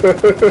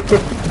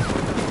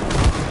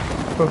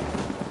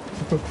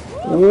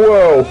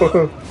 Whoa.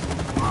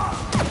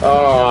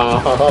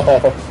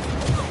 Oh.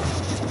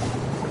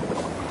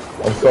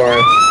 I'm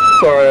sorry.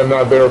 Sorry I'm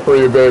not there for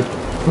you, babe.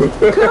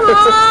 Come on!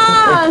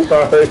 I'm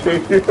sorry.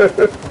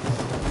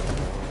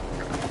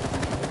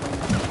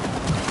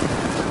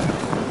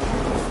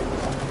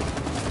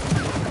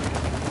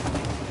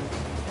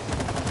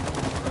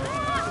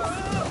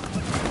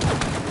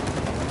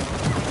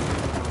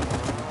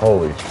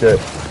 Holy shit.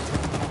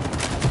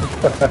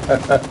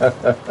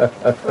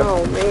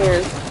 Oh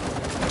man.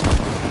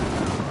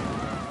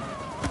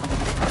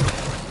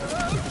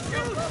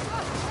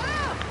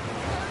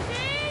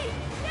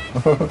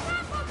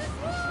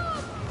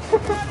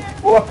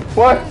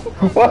 What?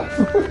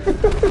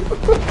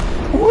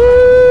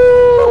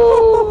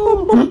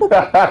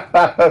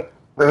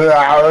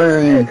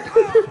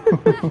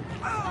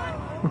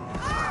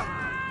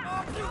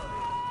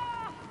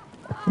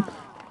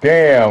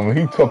 Damn,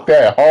 he took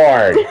that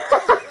hard.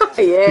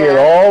 Yeah. Get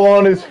all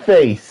on his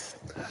face.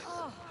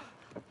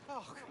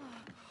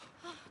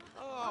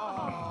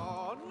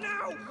 Oh,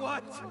 now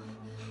what?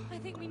 I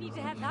think we need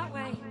to head that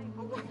way.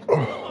 Come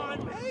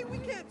on, hey, we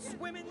can't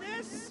swim in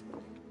this.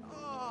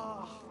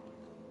 Oh.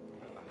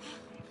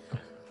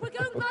 We're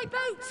going by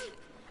boat.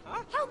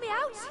 Huh? Help me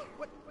out.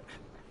 What?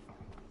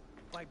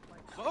 By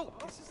boat?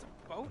 This is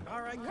a boat?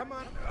 All right, come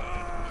on.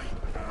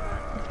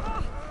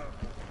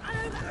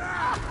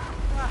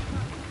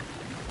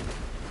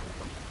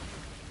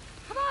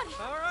 Come on.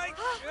 All right.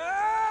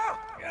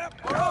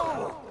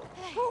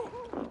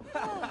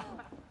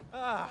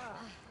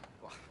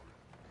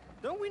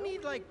 Don't we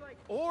need, like,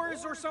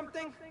 oars or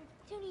something?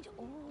 Don't need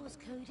oars,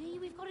 Cody.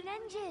 We've got an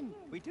engine.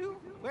 We do?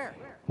 Where?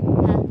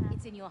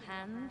 It's in your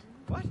hand.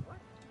 What?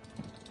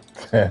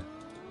 Nah.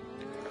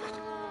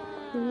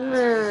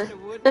 The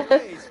wood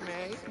place,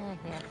 May. All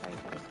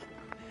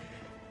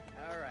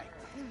right.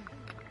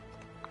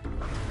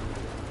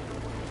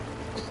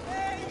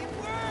 Hey, it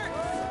works!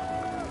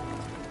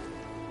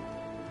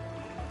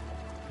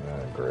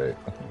 Great.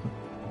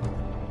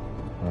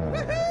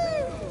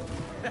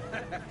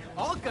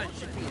 All guns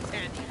should be as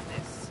handy as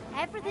this.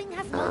 Everything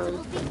has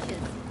multiple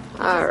features.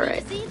 All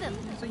right. See them.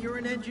 So you're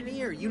an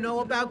engineer. You know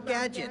about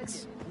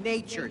gadgets.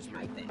 Nature's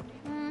my thing.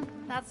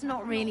 That's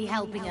not really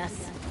helping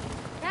us.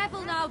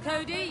 Careful now,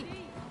 Cody.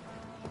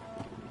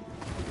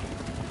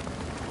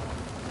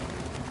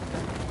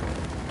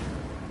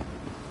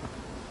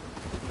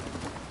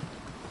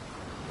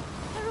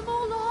 There are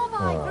more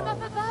larvae from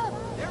up above.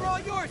 They're all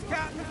yours,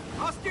 Captain.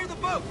 I'll steer the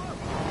boat.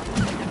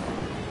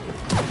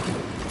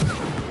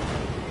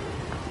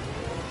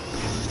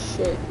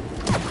 Shit.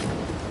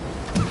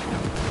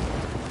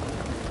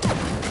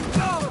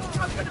 Oh,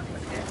 I'm gonna...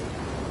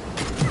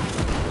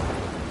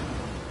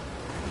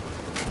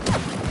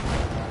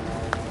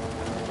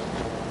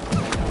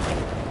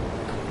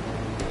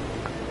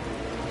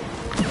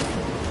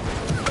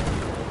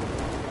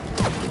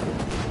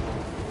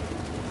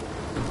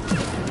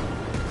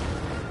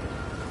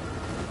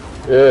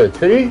 Yeah,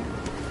 T. You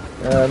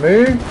know what I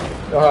mean?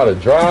 Know how to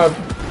drive.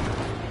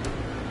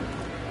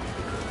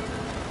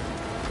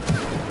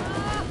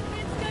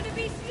 It's gonna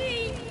be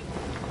steep.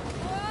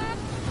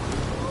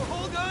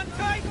 Hold on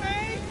tight,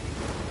 mate.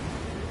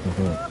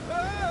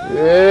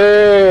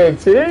 Yeah,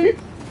 T.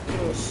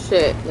 Oh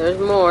shit, there's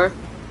more.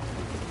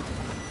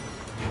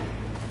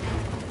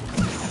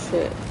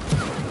 Shit.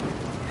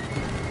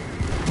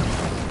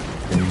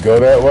 Can you go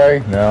that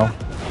way? No.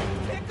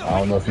 I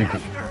don't know if you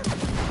could.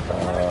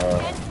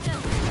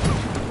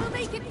 We'll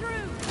make it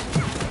through.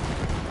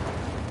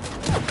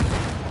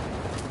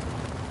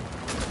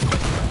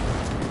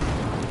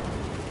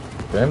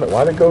 Damn it!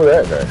 Why'd it go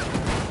that way?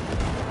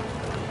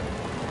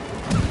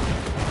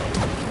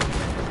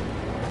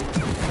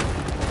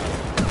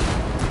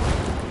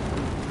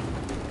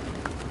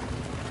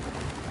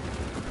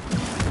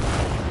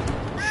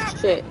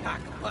 Shit.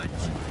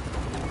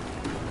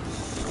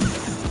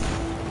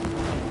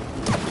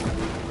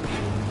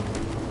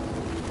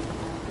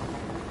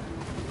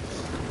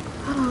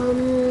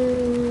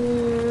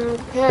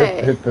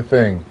 Okay. Hit the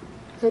thing.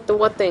 Hit the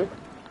what thing?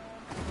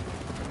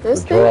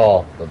 This The thing?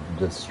 draw.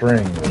 The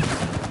string.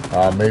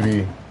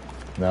 Maybe.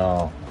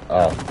 No.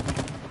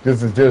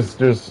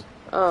 Just.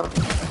 Oh.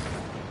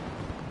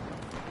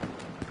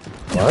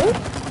 What?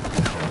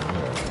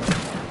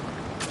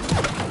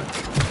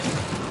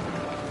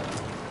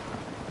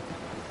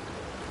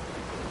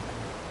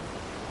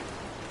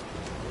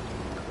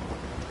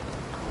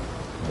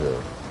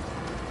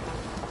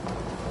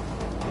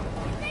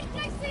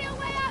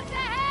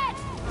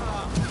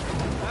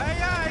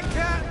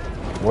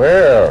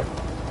 Where?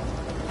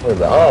 Where's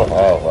the?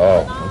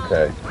 Oh,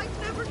 okay. I've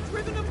never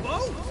driven a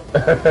boat.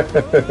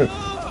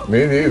 Me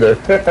neither.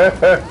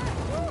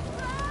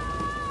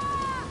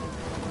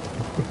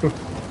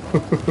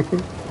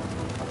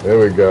 There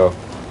we go.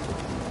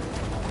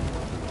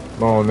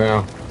 Come on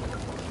now.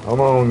 Come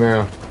on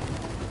now.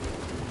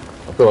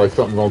 I feel like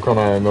something's gonna come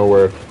out of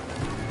nowhere.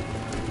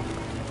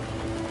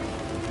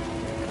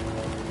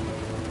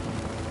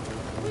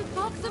 We've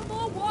got some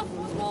more wasp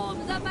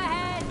swarms up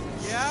ahead.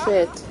 Yeah?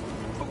 Shit.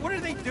 But what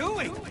are they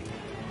doing?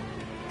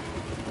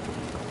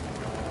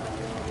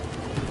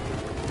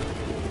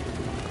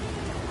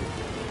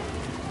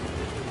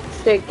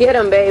 Shit, get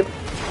him, babe.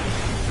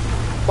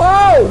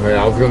 Whoa! Man,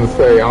 I was gonna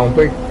say, I don't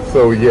think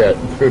so yet.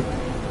 All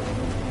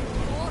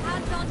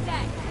hands on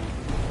deck.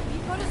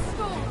 We've got a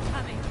storm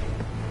coming.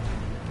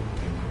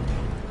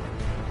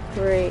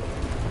 Great.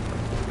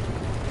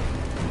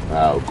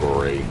 Oh,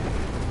 great.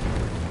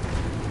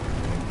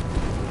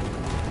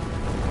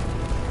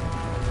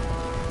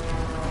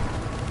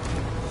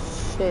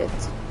 Shit.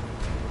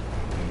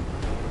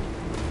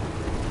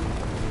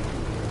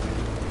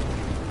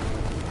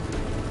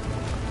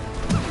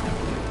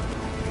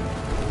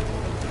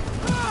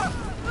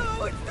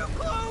 Oh, it's too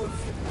close.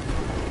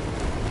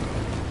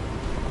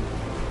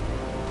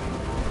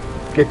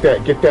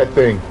 Get that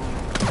thing.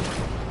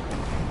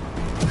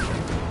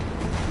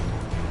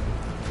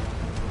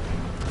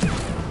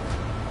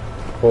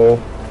 Pull.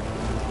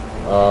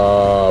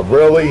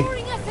 Really?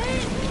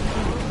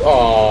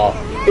 Aw,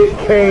 it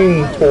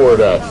came toward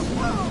us.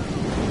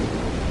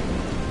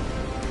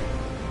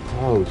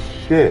 Oh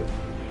shit.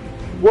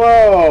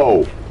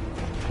 Whoa!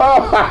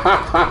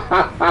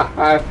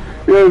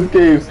 This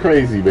game's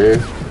crazy, man.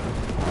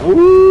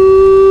 Woo!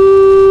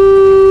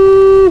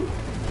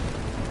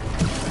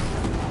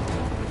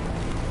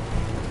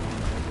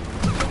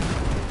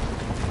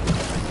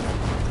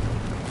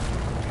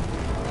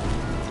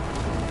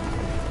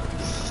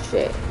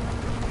 Shit.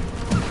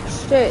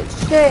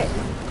 Shit.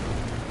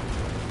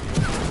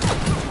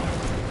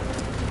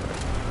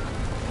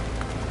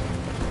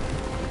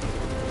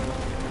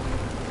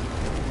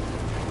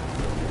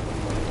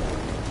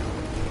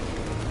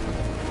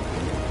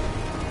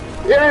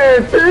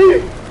 Yeah,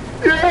 see?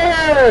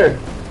 Yeah!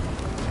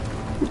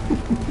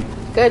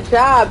 Good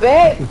job,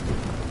 babe.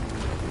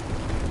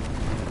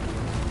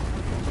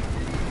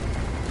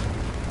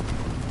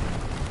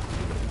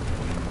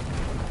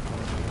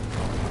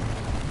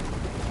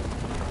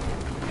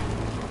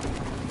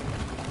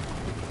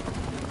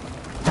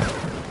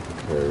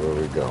 Okay, where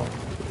we going?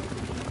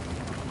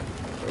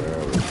 Where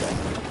are we going?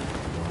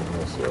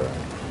 This way.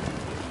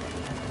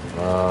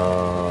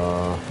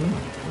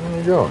 Where are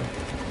we going?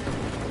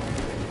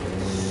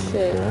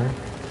 Shit. Okay.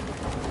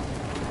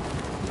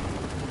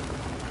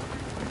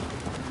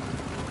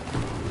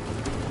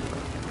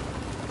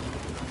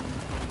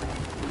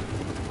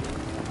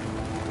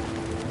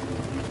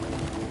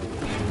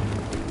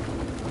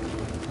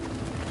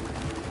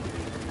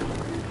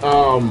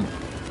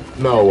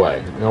 No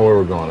way. No way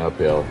we're going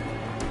uphill.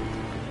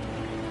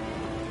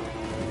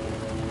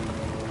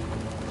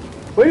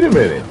 Wait a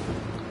minute.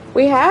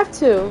 We have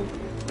to.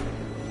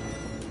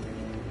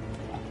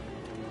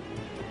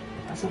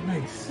 Doesn't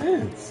make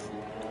sense.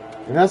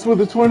 And that's where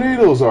the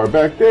tornadoes are,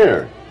 back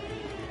there.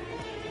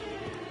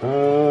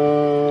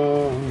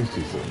 Let me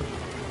see something.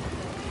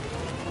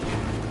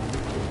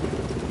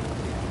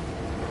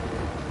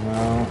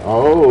 No.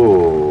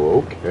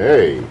 Oh,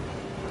 okay.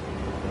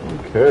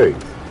 Okay.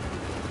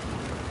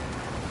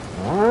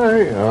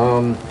 Alright,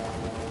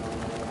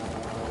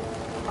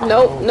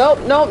 Nope, nope,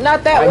 nope,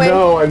 not that way.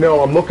 I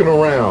know, I'm looking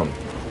around.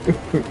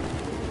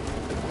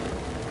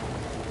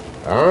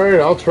 Alright,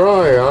 I'll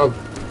try.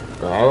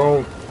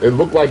 It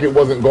looked like it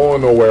wasn't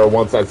going nowhere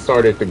once I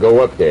started to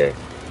go up there.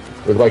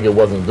 It looked like it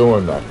wasn't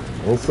doing nothing.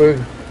 We'll see.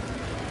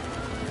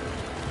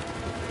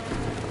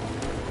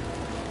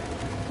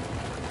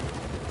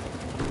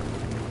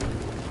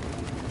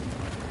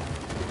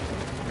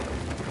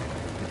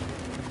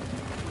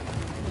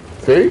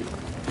 See?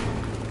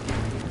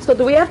 So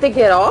do we have to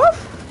get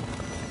off?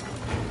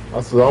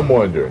 That's what I'm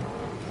wondering.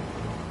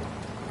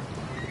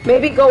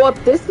 Maybe go up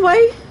this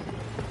way?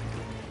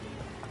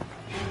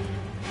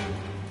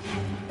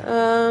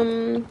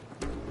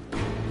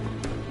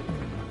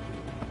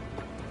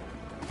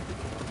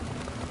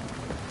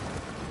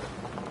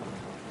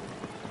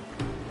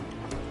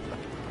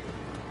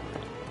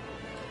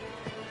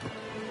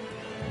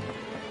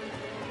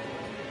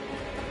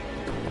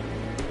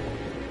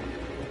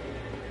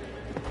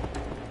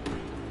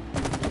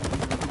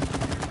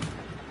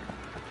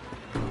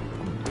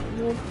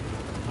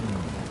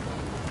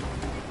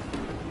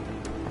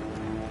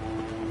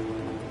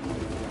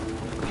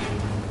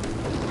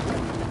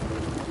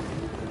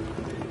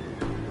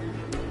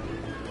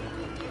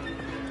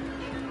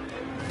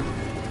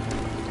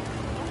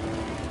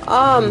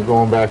 I'm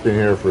going back in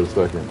here for a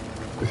second.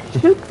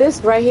 Shoot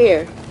this right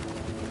here.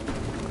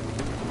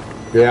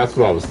 Yeah, that's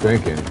what I was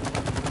thinking.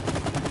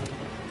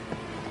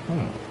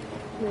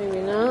 Maybe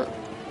not.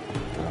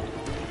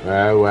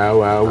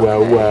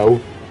 Wow.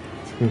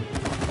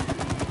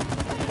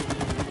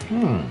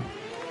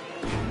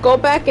 Go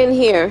back in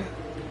here.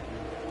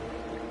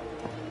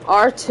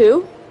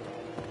 R2?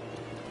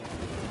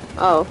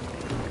 Oh.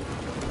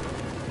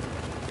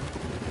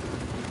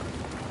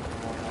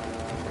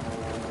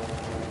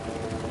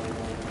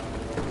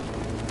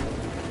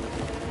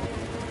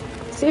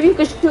 See if you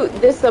can shoot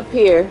this up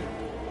here.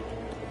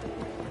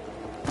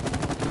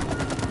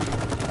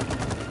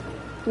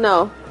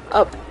 No,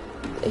 up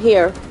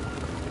here.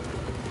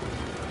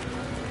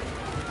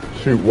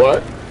 Shoot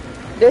what?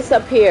 This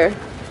up here.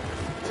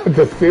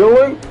 The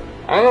ceiling?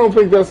 I don't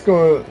think that's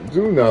gonna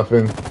do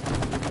nothing.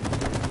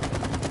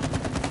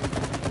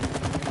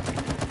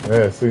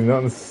 Yeah, see,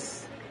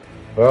 nothing's,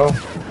 well,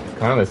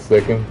 kind of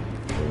sticking.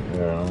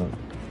 Yeah.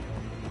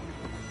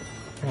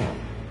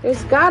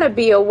 There's gotta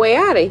be a way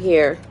out of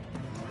here.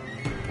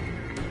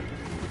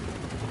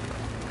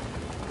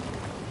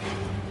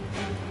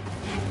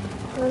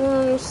 I don't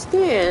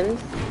understand.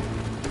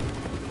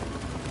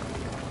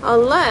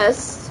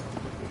 Unless...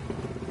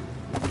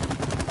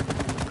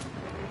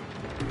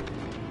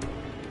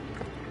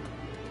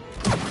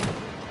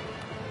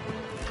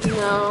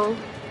 No.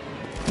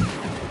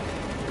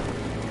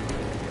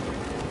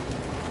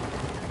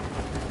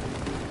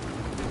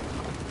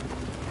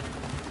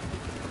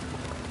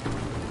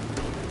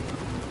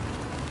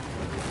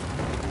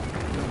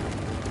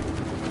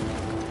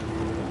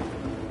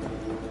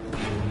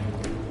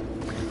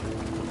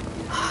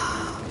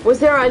 Was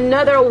there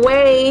another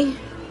way,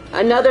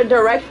 another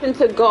direction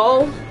to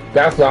go?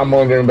 That's what I'm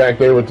wondering back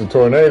there with the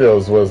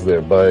tornadoes, was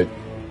there, but...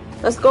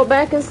 Let's go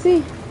back and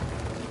see.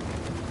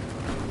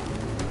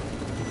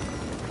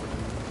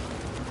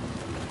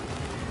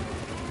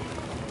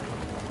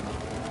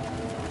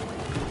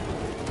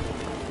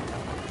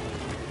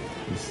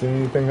 You see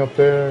anything up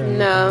there?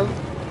 No.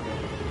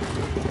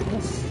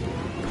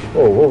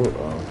 Oh,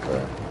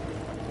 okay.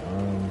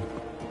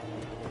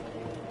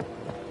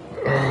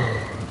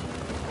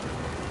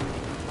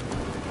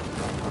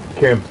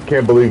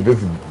 Can't believe this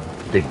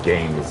big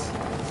game is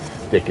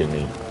sticking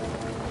me.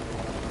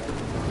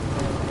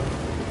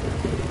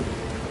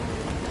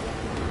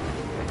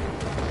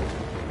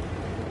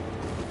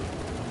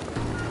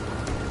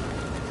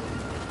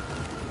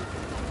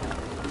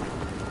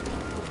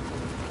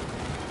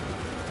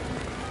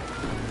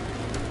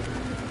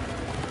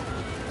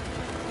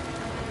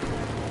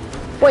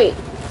 Wait.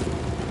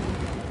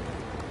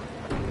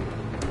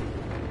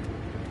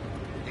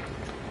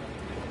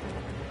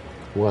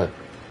 What?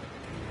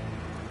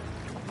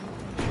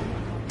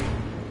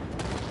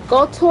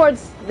 Go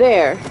towards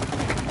there.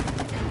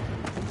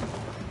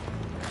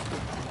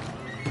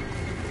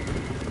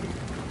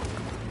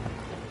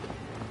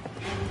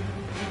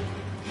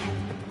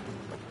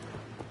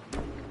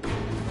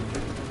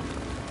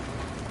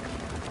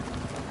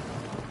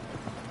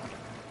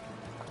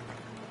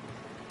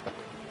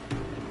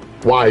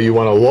 Why, you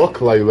want to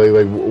look? Like,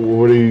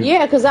 what do you...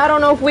 Yeah, because I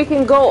don't know if we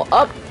can go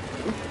up.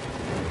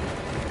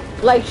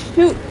 Like,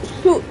 shoot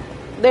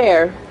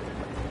there.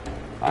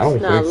 I don't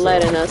it's not think so.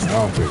 letting us. I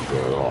don't think so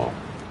at all.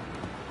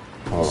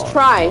 Let's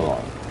try.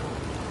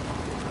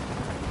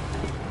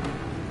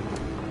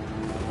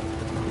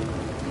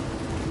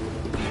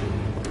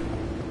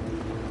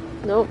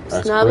 Nope,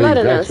 it's not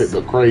letting us. That shit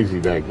look crazy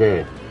back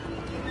there.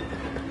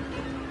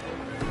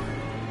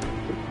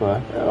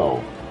 What the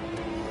hell?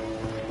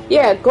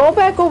 Yeah, go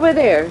back over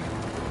there.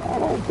 I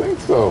don't think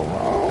so.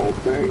 I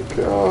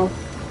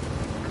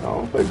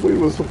don't think we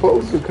were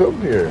supposed to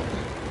come here.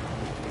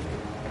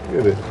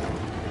 Get it.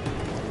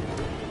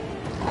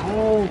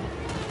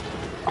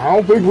 I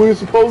don't think we were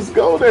supposed to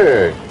go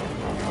there.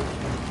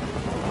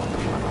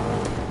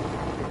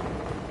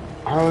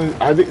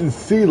 I didn't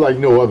see like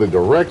no other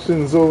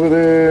directions over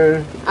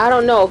there. I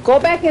don't know. Go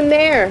back in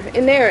there.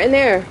 In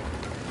there.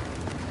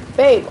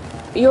 Babe,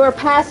 you are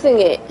passing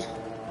it.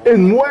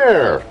 In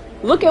where?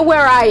 Look at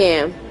where I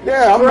am.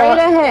 Yeah, Straight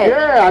ahead.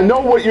 Yeah, I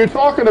know what you're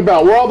talking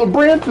about. Where all the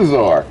branches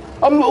are.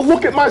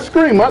 Look at my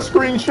screen. My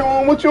screen's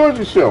showing what yours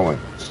is showing.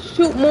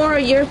 Shoot more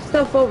of your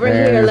stuff over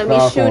here. Let me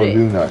shoot it.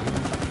 Do nothing.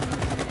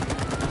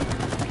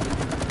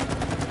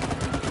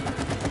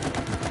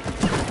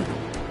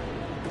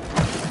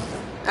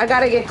 I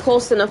gotta get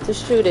close enough to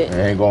shoot it.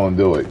 I ain't gonna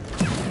do it.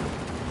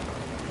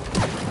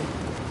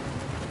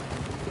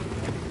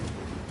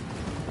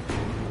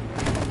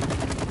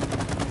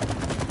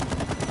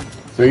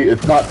 See,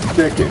 it's not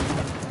sticking.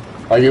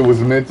 Like it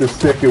was meant to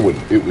stick, it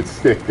would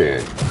stick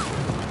there.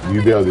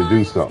 You'd be able to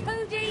do something.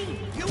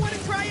 You want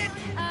to try it?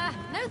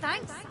 No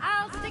thanks.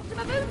 I'll stick to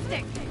my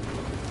boomstick.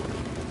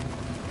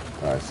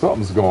 Alright,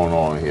 something's going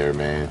on here,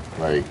 man.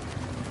 Like,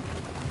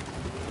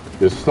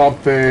 there's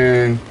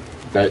something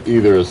that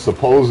either is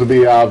supposed to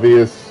be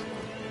obvious,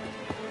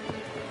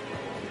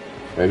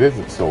 that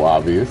isn't so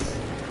obvious,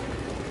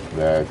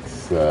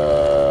 that's,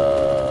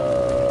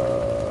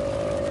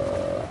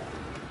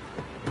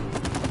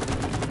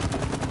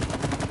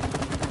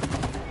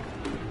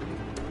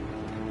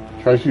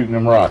 try shooting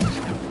them rocks.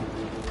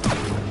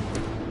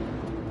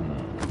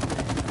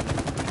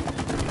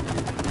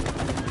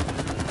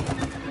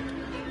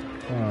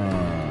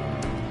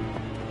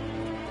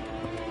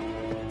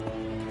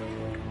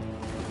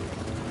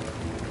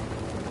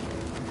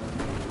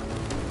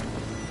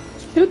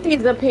 Shoot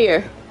these up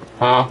here.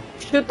 Huh?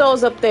 Shoot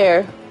those up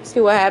there. See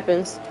what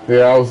happens.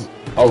 Yeah, I was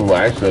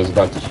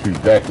about to shoot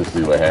that to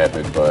see what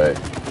happened, but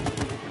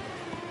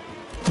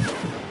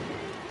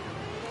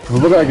it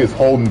looked like it's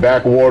holding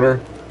back water.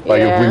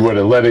 Like if we would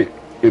have let it,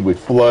 it would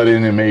flood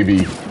in and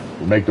maybe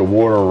make the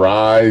water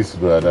rise.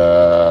 But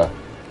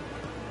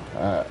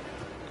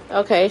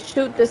okay,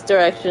 shoot this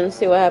direction.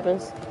 See what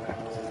happens.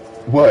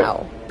 What? Ow.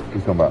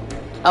 What's talking about?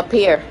 Up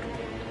here.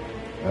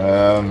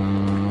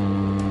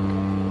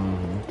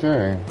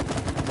 Okay.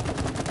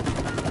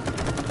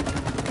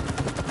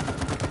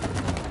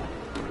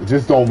 It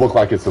just don't look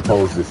like it's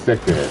supposed to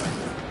stick there.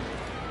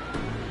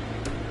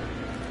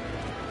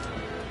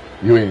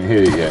 You ain't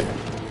hit it yet.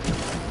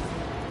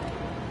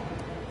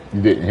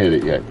 You didn't hit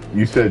it yet.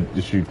 You said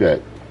to shoot that,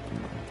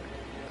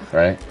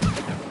 right?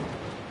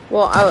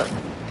 Well,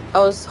 I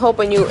was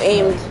hoping you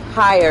aimed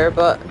higher,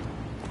 but...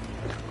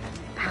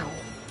 Ow.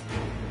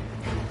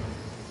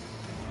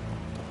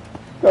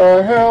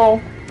 The hell?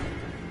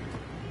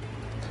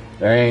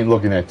 I ain't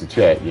looking at the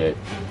chat yet.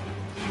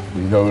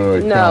 You know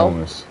what they're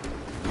telling us.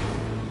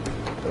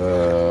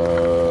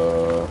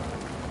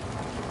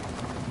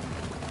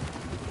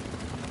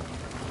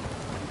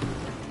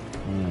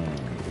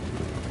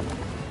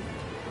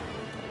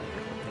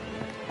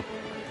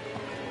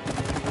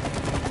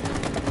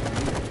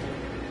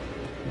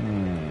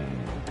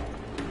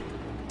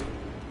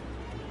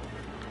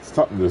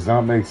 Something does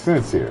not make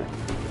sense here.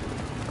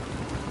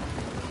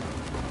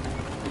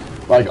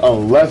 Like,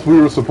 unless we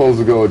were supposed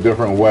to go a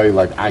different way,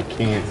 like, I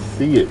can't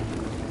see it.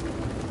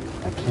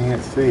 I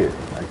can't see it.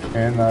 I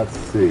cannot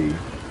see.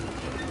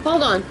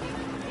 Hold on.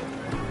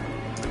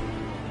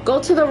 Go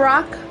to the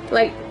rock,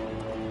 like...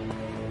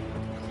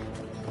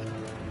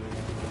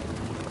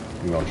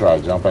 You gonna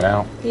try jumping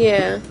out?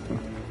 Yeah.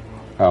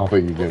 I don't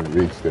think you can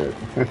reach that.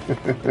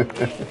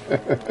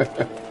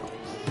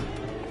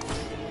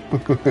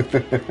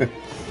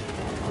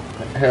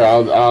 Here,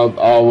 I'll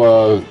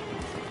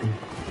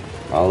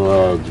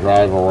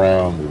drive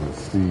around and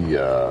see.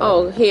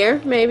 Oh,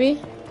 here,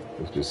 maybe?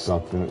 If there's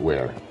something.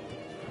 Where?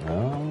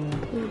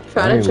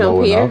 Try to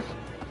jump here. Enough.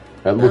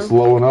 That looks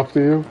low enough to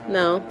you?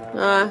 No.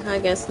 I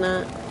guess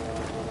not.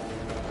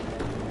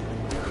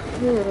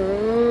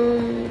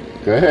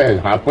 Go ahead.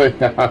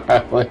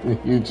 I'm letting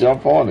you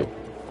jump on it.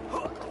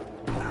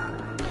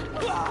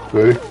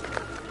 Ready?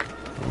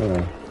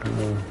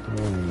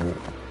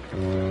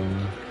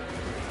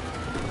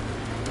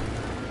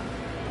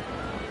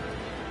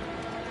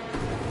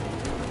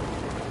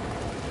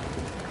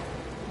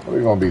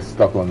 We're gonna be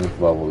stuck on this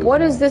level.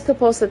 What is this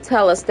supposed to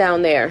tell us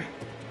down there?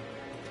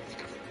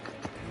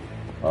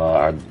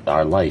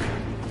 Our light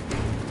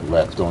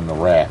left on the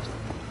raft.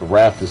 The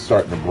raft is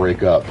starting to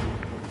break up.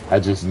 I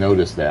just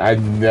noticed that. I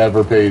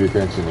never paid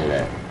attention to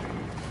that.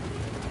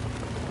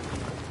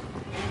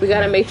 We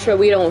gotta make sure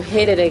we don't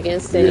hit it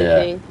against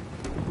anything.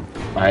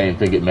 Yeah. I didn't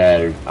think it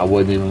mattered. I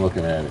wasn't even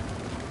looking at it.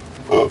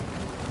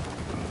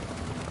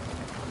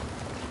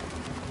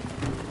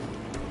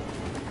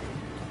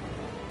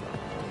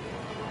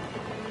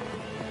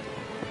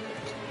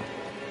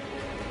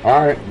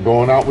 Alright,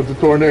 going out with the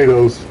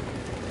tornadoes.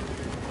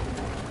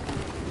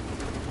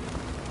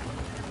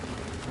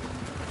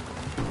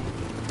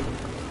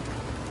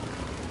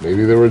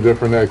 Maybe there were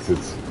different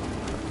exits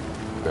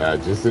that I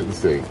just didn't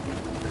see.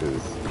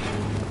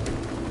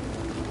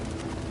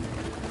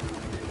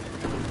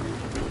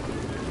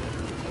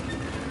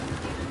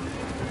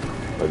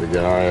 About to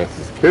get our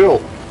asses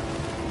killed.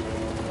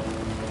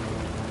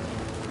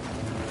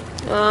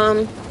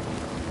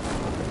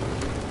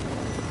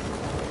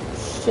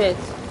 Shit.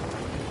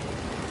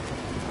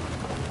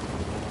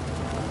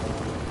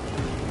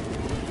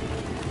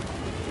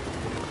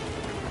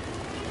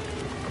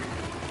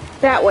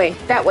 That way,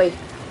 that way.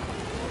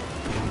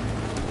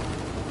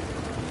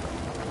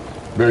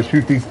 Better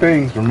shoot these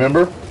things,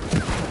 remember?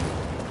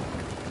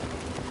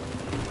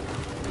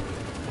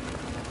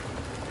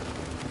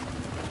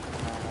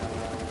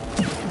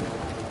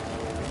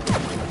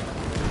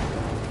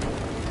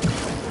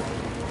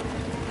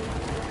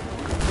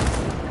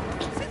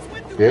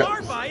 Yep.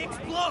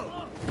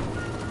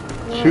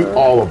 Shoot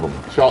all of them.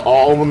 Shoot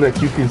all of them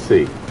that you can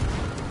see.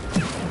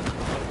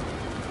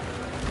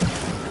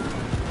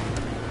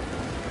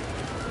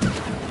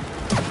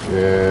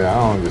 Yeah, I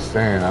don't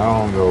understand. I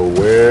don't know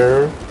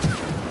where.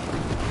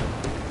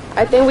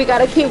 I think we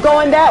gotta keep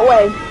going that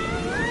way.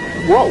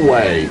 What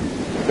way?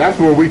 That's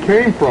where we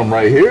came from,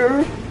 right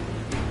here.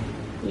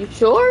 You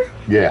sure?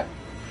 Yeah.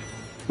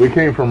 We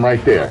came from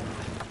right there.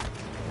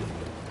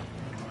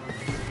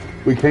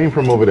 We came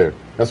from over there.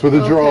 That's where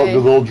the draw, the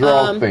little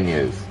draw thing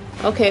is.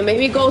 Okay,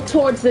 maybe go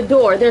towards the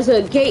door. There's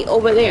a gate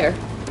over there.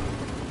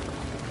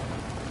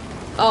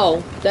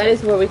 Oh, that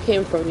is where we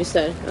came from, you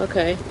said.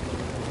 Okay.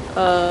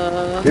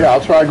 Yeah,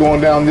 I'll try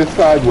going down this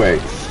sideway.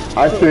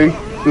 I see.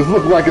 This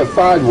looks like a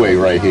sideway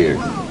right here.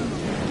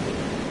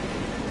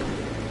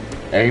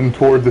 Aim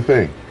toward the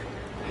thing.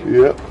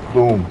 Yep.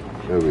 Boom.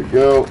 There we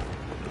go.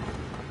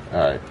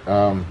 Alright.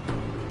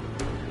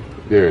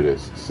 There it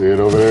is. See it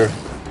over there?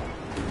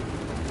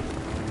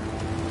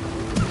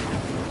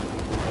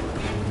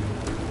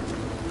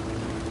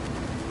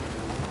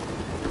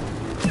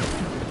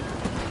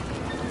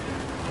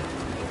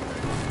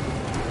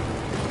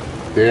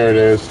 There it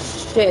is.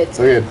 Shit.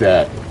 Look at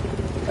that.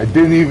 I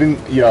didn't even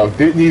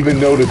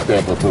notice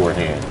that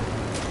beforehand.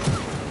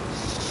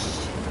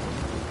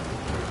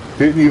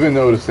 Didn't even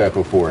notice that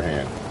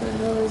beforehand. What the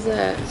hell is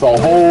that? It's a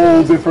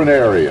whole different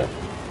area.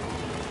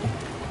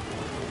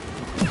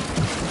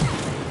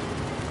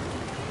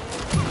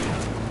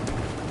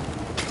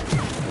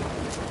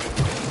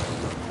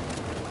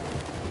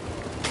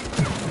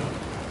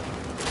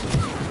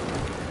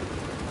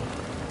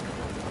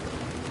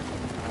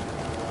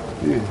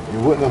 You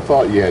wouldn't have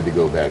thought you had to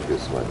go back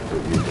this way,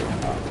 but you did.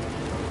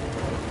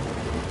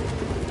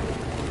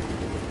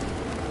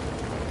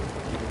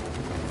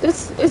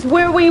 This is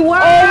where we were!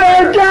 Oh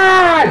my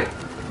god!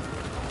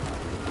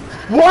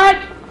 What?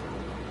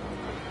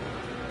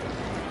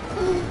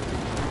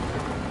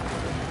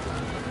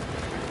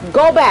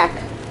 Go back.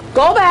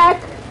 Go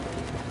back.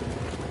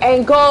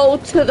 And go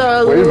to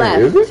the Wait a left.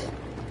 minute, is it?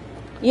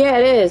 Yeah,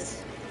 it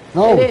is.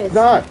 No, it is. It's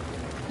not.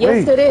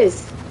 Yes, Wait. it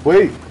is.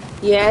 Wait.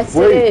 Yes,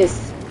 Wait. it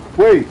is.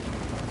 Wait.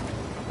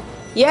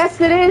 Yes,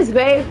 it is,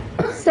 babe.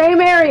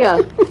 Same area.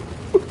 Up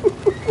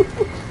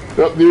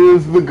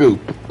there's the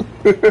goop.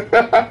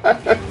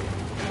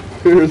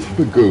 Here's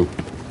the goop.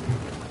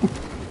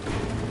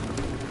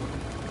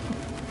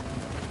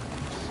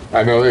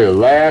 I know they're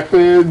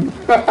laughing.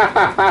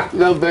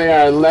 No, they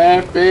are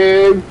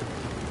laughing.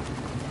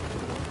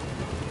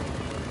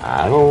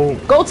 I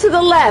don't. Go to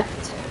the left.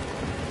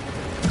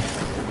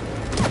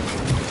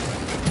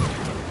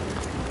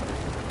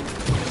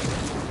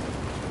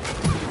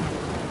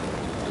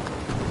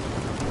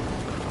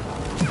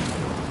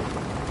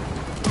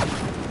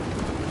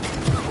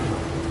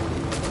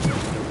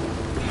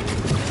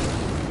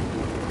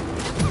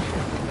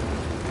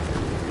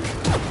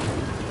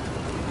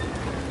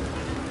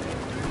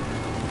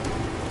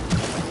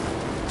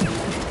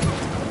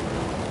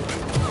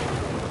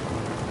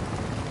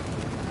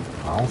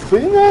 I don't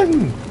see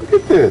nothing. Look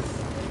at this.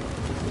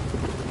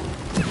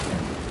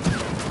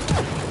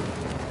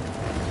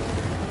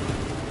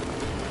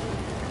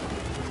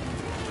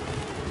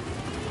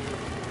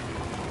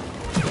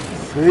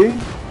 See?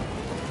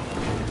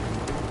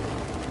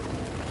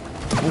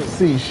 I don't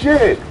see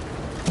shit.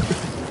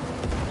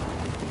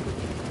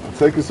 I'll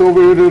take us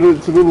over here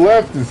to the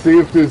left and see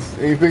if there's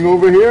anything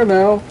over here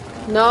now.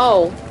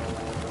 No.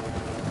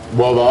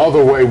 Well, the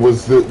other way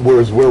was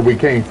where we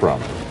came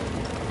from.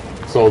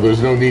 So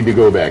there's no need to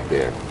go back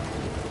there.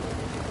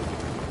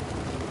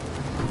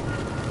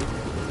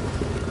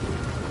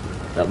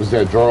 That was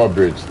that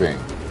drawbridge thing.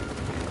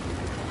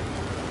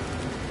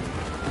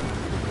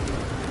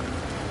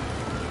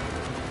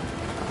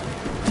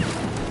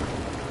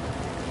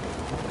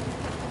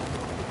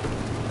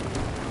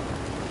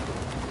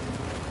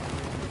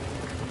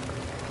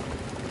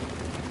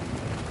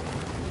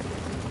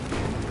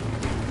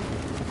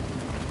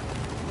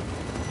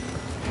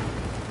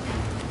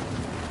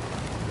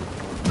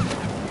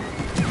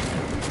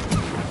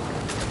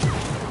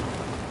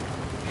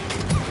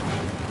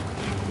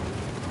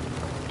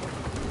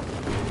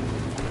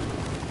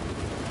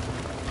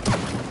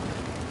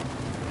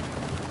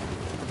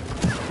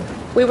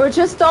 We were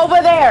just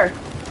over there.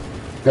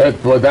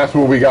 But that's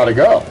where we gotta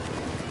go.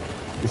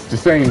 It's the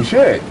same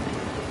shit.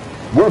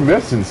 We're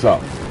missing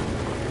something.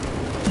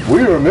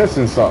 We are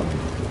missing something.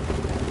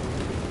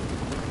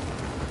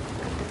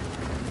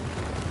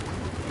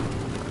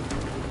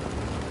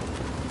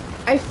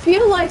 I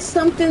feel like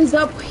something's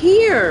up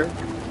here.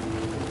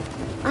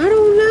 I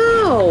don't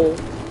know.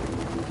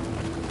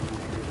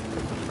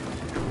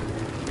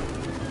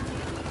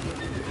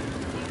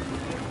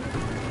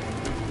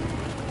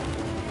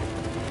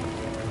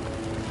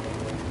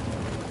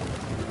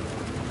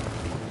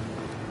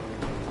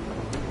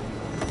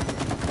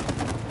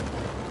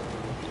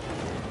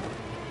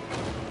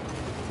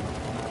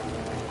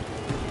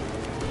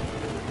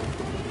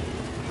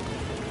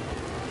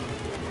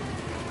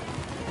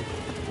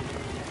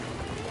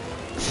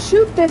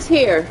 Shoot this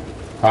here.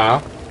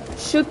 Huh?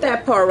 Shoot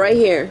that part right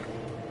here.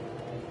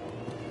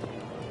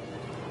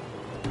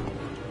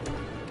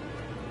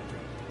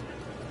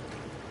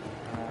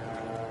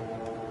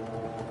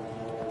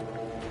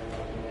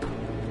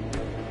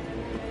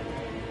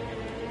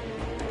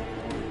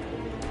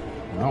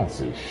 I don't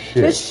see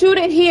shit. Just shoot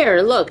it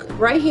here. Look,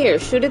 right here.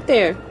 Shoot it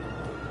there.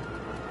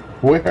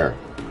 Where?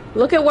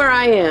 Look at where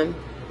I am.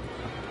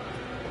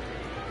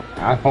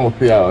 I don't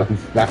know.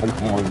 It's not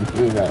going to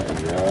do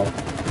that, yo.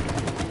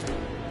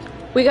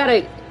 We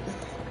gotta...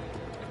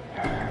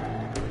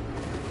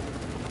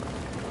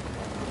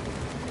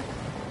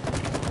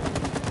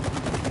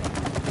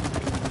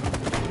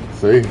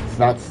 See? It's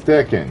not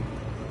sticking.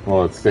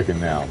 Well, it's sticking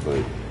now,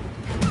 but...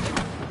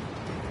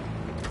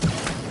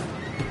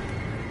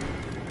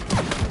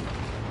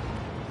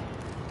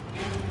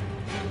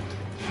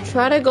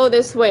 Try to go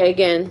this way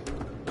again.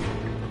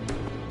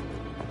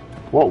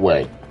 What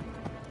way?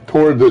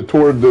 Toward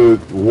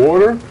the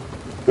water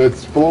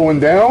that's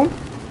flowing down?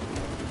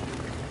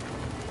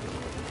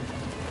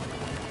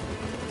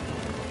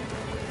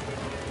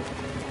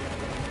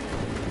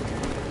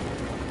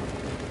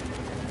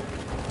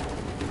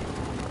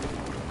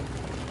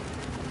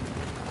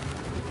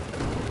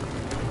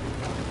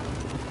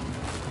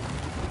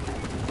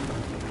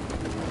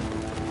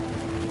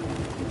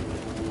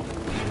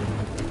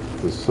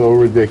 This is so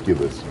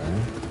ridiculous,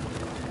 man.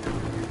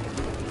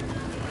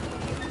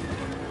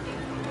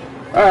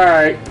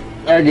 Alright,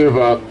 I give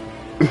up.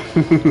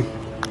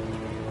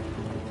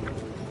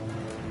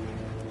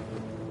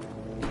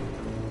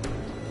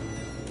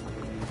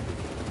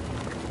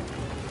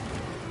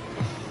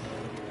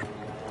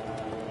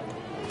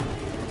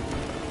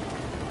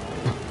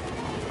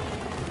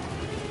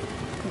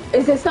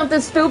 Is it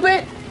something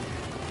stupid?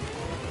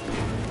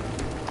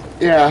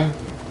 Yeah.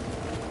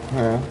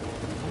 Yeah.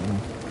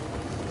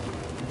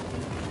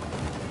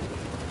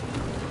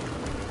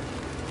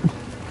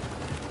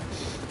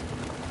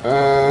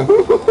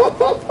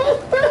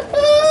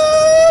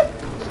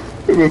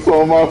 It's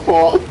all my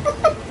fault.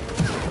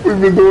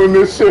 We've been doing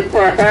this shit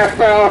for a half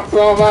hour. It's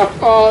all my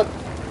fault.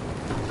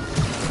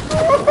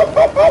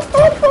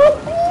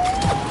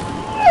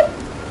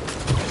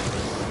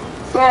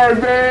 Sorry,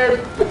 babe.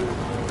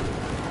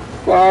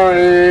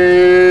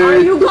 Sorry. Are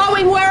you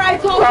going where I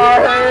told you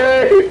to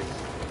go?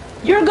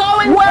 You're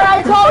going where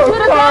I told you to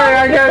go? Sorry,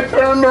 I got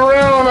turned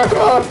around.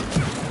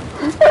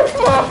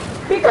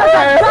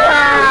 Because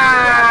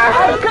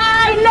a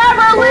guy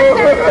never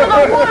listens to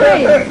the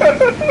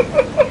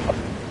woman.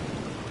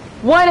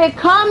 When it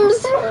comes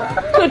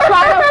to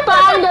try to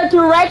find a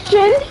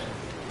direction,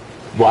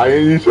 why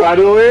didn't you try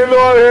to land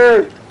on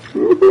her?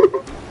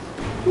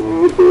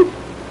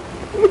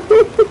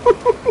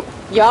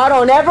 y'all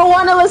don't ever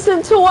want to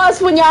listen to us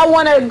when y'all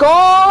want to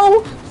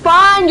go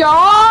find your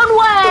own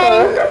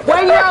way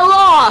when you're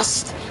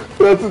lost.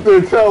 That's what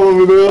they're telling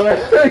me. They're like,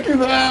 heck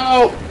it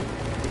out.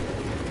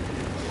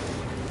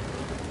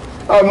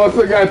 I must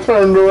have got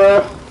turned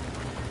around.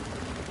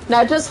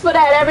 Now, just for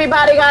that,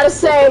 everybody got to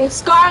say,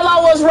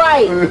 Scarlo was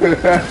right.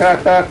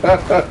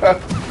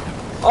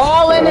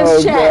 All in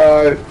his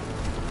chat.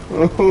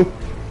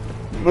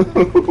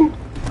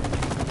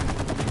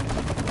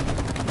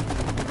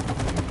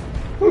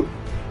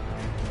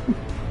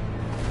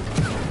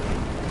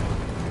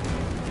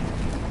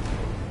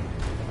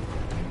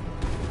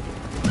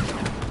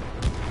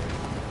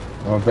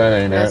 Oh, that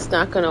ain't That's it.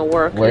 not going to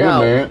work. Wait a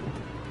minute.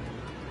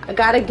 I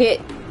got to get...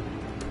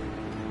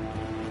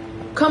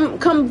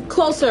 Come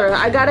closer.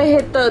 I gotta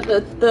hit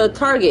the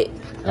target.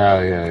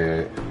 Oh,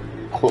 yeah.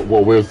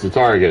 Well, where's the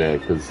target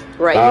at? Cause,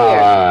 right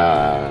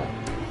here.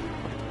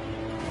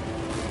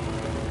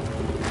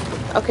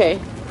 Okay.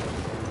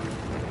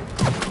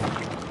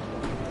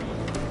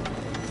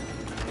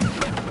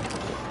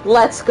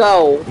 Let's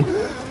go.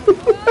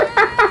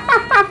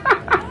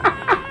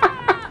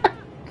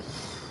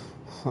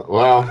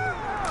 Well,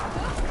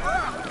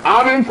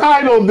 I'm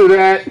entitled to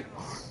that.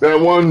 That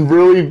one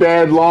really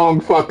bad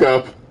long fuck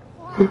up.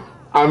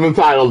 I'm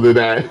entitled to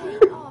that.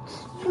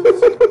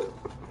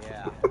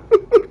 Yeah.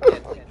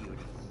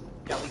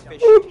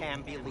 Jellyfish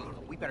can be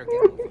lethal. We better get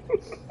moving.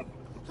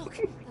 Look,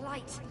 the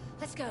light.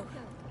 Let's go.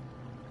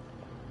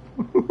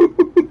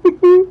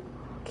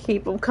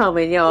 Keep them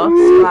coming, y'all.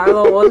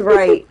 Scarlo was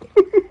right.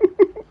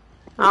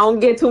 I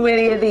don't get too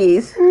many of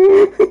these.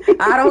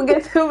 I don't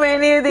get too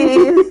many of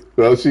these.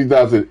 Well, she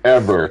doesn't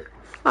ever.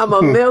 I'm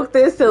gonna milk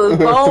this till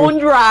it's bone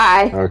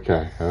dry.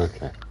 Okay.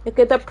 Look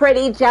at the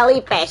pretty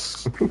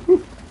jellyfish.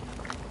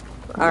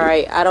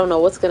 Alright, I don't know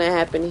what's gonna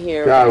happen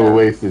here. God, But, we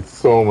wasted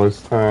so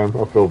much time.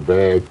 I feel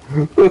bad.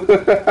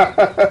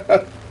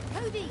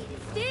 Cody,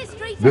 steer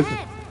straight This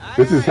ahead.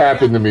 this has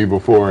happened to me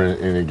before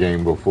in a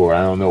game before.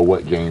 I don't know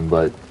what game,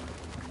 but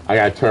I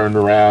got turned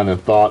around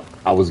and thought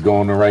I was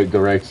going the right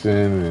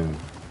direction and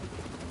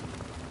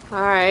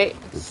alright,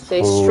 it's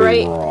stay totally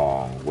straight.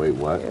 wrong. Wait,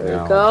 what? There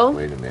Now, we go.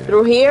 wait a minute.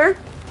 Through here.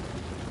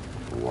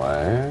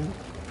 What?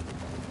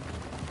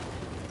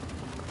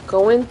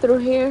 Go in through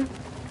here.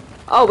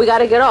 Oh, we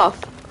gotta get off.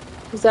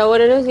 Is that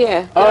what it is?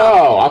 Yeah.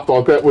 Oh, I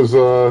thought that was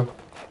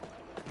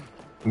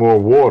more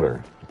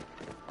water.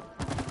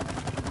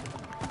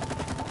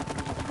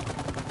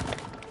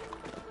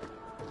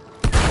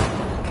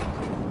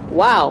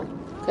 Wow.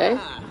 Okay.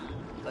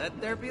 Let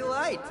there be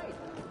light.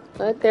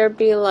 Let there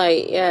be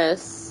light.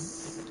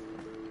 Yes.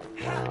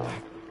 Wow.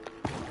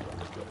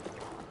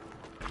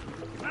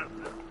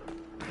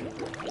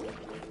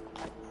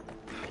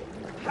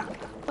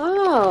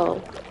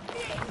 Oh.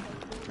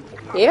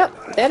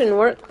 Yep, that didn't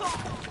work.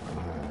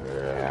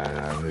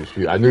 Yeah,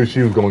 I knew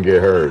she was gonna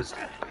get hers.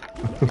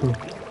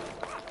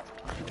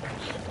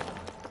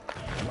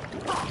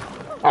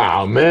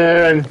 Oh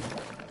man,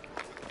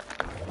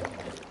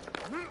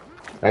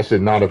 that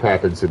should not have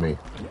happened to me.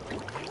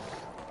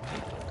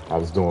 I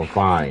was doing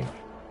fine.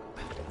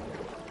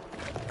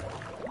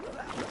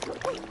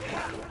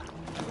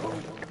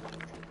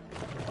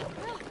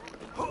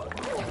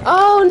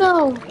 Oh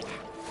no.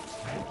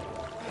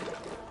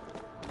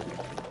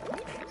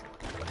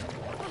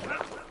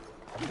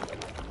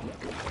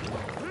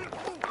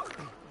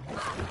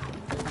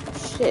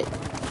 Shit.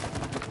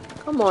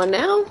 Come on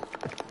now.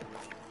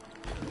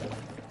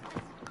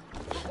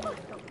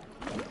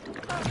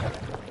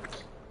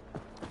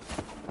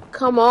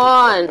 Come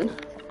on.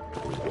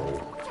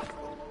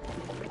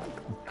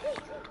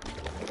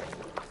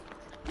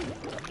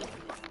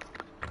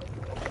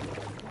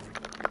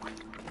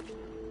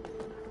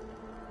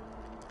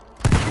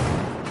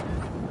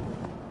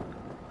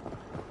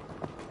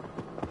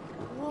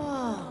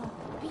 Whoa,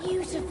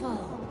 beautiful.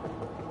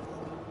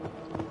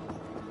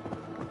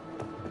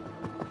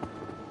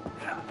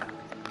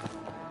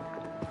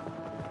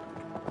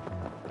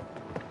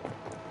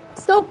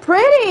 So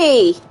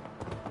pretty.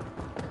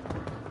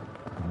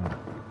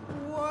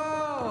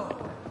 Whoa!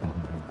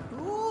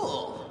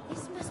 Cool!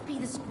 This must be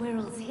the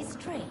squirrel's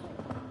history.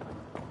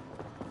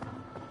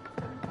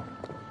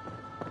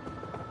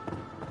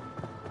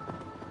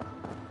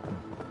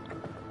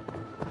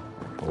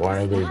 Why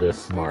are they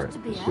this smart?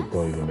 This shit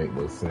don't even make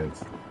no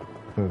sense.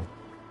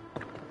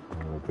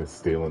 They're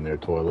stealing their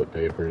toilet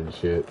paper and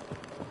shit.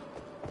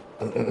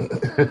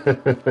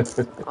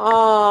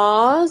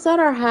 Aw, is that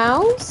our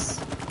house?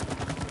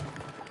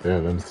 Yeah,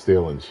 them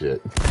stealing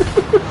shit.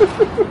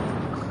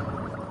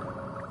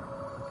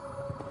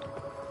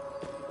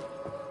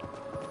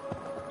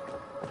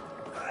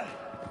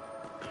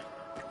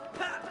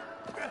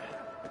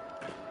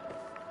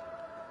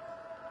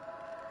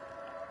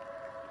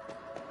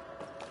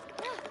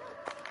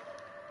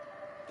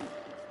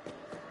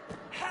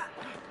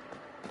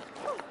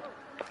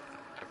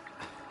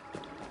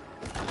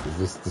 Is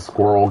this the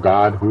squirrel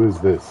god? Who is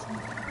this?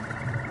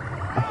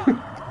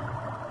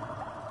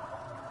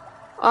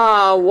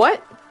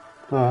 What?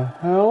 The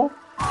hell?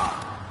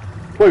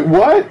 Wait,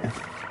 what?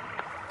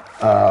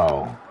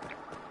 Oh.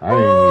 I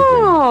didn't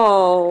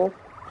Oh.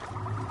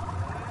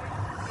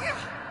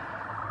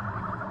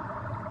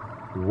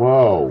 even...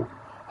 Whoa.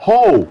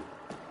 Ho!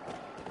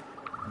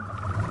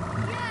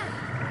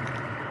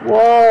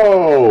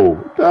 Whoa!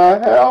 What the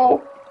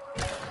hell?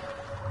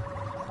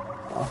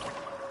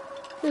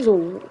 There's a...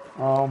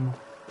 Whoa,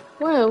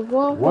 whoa,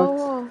 What? whoa,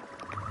 whoa.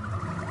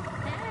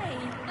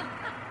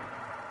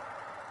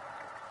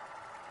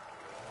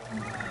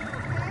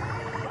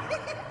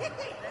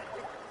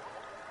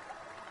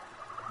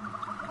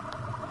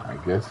 I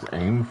guess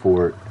aim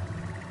for it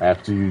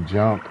after you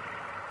jump.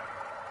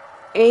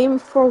 Aim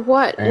for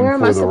what? Aim Where am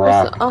for I the supposed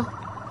rock. to... Oh.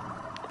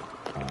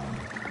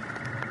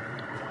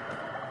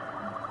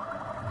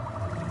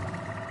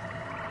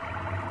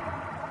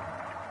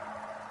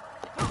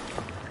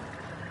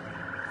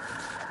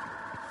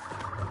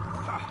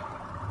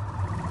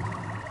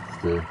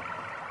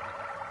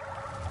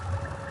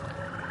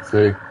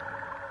 See?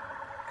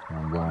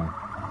 I'm going.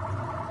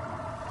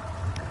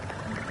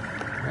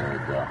 There we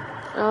go.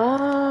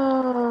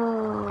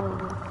 Oh.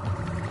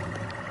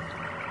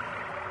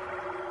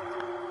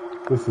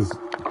 This is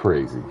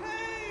crazy.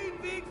 Hey,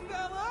 big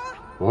fella!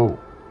 Whoa.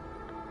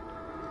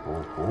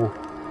 Oh, oh.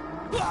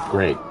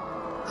 Great.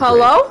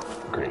 Hello?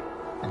 Great.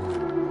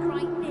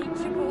 Right,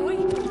 nature boy.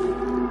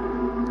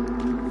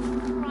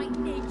 Right,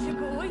 nature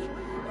boy.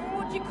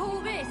 What do you call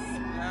this?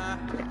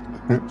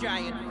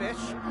 Giant fish.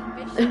 Fish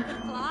that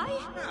can fly?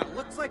 Yeah,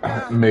 looks like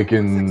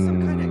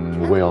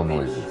Making whale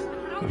catfish. noises.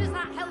 How does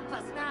that help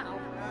us now?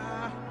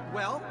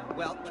 Well,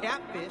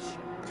 catfish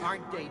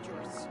aren't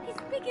dangerous.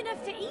 It's big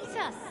enough to eat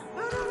us.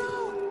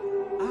 No.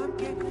 I'm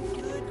getting a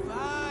good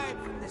vibe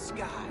from this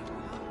guy.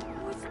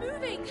 Oh, it's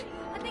moving.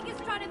 I think it's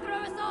trying to throw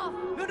us off.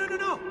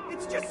 No.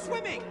 It's just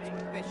swimming.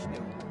 Fish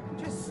do.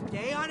 Just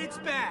stay on its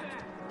back.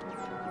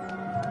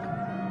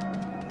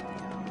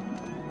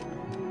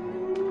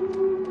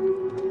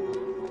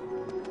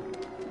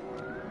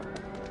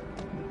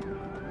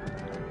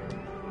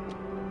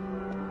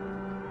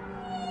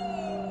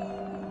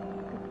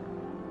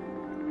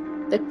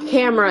 The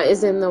camera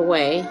is in the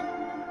way.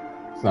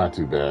 It's not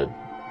too bad.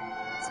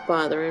 It's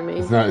bothering me.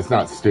 It's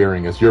not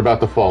staring us. You're about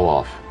to fall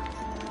off.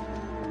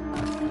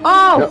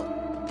 Oh! Yep.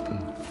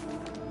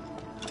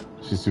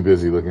 She's too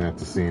busy looking at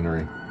the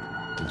scenery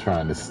and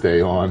trying to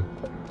stay on.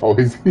 Oh,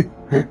 he's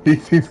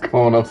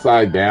going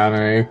upside down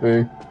and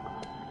anything.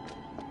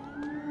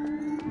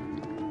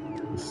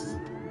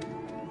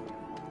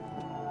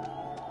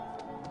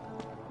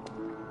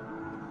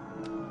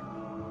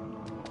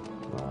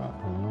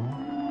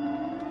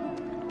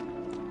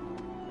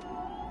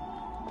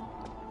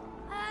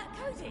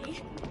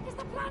 Cody, is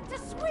the plan to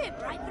swim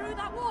right through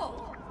that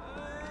wall?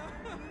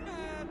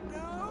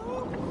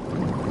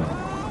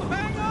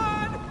 Hang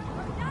on!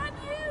 Damn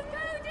you,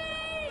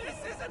 Cody!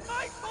 This isn't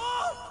my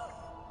fault!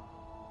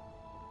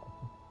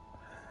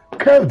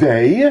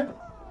 Cody!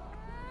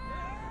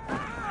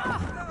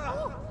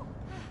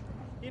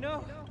 You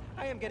know,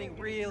 I am getting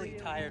really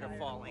tired of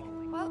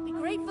falling. Well, be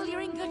grateful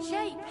you're in good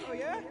shape. Oh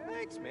yeah?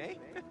 Thanks, May.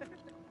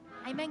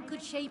 I meant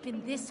good shape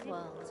in this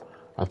world.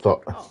 I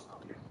thought...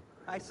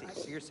 I see.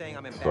 So you're saying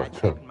I'm in bad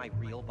shape in my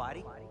real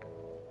body?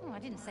 Oh, I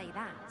didn't say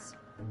that.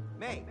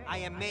 May, I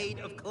am made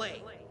of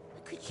clay.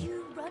 Could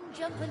you run,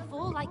 jump, and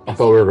fall like this? I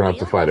thought we were going to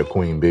have to fight a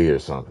queen bee or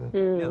something.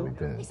 No.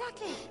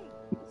 Exactly.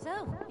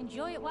 So,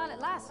 enjoy it while it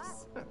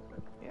lasts.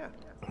 Yeah.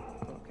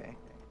 Okay.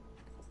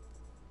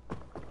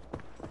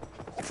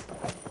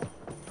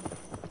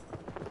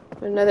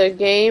 Another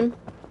game.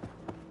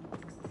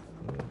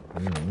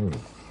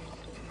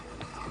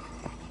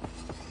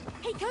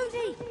 Hey,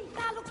 Cody!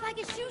 That looks like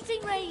a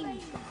shooting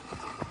range!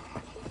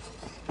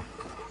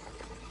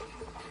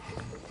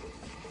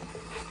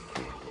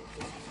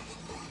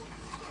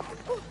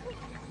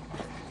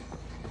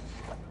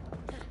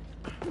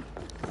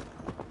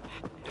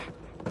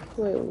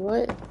 Wait,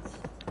 what?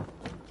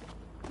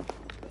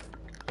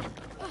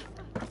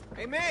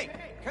 Hey, May!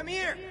 Come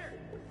here!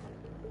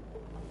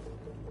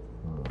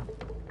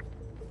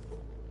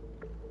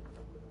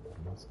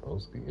 Am I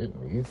supposed to be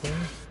hitting these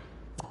things?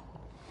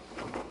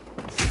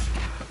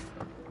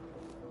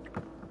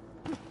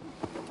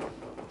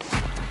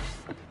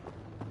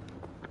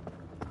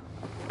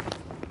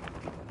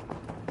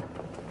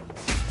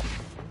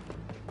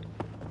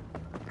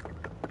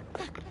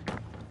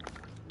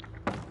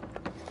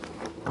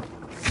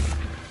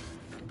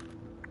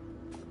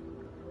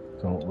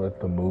 Don't let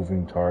the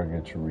moving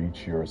targets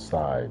reach your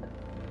side.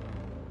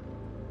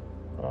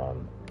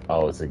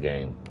 Oh, it's a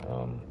game.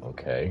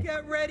 Okay.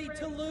 Get ready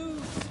to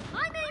lose!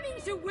 I'm aiming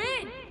to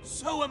win!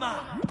 So am I!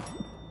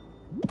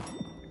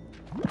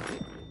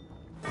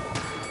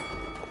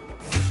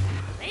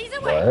 Blaze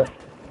away!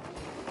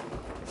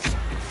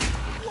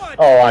 What?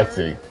 Oh, I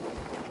see.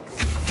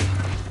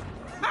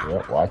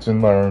 Yep, watch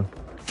and learn.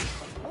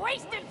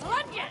 Wasted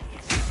plunges!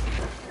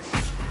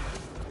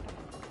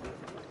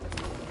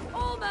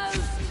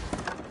 Almost!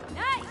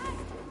 Nice!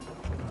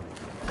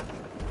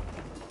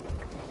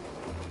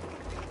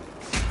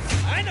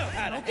 I know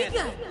how to Okay,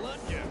 handle good. a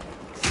plunger.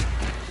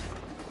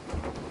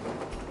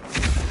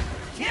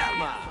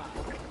 Yama!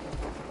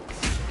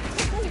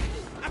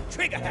 I'm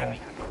trigger happy.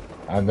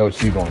 I know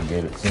she's gonna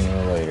get it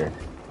sooner or later.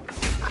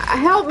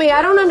 Help me,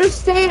 I don't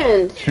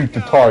understand. Shoot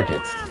the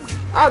targets.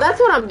 Oh, that's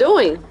what I'm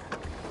doing.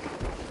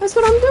 That's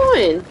what I'm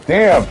doing.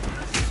 Damn.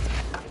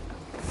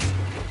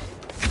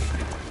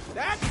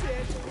 That's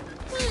it.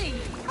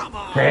 Please! Come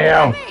on.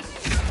 Damn.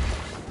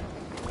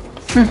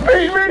 She's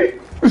beating me.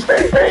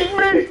 She's beating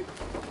me.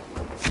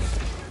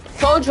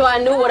 Told you I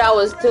knew what I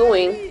was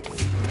doing.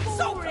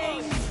 So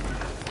close.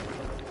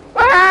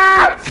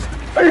 Ah!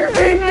 She's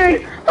beating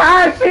me.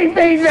 Ah, she beat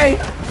me. Hey,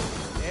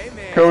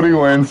 man. Cody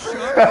wins.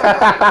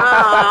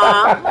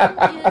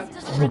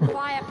 Just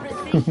require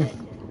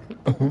precision.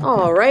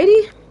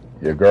 Alrighty.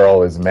 Your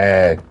girl is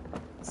mad.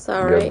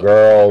 Sorry. Your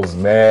girl's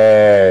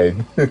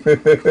mad.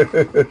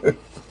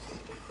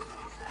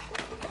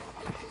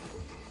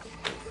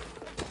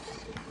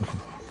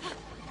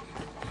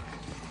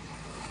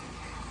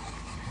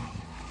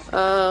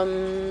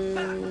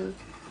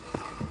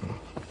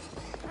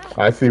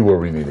 I see where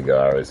we need to go.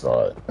 I already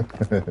saw it.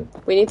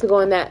 We need to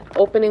go in that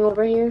opening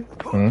over here.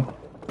 Hmm?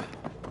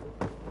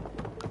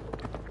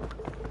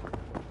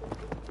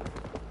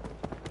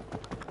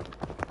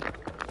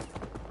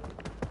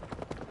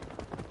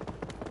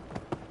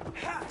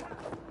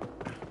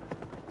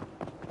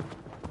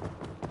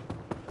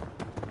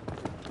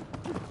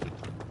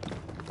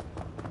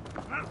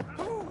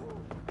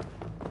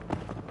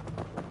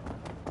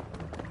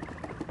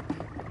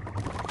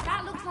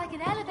 That looks like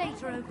an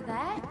elevator over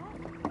there.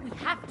 We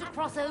have to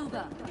cross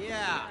over.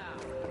 Yeah.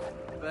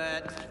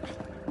 But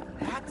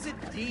that's a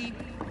deep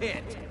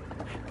pit.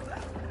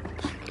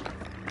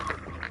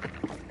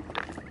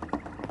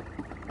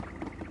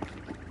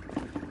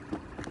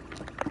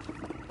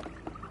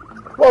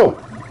 Whoa!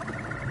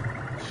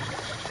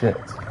 Shit.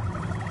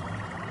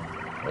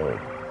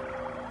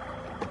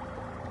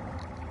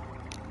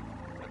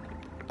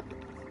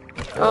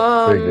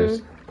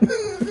 Figures.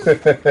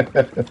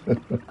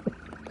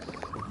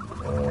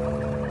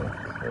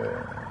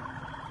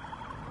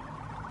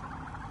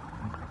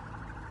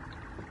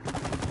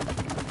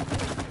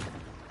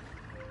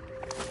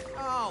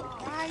 Oh,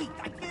 right!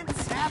 I can't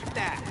zap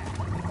that!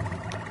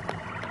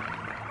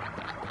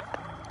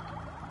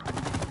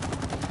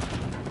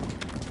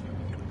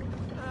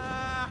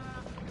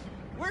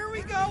 Where are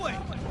we going?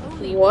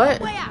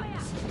 What? Way out.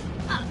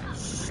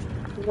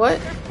 What?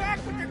 They're back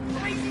with their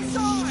crazy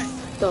saws!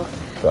 The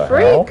The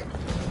freak? hell?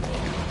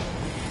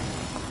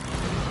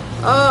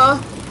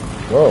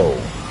 Whoa.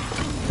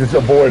 Just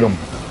avoid them.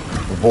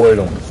 Avoid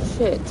them.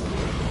 Shit.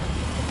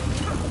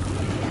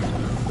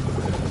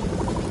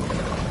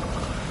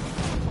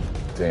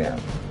 Damn.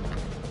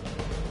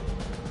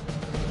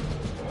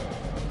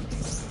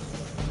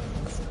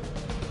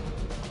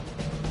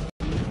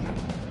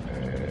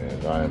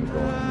 And I'm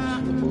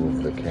going to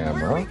move the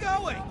camera. Where are we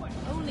going?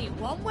 Only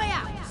one way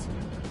out.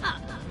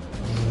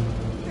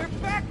 They're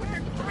back with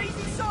their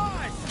crazy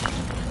saws!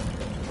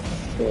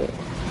 Shit.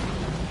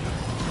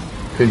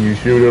 Can you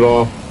shoot it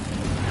off?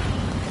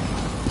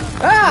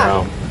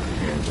 Ah!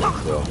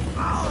 No.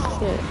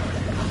 Shit.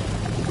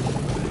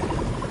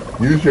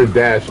 Use your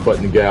dash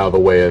button to get out of the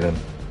way of them.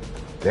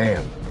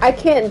 Damn. I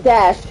can't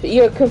dash.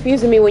 You're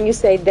confusing me when you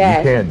say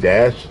dash. You can't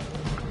dash?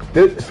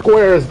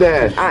 Square is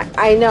dash.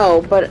 I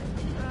know, but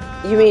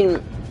you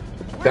mean...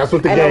 That's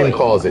what the game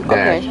calls it,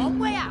 dash. One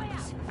way out.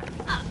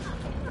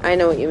 I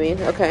know what you mean.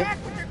 Okay.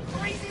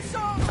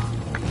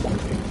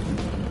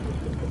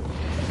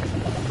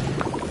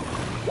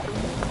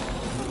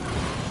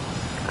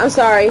 I'm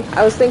sorry.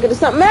 I was thinking of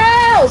something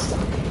else!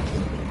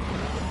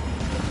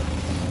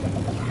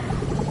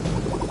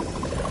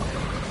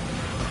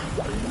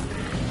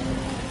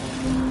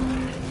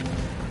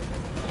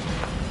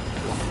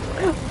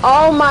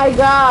 Oh my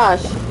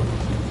gosh!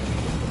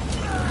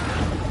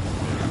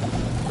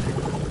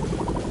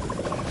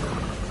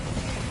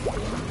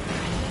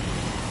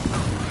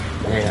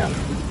 Damn.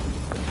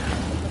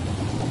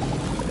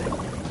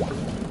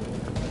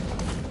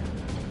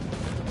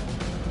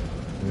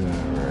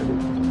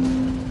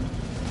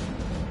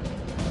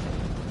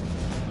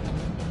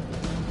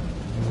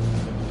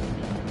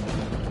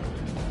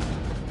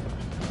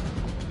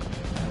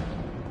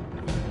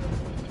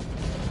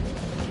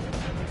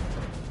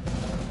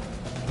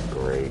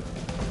 Great.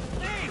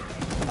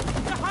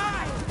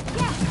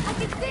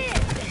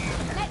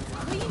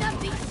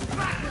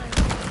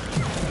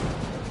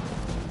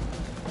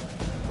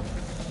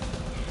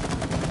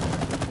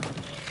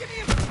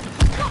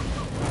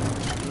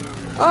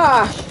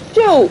 Ah,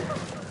 shoot!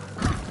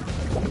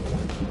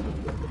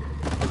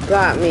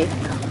 Got me.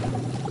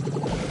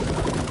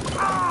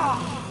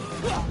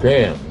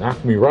 Damn,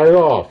 knocked me right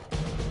off.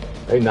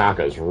 They knock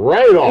us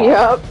right off.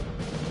 Yep.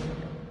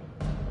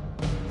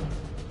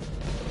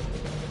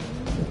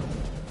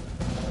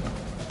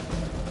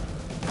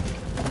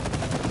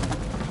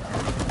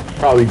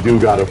 Probably do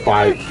gotta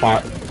fight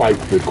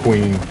the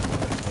queen.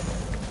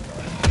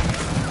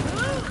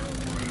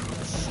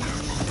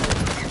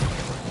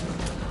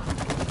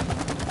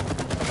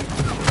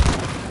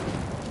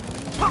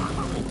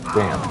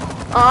 Damn.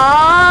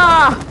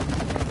 Ah!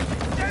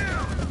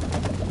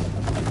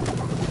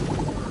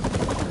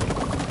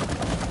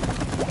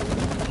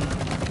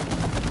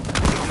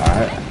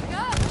 Alright.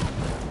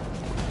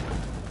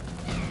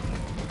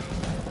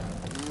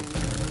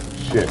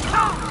 Shit.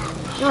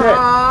 Shit.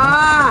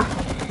 Ah!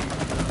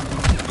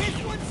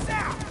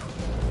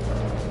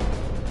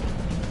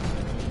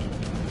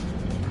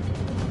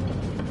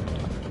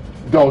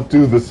 Don't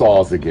do the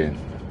saws again.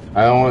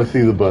 I don't want to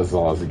see the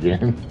buzzsaws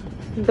again.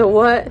 The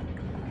what?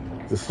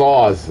 The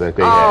saws that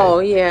they Oh,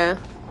 had. yeah.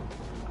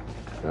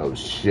 Oh,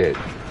 shit.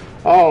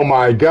 Oh,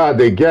 my God.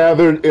 They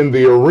gathered in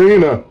the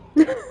arena.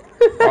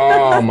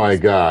 Oh, my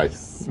God.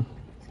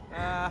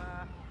 I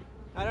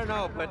don't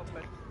know, but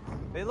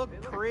they look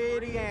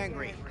pretty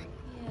angry.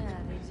 Yeah,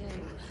 they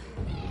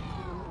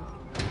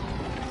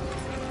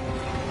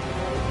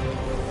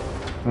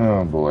do.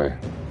 Oh, boy.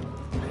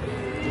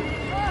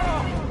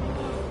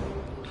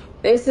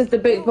 This is the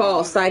big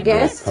boss, I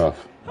guess. That's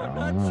tough. I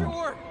don't know.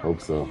 Sure.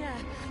 Hope so. Yeah,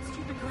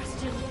 stupid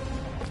question.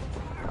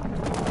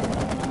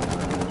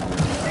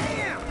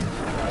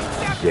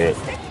 Shit.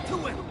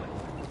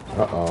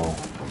 Uh-oh.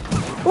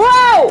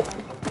 Whoa!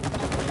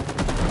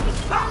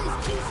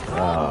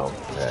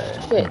 Okay.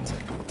 Shit.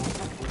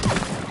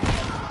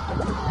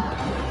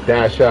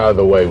 Dash out of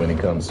the way when he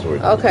comes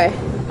towards you. Okay.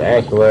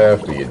 Dash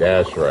left or you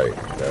dash right.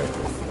 Okay.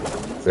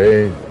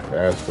 See?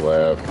 Dash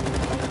left.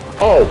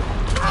 Oh!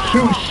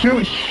 Shoot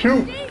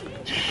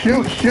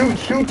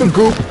the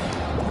goop.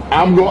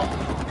 I'm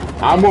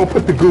gonna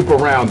put the goop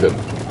around him.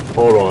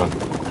 Hold on.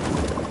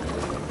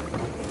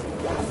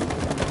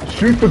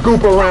 Shoot the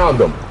goop around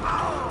him.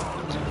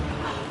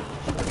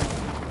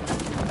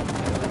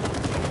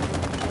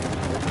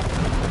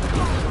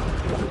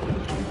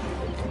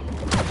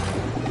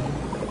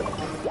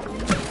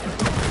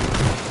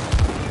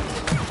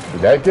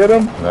 Did that get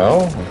him?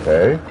 No?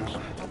 Okay.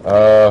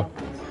 Uh-oh.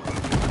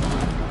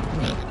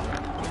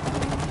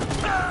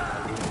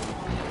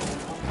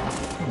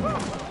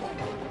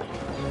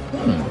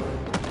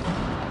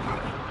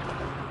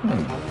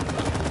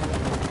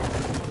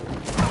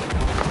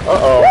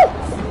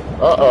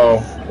 Uh-oh.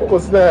 What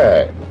was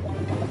that?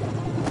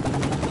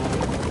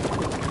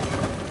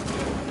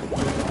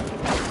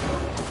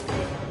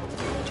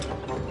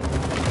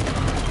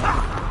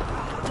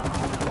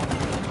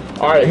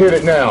 Alright, hit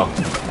it now.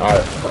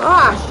 Alright.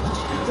 Ah,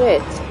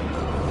 shit.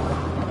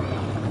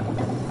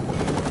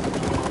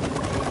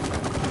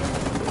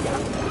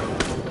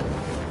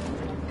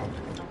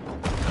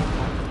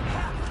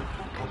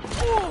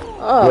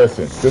 Oh,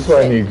 listen, this is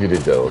what I need you to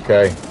do,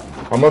 okay?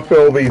 I'm gonna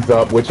fill these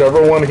up.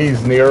 Whichever one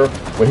he's near,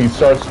 when he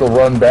starts to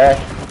run back,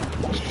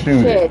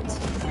 shoot it.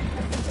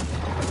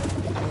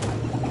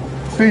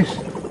 See?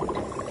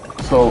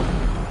 So...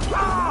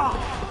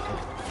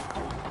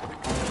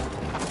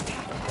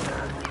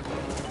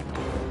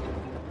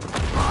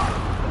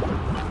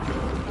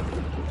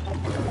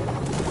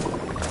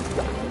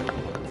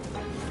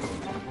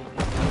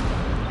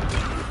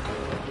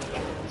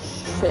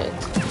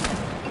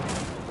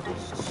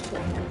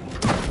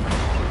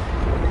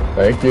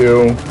 Thank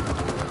you.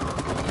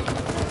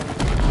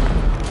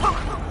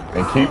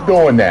 And keep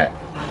doing that.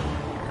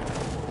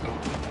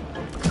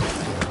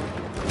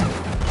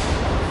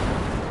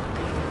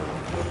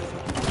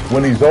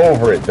 When he's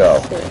over it, though.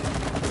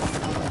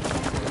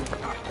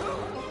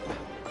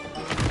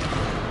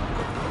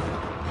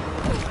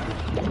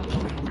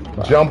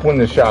 Jump when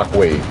the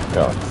shockwave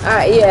comes.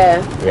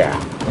 Yeah. Yeah.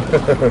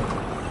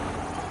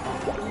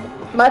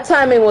 My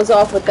timing was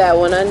off with that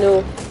one. I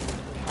knew.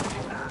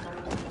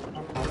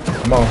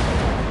 Come on.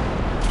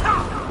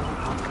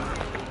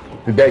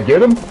 Did that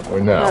get him or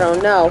no? I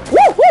don't know.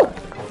 Woo, woo.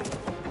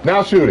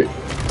 Now shoot it.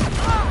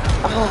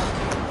 Oh.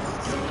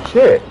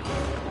 Shit.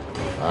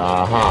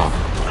 Aha.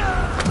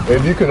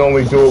 If you can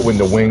only do it when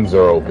the wings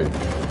are open.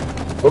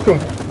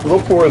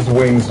 Look for his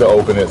wings to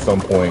open at some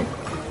point.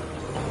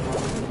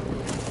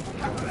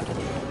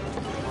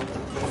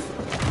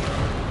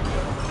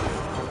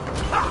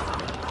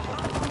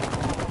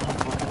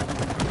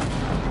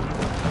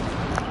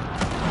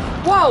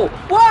 Whoa!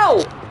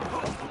 Whoa!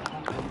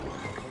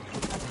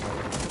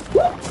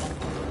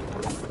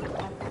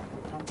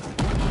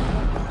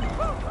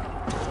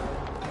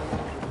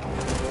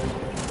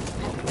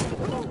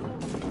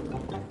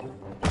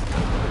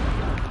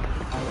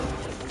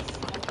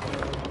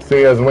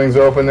 See his wings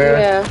are open there?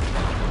 Yeah.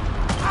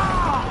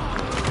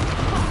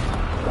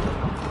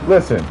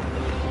 Listen.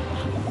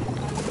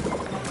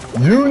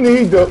 You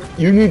need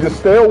to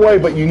stay away,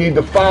 but you need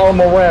to follow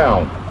him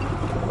around.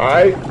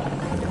 Alright?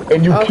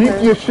 And you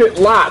keep your shit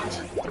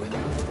locked.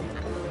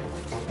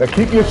 Now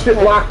keep your shit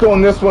locked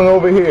on this one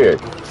over here.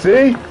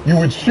 See? You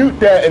would shoot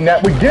that and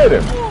that would get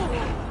him.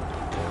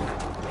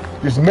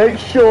 Just make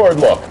sure,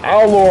 look,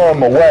 I'll lure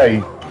him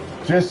away.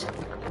 Just...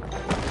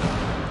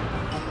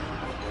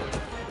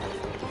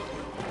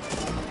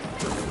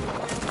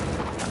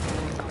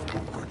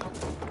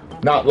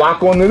 Not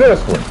lock onto this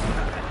one.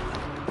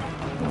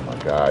 Oh my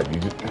God,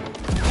 you just...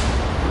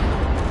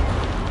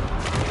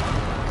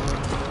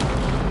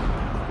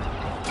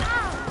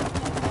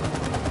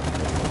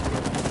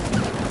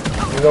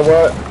 You know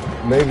what?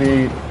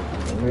 Maybe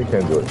we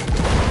can do it.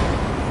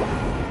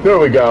 There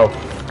we go.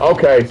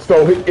 Okay,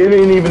 so it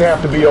didn't even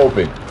have to be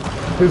open.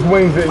 His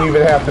wings didn't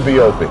even have to be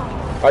open.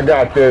 I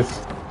got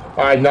this.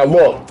 All right, now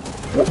look.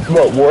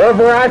 Look,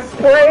 wherever I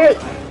spray it,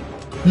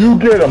 you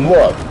get him.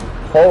 Look.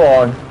 Hold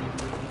on.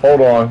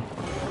 Hold on.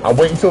 I'll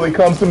wait until he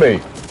comes to me.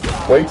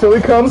 Wait till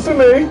he comes to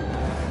me.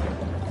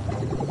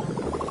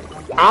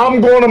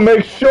 I'm going to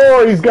make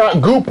sure he's got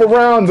goop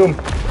around him.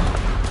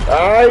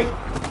 All right?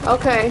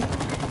 Okay.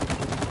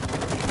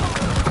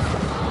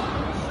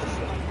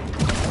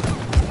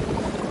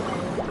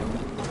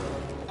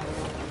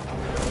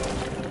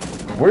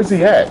 Where's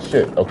he at?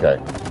 Shit, okay.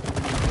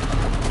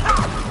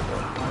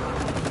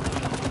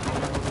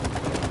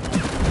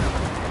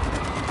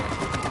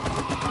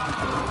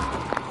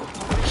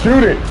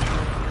 Shoot it!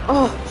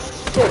 Oh,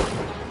 shit.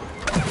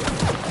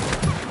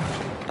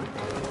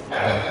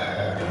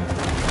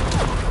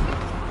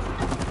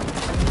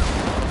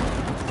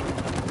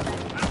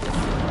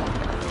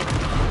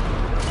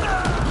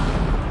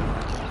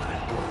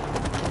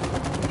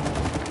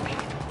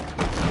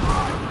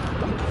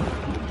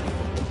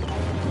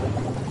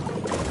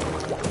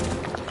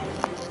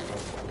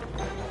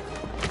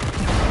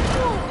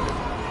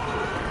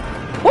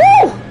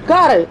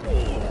 Got it.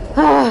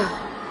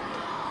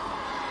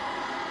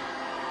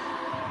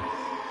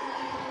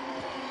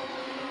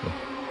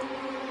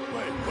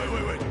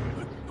 Wait.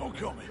 Don't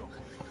kill me.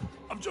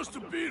 I'm just a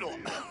beetle.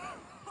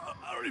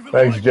 I don't even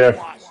Thanks, like Jeff.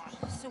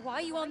 So why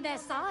are you on their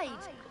side?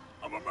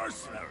 I'm a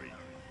mercenary.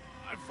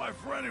 I fight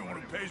for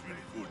anyone who pays me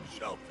food and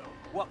shelter.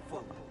 What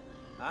food?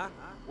 Huh?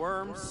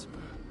 Worms?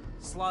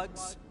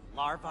 Slugs?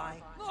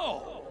 Larvae?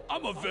 No,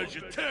 I'm a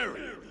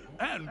vegetarian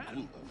and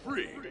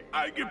gluten-free.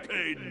 I get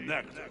paid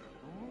nectar.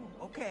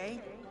 Okay.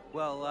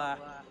 Well,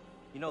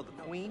 You know, the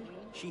queen,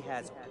 she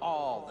has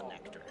all the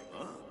nectar.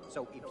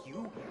 So if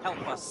you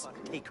help us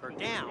take her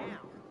down,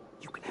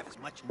 you can have as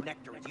much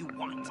nectar as you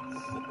want.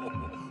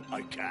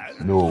 I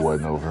can. Knew it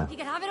wasn't over. You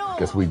can have it all.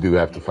 Guess we do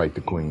have to fight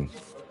the queen.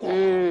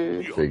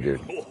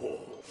 Figured.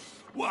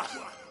 What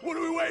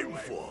are we waiting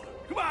for?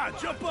 Come on,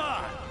 jump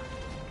on.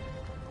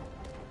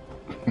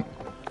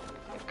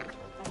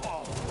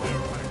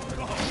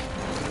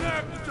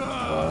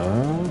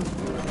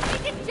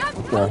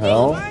 What the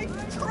hell?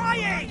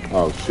 Trying.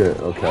 Oh shit,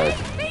 okay.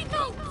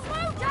 Beetle,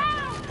 slow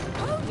down!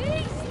 OD,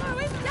 slow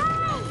him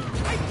down!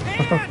 I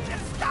can't!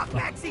 Stop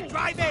backseat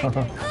driving!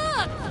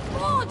 Ugh!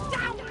 More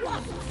down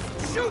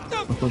wasps! Shoot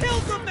them! Kill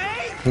them,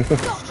 eh?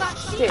 Stop that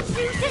shit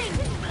shooting!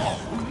 Oh,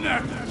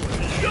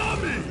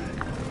 yummy!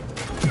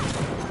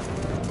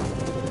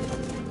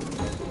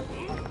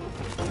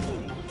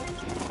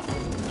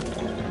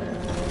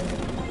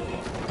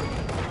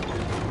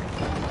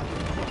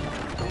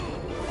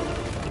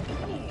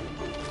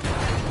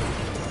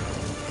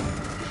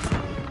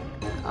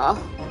 Oh.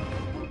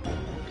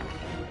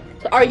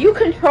 So are you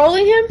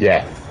controlling him?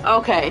 Yeah.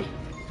 Okay.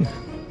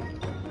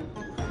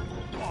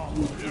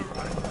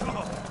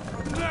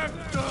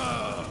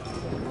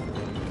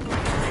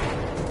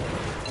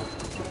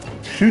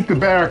 Shoot the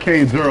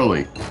barricades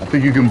early. I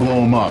think you can blow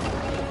them up.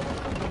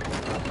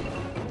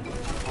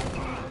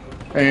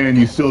 And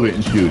you still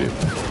didn't shoot it.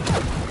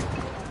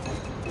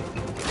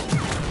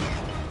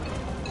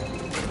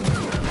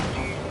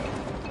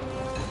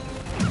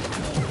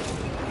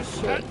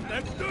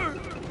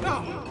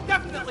 No,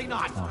 definitely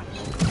not.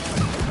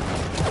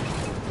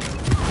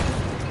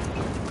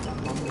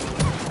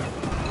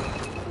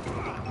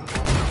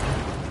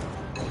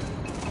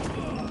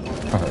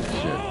 Oh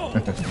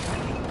shit.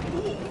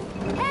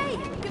 Hey!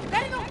 You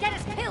better not get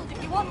us killed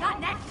if you want that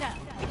nectar!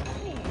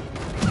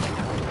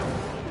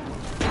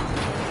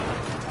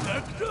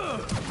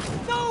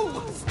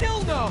 No!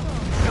 Still no!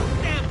 No,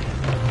 damn it!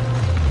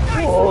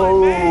 Nice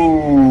Oh.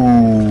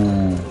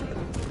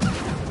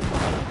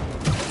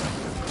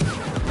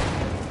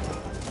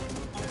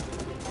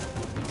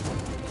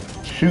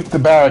 Shoot the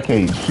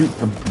barricades. Shoot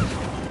the...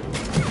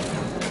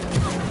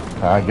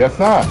 I guess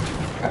not.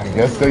 I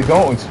guess they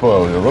don't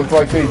explode. It looked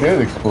like they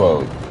did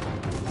explode.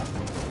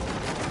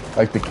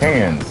 Like the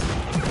cans.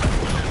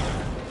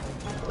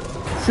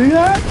 See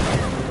that?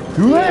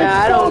 Do they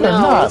Yeah, I don't explode or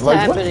know not? what's Like,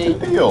 happening. what's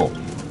the deal?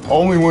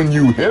 Only when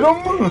you hit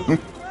them? We're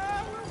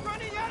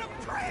running out of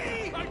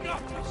trains!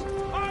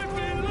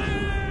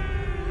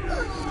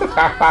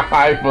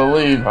 I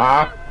believe,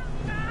 huh?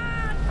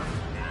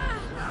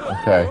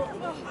 Okay.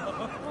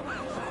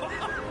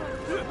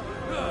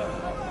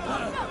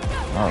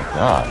 Oh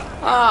God.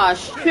 Ah,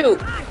 shoot.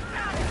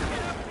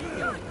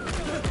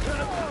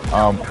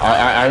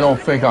 I don't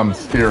think I'm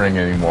steering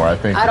anymore. I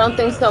think I don't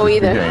think so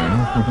it's the either. game.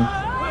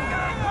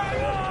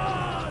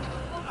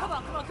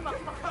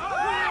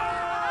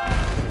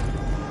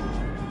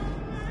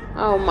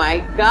 Oh my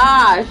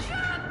gosh.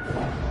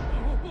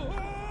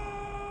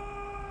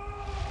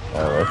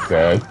 Oh, that's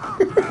sad.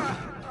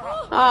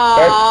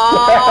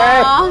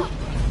 Aww.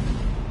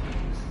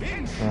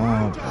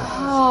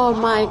 Oh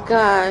my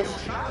gosh.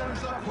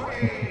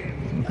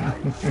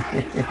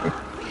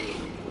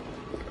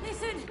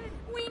 Listen,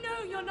 we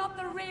know you're not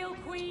the real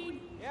queen.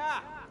 Yeah,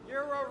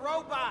 you're a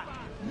robot.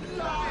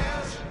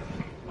 Liars!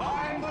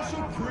 I'm the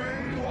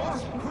Supreme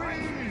Wasp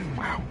Queen!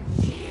 Wow.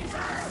 She's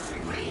the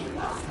Supreme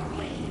Wasp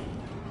Queen!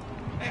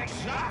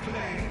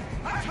 Exactly!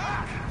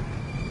 Attack!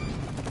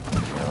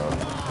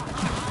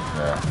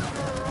 Yeah.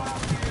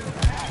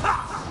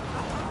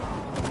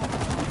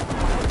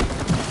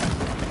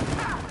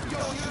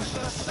 You're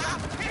useless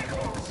sap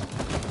pickles!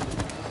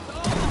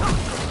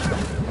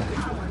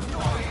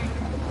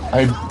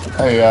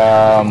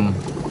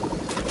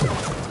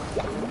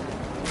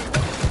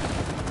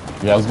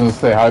 Yeah, I was gonna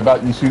say, how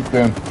about you shoot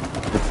them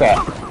the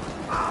sap?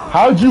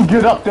 How'd you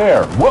get up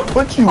there? What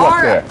put you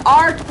up there?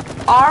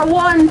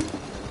 R1.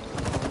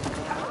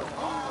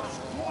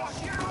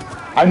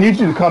 I need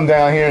you to come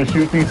down here and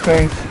shoot these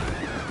things.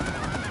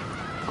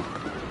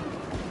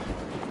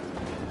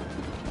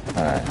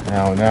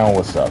 Alright, now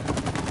what's up?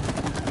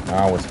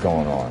 Now what's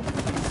going on?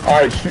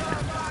 Alright, shoot.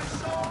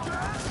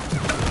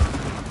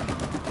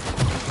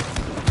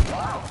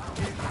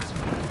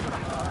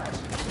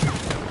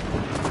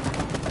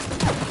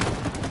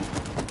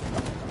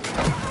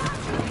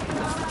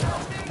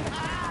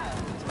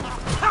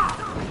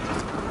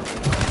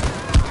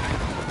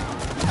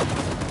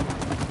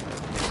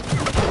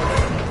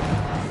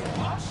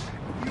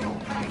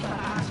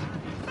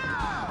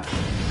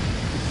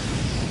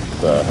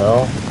 The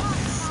hell?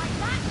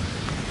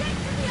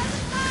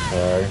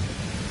 Sorry.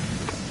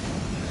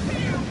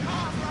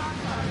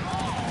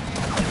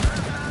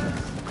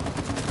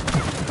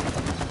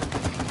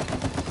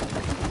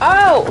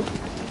 Oh!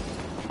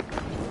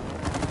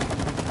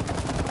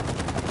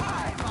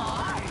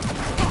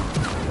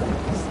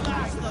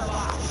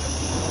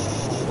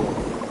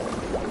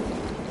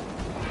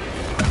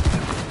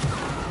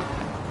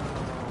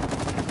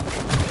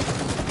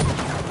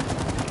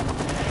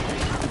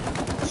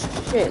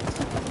 Shit.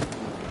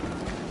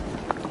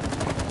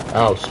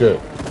 Oh shit!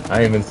 I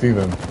didn't even see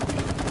them.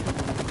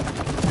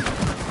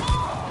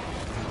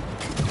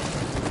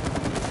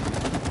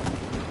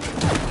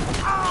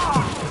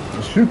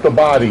 Shoot the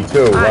body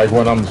too, like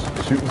when I'm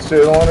shooting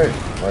shit on it.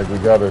 Like we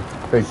gotta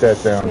take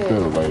that down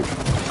too. Like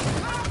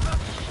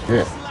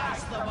shit.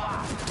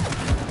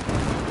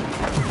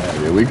 Yeah,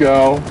 there we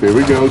go. There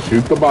we go.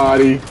 Shoot the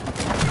body.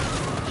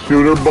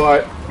 Shoot her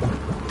butt.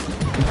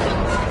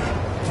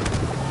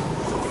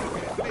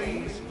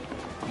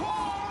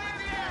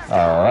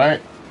 All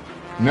right.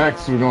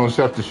 Next, we're gonna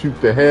have to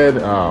shoot the head.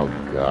 Oh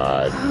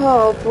god.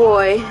 Oh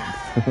boy.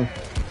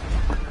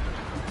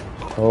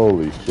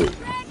 Holy shit.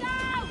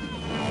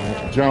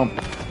 Jump.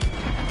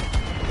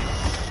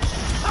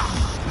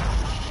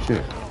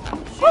 Shit.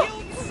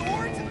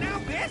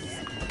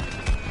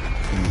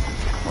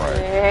 Right.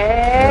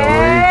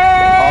 Really?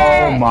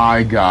 Oh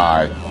my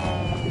god.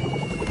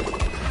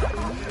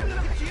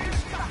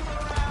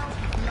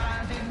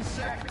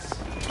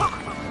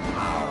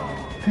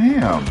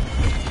 Damn.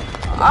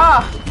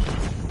 Ah.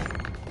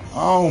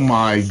 Oh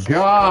my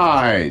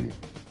god.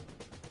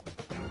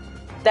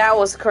 That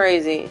was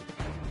crazy.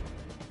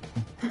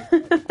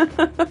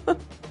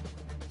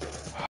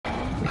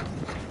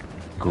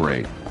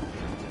 Great.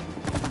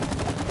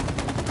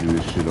 Do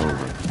this shit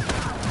over.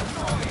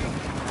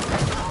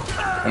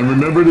 And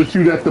remember to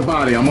shoot at the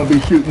body. I'm gonna be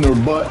shooting her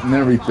butt and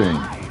everything.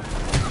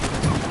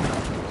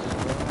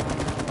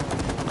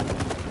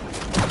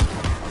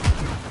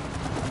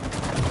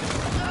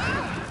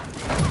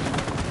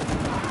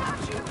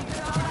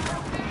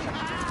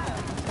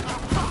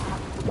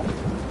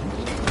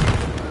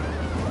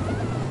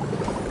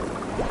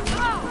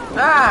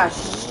 Ah,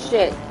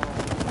 shit.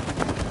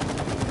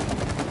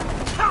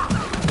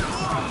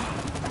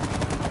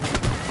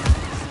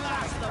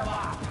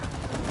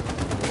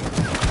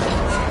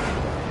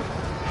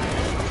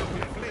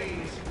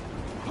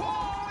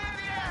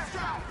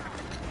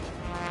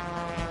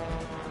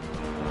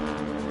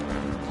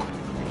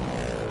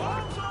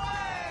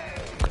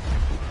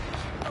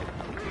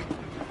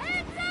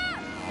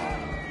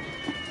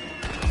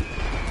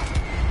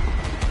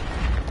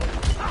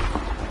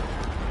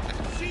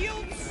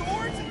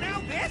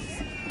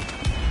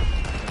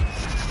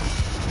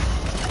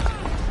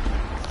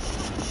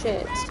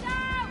 Shit.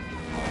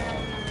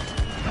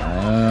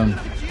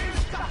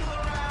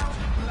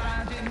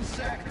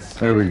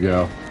 There we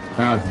go.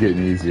 Now it's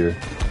getting easier.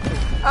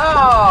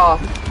 Oh.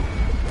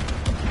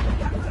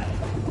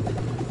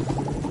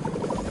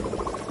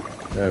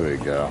 There we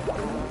go.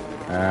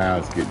 Now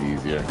it's getting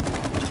easier.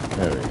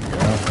 There we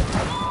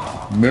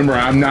go. Remember,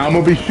 I'm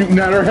gonna be shooting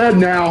at her head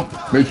now.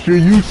 Make sure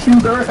you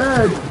shoot her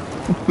head.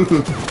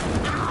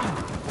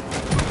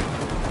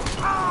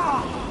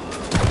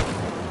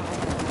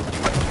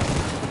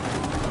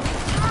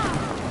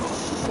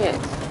 Shit.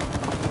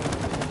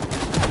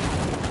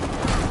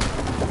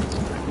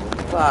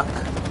 Fuck.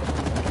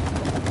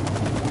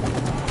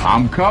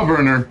 I'm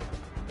covering her.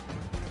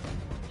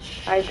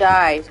 I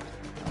died.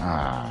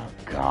 Ah,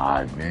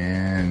 God,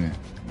 man.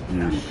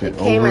 Do this shit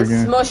Came over and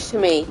again. smushed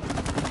me.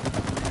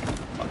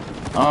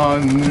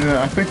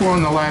 No, I think we're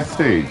on the last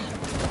stage.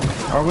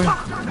 Are we?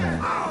 Yeah.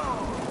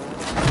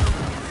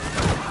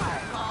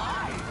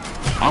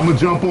 I'm gonna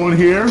jump on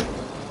here.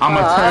 I'm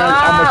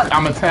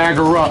gonna tag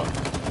her up.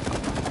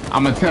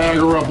 I'm gonna tag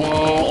her up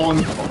all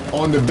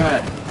on the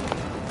back.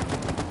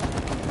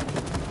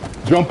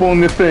 Jump on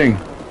the thing.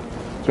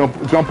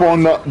 Jump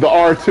on the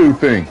R2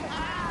 thing.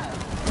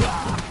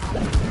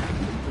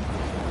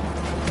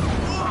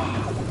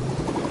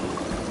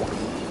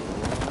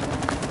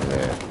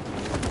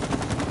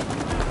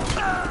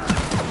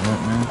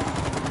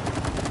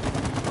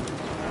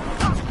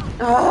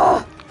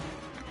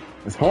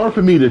 It's hard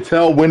for me to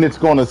tell when it's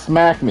gonna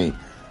smack me.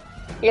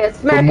 Yeah, it's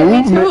smacking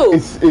me too.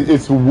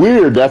 It's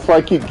weird. That's why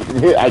I keep getting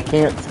hit. I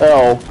can't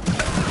tell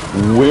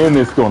when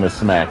it's gonna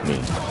smack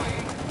me.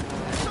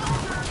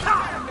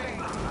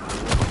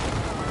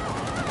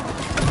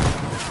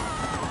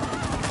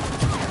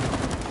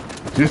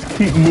 Just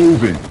keep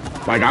moving.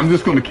 Like I'm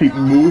just gonna keep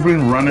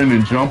moving, running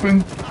and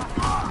jumping.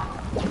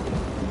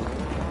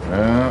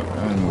 That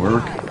didn't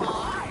work.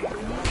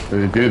 But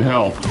it did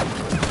help.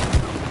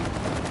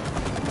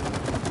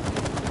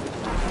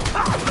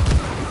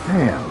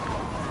 Damn.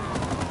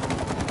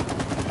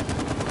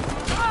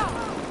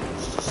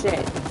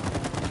 Shit.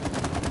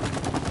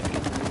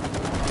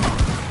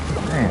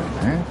 Damn,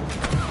 man.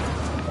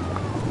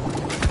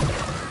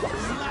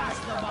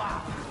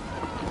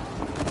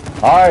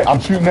 Alright, I'm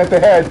shooting at the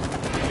head.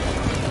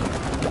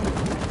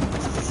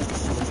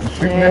 I'm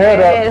shooting the head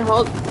up.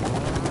 Hold.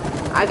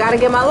 I gotta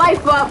get my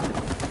life up.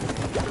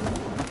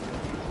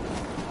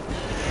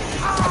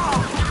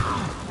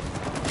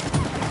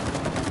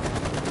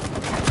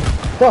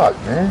 Fuck,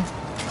 man.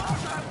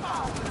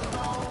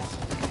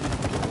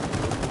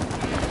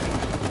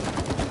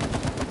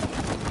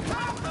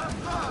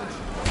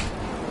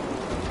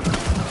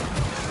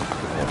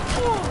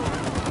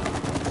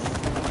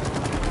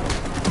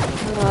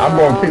 I'm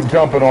gonna keep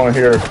jumping on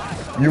here.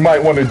 You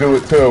might want to do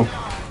it too.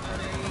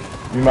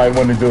 You might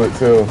want to do it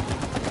too.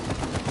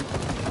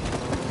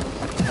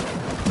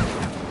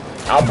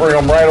 I'll bring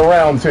them right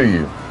around to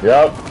you.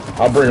 Yep.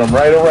 I'll bring them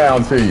right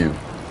around to you.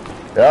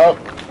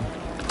 Yep.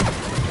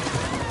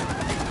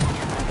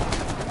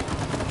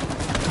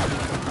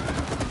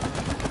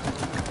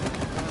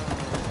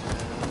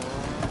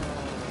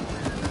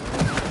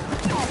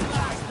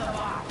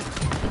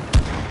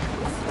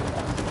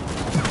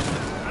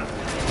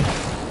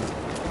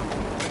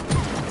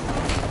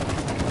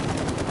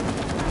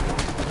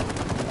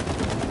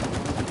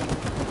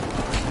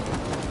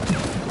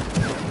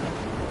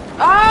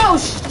 Oh,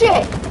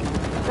 shit!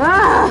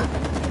 Ah!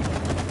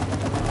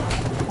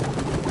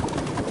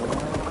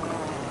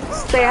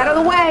 Stay out of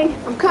the way.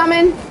 I'm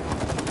coming.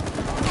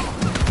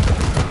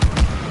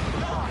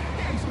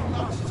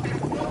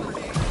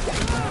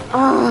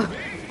 Ah.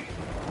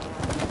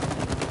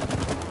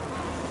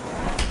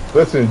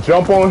 Listen,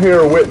 jump on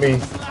here with me.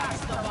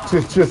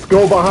 Just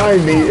go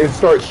behind me and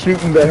start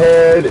shooting the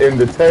head and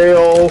the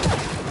tail.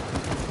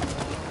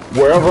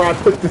 Wherever I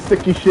put the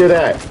sticky shit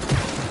at.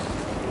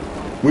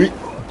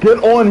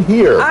 Get on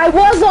here. I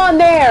was on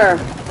there.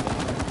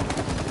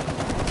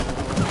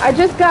 I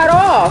just got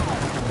off.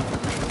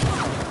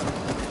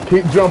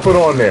 Keep jumping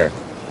on there.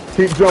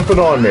 Keep jumping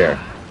on there.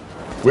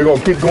 We're going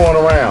to keep going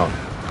around.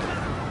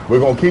 We're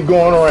going to keep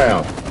going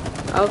around.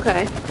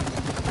 Okay.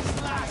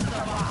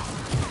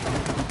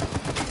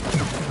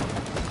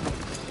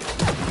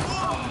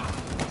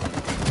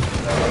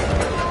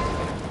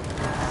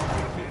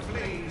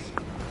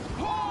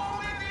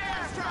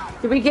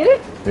 Did we get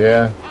it?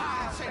 Yeah.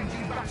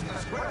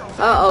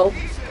 Uh-oh.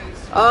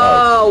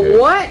 Oh,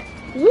 what?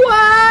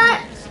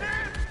 What?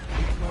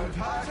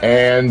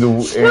 And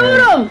shoot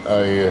him!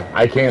 Yeah,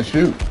 I can't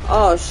shoot.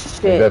 Oh,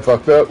 shit. Is that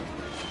fucked up?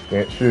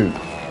 Can't shoot.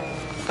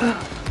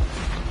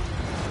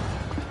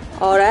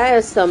 Oh, that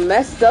is some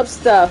messed up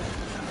stuff.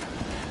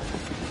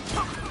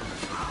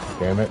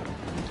 Damn it.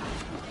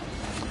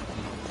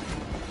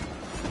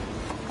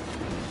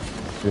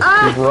 Just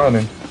keep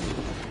running.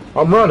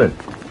 I'm running.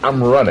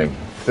 I'm running.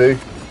 See?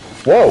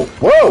 Whoa!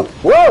 Whoa!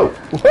 Whoa!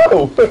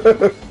 Whoa!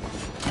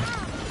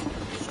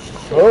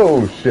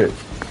 Oh, shit.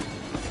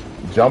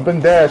 Jump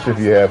and dash if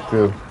you have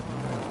to.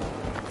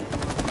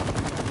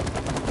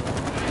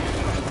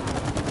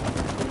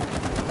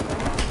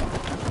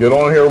 Get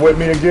on here with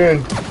me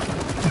again.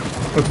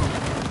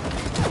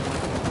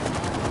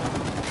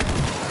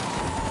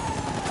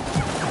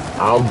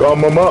 I'll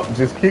gum them up.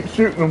 Just keep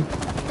shooting them.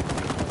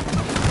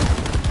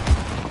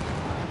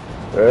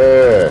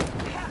 Yeah.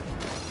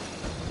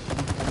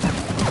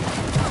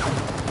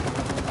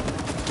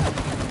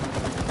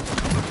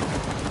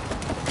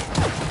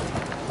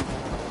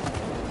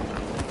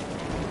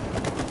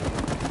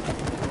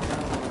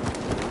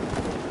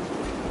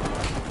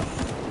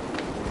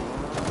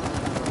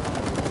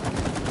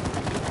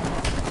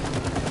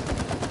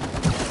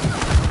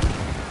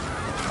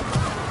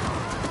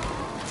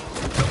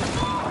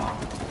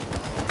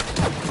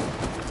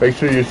 Make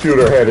sure you shoot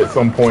her head at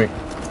some point.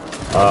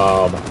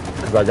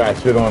 Because I got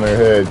shit on her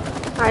head.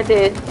 I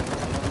did.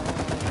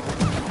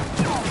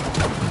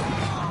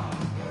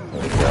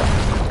 There we go.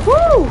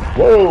 Woo!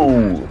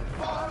 Whoa!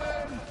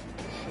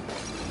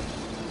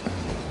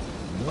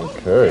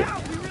 Okay.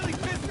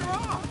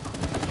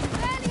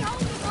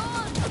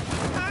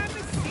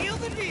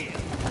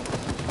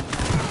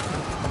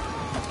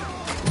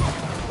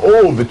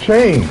 Oh, the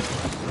chain.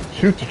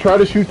 Try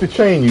to shoot the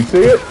chain. You see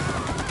it?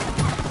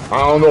 I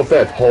don't know if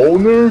that's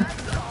holding her.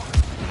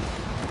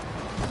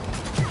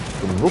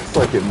 It looks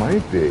like it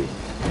might be.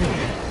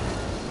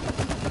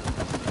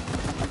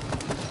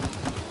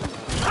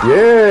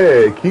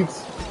 Yeah, it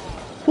keeps.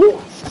 Woo.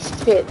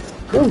 Shit.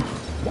 Ooh.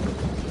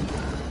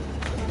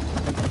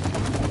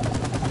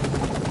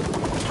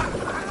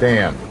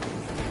 Damn.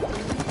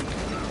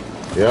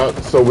 Yeah,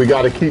 so we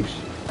gotta keep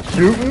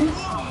shooting.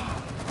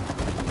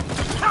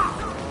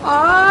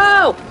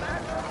 Oh!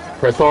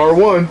 Press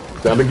R1.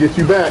 That'll get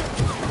you back.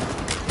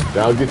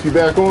 That'll get you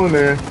back on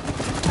there.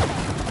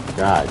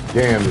 God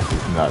damn, this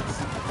is nuts.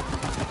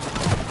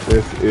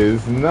 This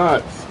is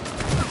nuts.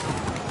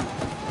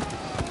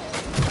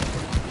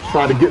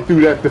 Try to get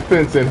through that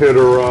defense and hit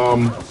her,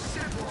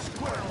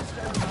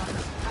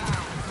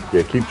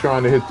 Yeah, keep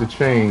trying to hit the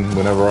chain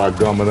whenever I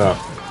gum it up.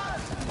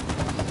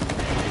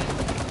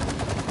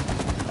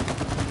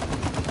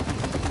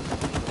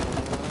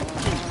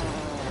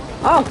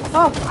 Oh,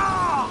 oh.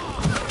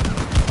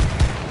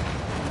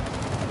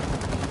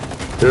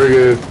 There it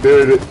is. There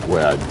it is.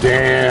 Well,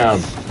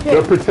 damn.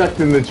 They're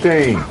protecting the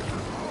chain.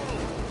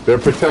 They're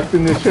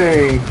protecting the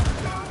chain.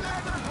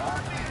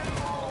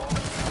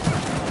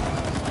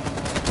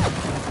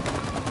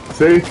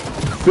 See?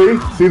 See?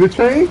 See the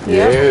chain? Yep.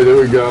 Yeah, there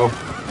we go.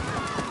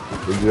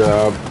 Good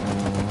job.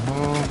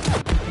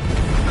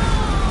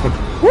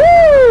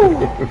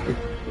 Woo!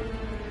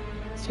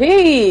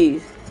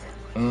 Jeez.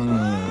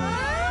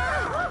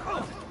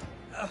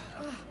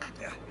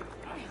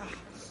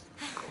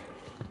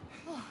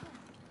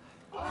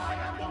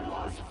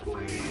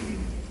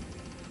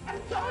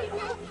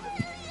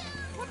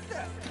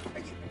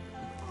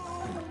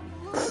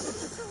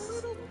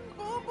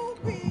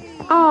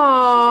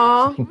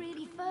 Aww.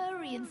 Really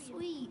furry and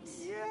sweet.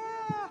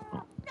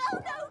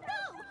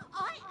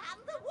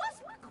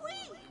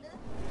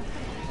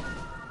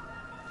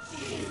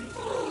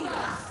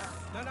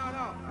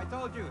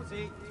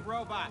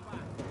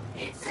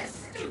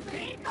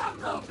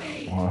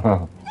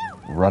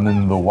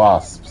 Running the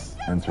wasps.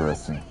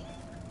 Interesting.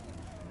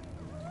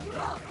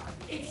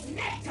 It's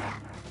nectar.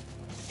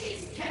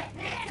 She's kept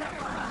nectar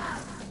for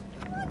us.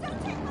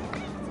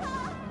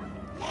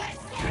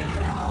 Let's take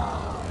it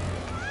all.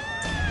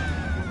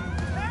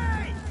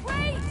 Hey,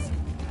 wait!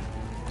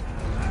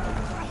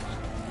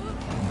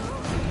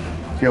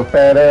 Get your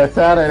fat ass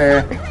out of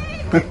there.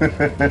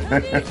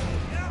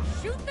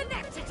 Shoot the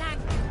nectar tank.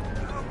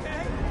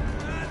 Okay.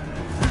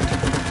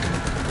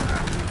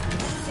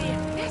 See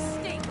if this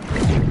stinks.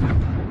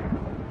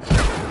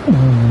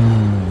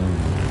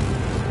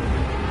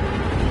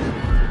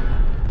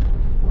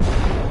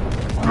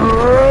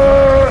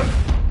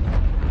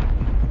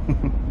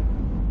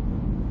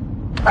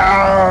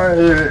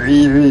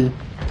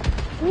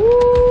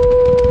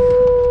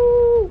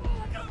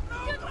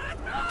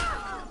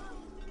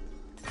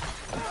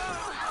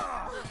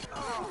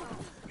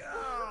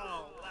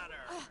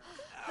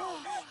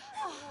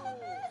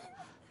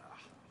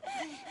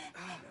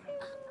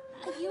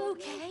 Are you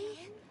okay?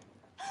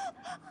 I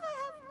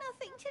have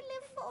nothing to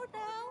live for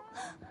now.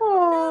 Aww. No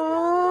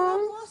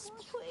longer a wasp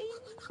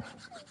queen.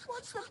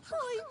 What's the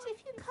point if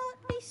you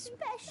can't be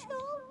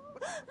special?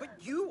 But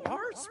you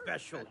are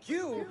special.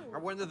 You are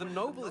one of the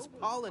noblest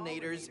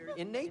pollinators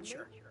in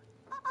nature.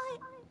 I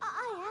am?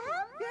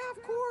 Yeah,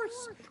 of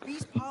course.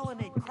 Bees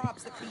pollinate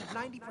crops that feed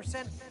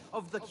 90%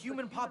 of the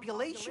human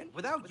population.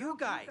 Without you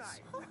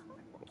guys,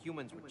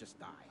 humans would just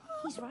die.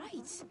 He's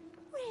right.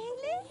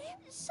 Really?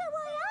 So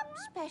I am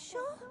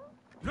special?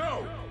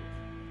 No!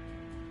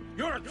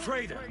 You're a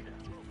traitor!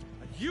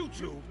 And you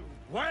two,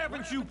 why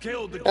haven't you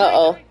killed the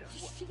Uh-oh.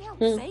 She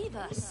helped save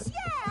us.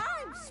 Yeah,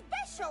 I'm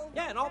special.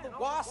 Yeah, and all the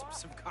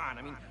wasps have gone.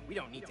 I mean, we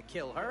don't need to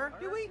kill her,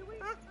 do we?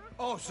 Huh?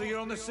 Oh, so you're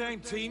on the same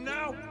team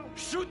now?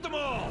 Shoot them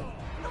all!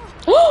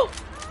 Whoa.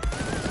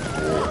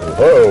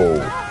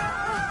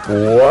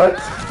 What?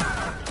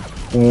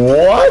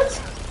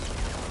 What?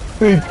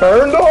 He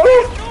turned on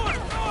him?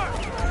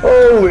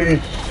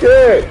 Holy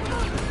shit!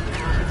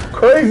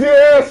 Crazy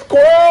ass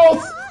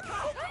squirrels!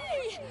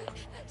 Hey,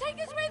 take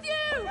us with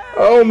you.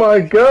 Oh my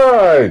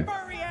god! Come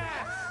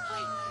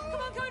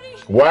on, Cody.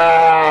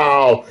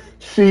 Wow!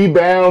 She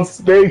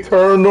bounced, they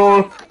turned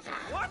on.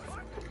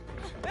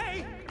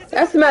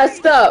 That's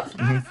messed up.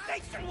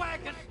 Station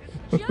wagon!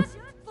 Just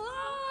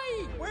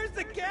fly. Where's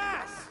the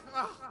gas?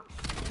 Oh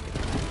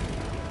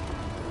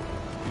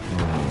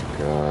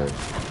god.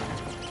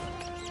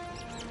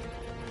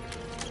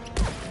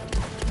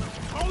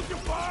 Hold your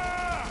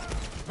fire!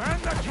 Man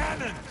the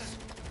cannons!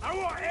 I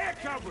want air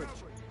coverage!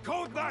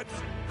 Cold nuts!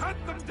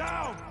 Hunt them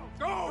down!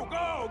 Go,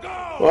 go,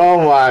 go! Oh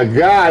my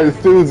god, this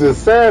dude's a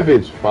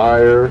savage.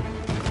 Fire.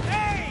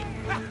 Hey!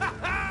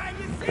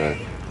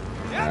 Okay.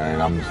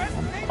 And I'm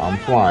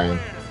flying.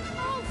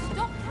 Oh,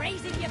 stop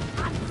raising your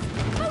pants.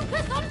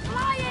 Focus on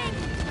flying.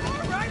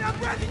 All right, I'm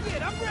revving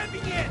it! I'm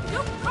revving it!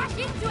 Don't crash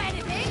into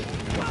anything.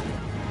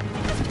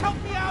 Just help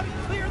me out and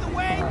clear the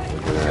way!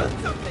 Shoot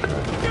something!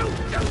 Shoot!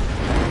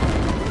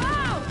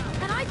 Wow!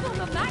 And I thought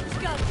the Max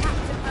gun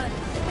captured us.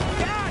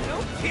 Yeah, no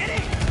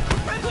kidding!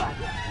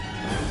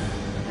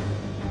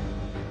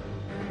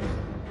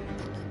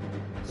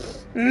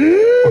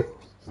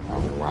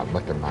 Sounded like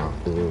Mickey Mouse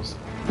ears.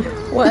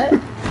 What?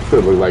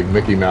 It looked like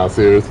Mickey Mouse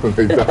ears when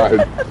they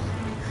died.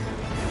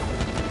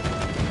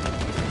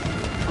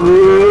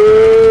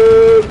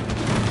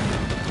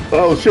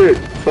 Oh shit!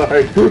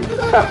 Sorry.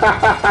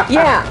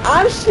 Yeah,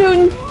 I'm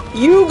shooting.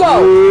 You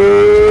go.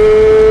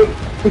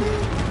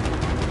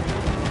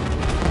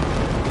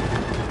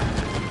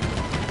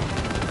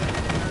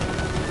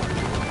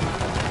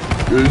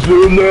 Is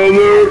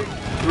another?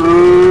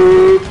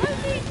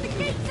 The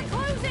gates are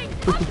closing.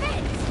 Up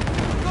it.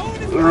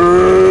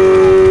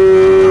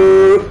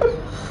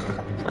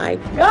 My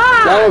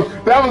God.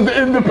 That was the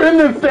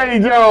Independence Day,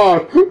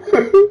 John.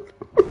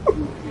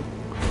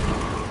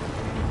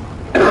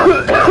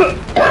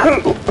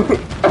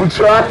 I'm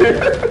trying.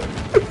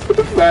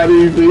 It's not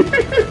easy.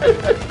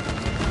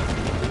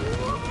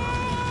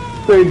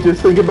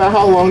 Just think about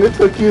how long it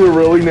took you to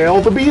really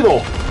nail the beetle.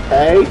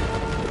 Hey.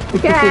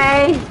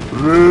 Okay.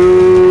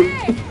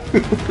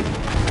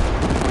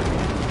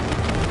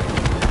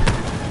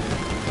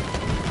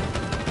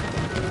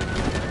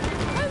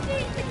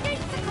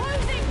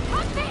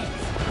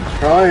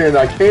 Trying,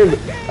 I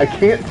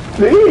can't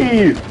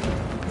see.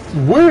 It's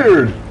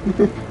weird.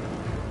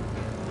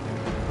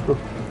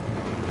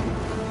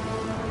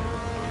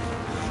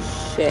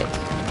 Shit.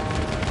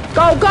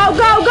 Go, go,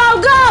 go, go,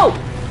 go!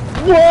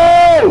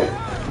 Whoa!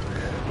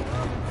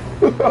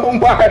 Oh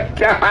my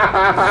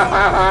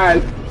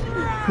god!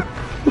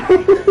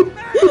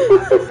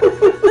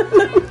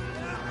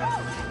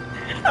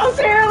 I'm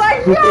sitting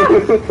like, no!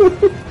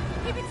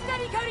 Keep it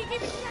steady, Cody.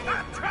 Keep it steady.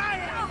 I'm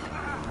trying.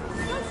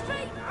 Go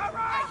straight. All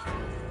right.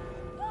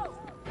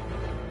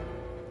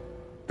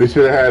 They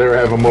should have had her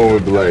have a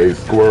moment, Blaze.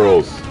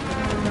 Squirrels.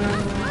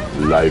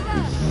 Life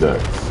is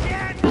nuts.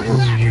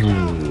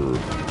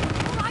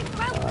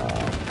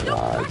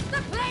 God.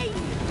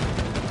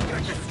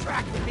 You're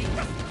distracting me!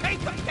 Just take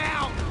them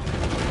down!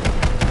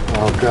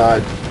 Oh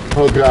god.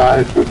 Oh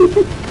god.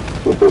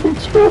 I'm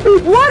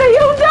trying. What are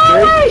you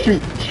doing? Hey,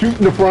 shoot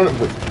in the front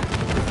of it.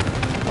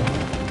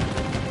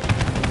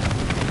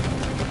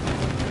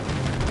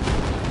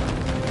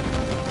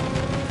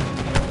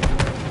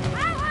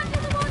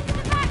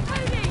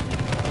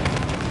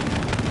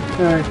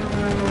 Okay.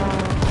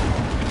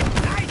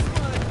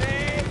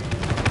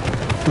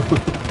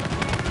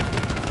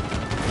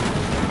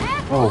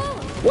 Oh.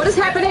 What is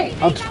happening?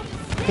 What the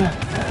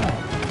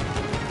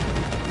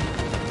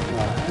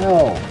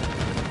hell?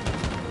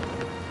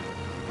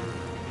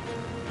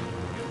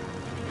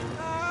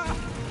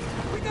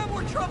 We got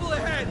more trouble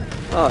ahead.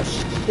 Oh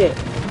shit.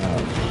 Oh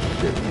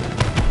shit.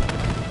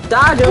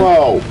 Dodge him.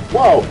 Whoa!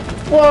 Whoa!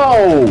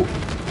 Whoa!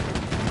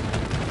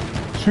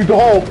 Shoot the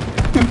hole!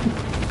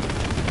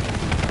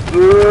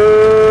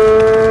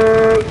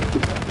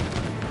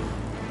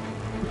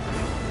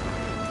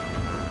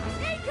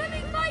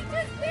 Incoming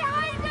fighters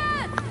behind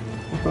us!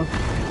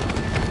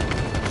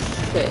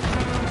 Shit.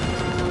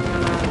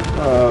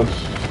 Oh,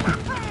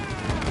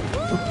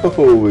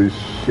 holy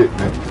shit,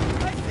 man.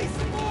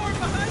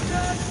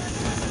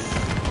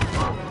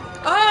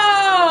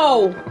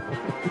 Oh!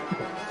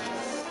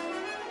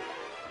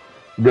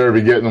 You better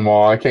be getting them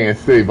all. I can't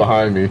see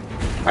behind me.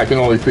 I can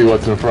only see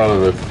what's in front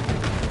of us.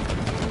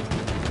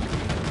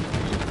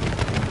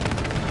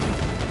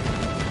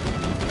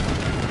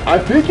 I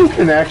think you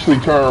can actually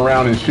turn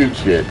around and shoot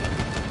shit.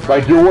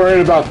 Like, you're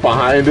worried about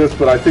behind us,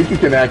 but I think you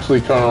can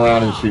actually turn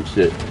around and shoot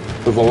shit.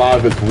 Because a lot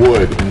of it's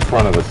wood in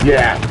front of us.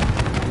 Yeah.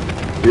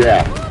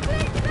 Yeah.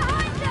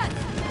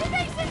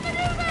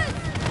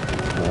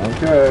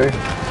 Okay.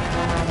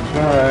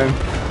 Trying.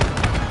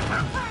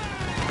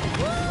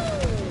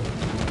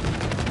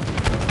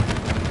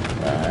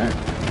 Alright.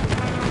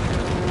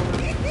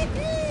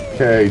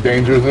 Okay,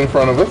 danger's in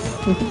front of us.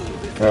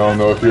 I don't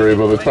know if you're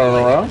able to turn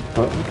around,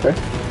 but okay.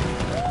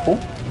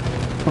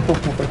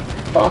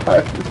 Oh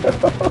my god.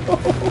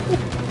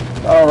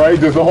 Alright,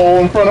 there's a hole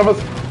in front of us.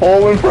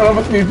 Hole in front of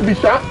us needs to be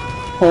shot.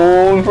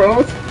 Hole in front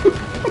of us.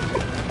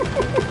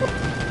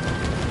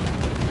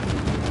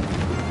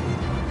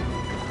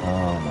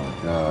 Oh my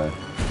god.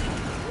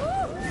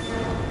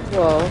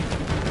 Whoa.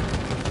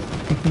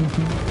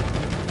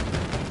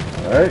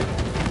 Alright.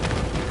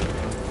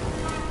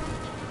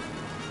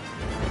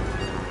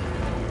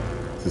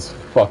 This is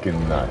fucking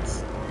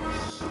nuts.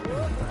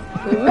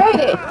 We made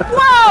it!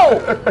 Whoa!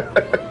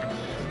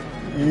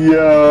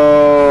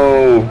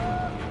 Yo!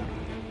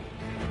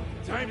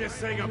 Time to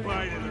say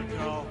goodbye to the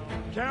doll.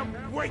 Can't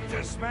wait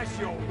to smash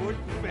your wood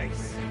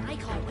face. I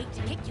can't wait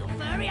to kick your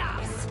furry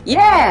ass.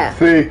 Yeah!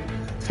 See,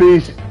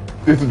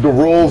 this is the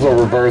roles are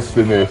reversed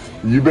in this.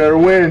 You better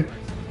win.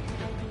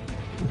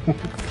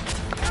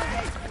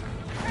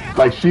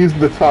 Like, she's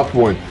the tough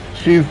one.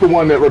 She's the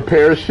one that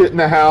repairs shit in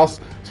the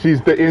house.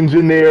 She's the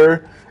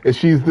engineer, and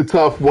she's the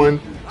tough one.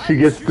 She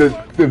gets the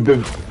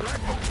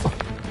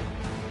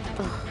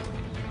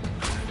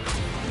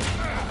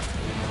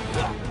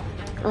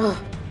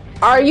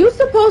Are you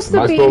supposed to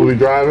Am I be? supposed to be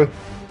driving?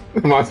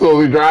 Am I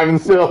supposed to be driving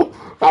still?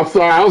 I'm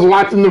sorry, I was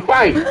watching the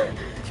fight.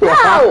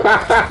 No!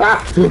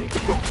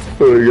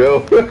 There we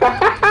go.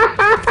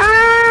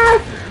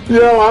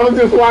 Yo, I was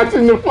just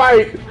watching the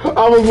fight.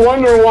 I was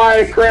wondering why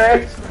it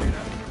crashed.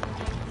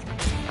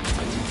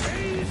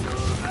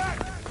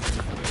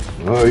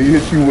 Oh, he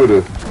hit you with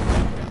a...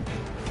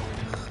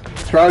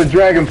 Try the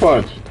dragon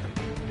punch.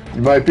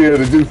 You might be able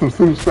to do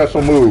some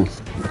special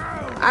moves.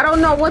 I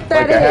don't know what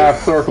that like is. a half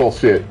circle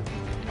shit.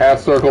 Half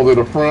circle to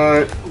the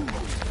front.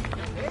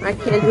 I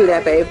can't do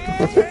that, babe.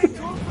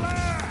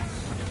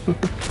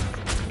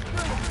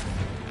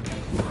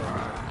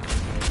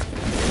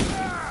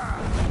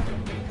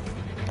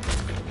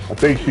 I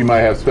think she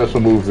might have special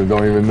moves and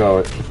don't even know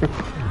it.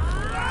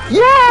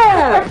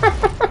 Yeah!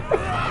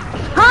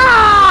 Ha!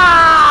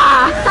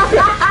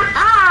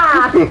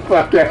 Get the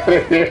fuck out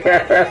of here.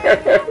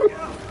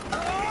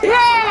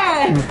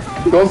 Yeah!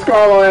 Don't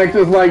Scarlet act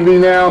just like me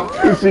now.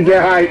 She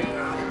get hyped.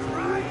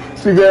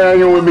 She get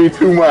hanging with me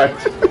too much.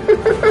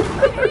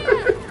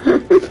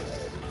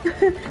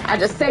 I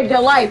just saved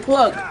your life,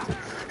 look.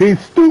 He's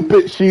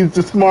stupid. She's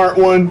the smart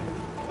one.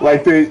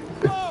 Like they...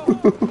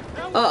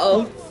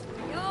 Uh-oh.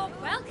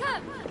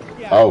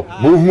 Oh,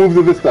 move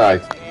to this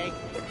side.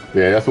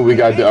 Yeah, that's what we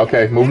got to do.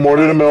 Okay, move more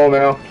to the middle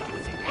now.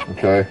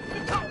 Okay.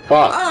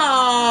 Fuck.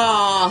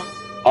 Oh.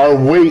 Our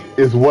weight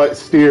is what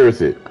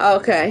steers it.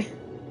 Okay.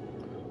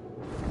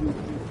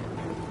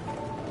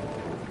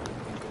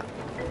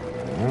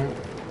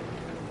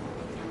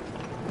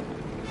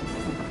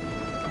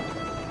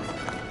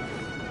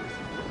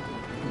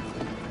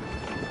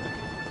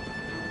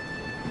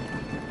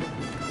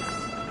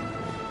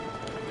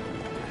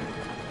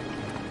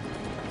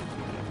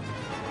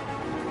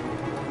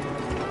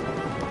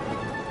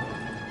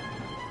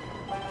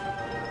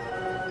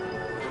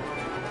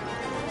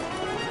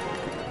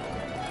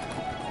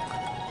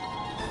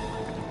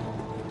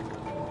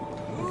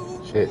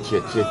 Shit.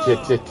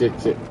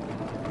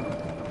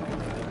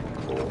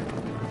 Cool.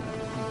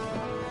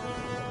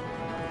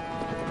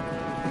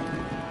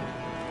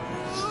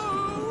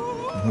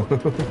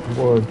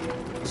 One.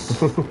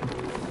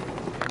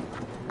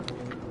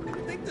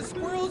 Think the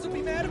squirrels will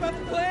be mad about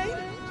the plane?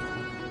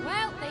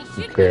 Well, they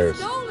shouldn't cares?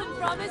 have stolen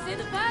from us in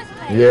the first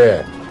place.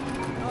 Yeah.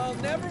 I'll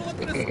never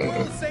look at a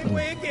squirrel the same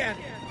way again.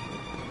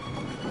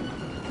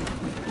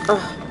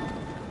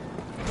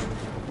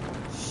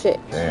 Shit.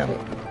 Damn.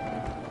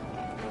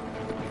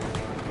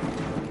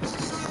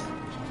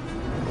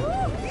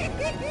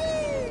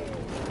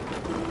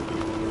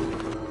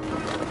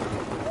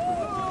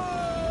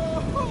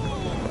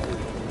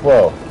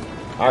 Whoa.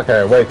 I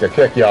can't wait to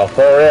kick your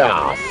furry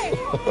ass.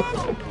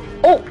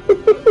 Oh!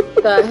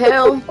 The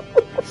hell?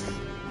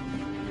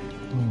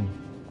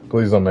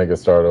 Please don't make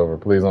us start over.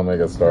 Please don't make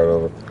us start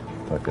over.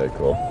 Okay,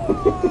 cool.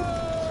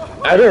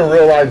 I didn't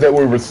realize that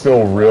we were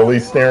still really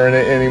staring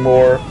at it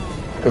anymore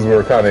because we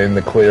were kind of in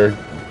the clear.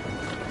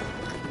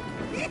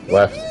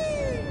 Left.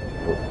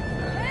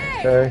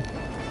 Okay.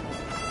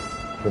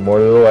 Get more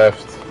to the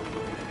left.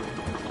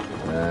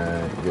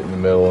 Get in the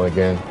middle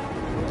again.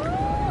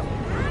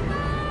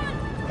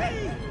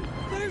 Hey!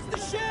 There's the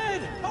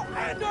shed! Oh,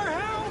 and our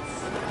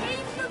house!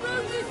 Aim for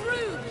Rose's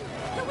room.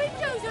 The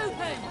window's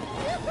open.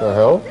 The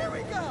hell? Here we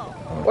go!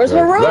 Where's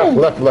her room?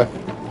 Left.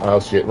 Oh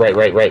shit! Right.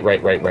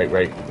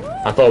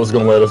 I thought it was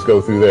gonna let us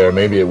go through there.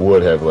 Maybe it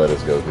would have let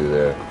us go through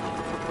there.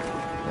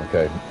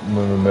 Okay, in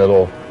the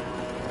middle.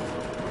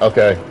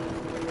 Okay,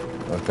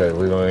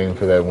 we're gonna aim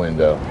for that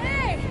window.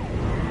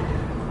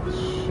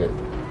 Shit.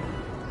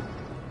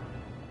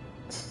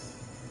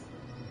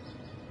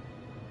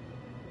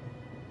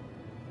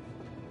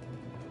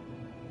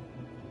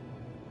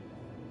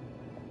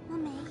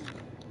 Mummy,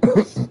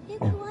 look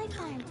who I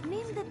found.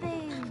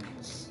 Moonbaboon.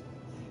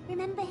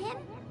 Remember him?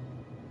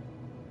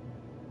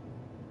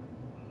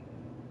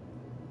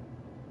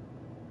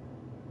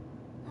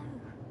 Oh.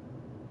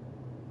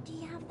 Do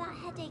you have that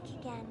headache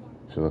again?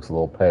 She looks a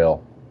little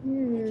pale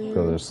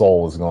because her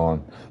soul is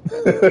gone.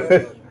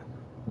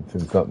 It's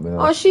in something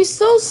else. Oh, she's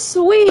so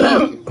sweet.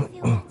 Feel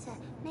better.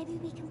 Maybe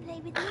we can play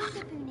with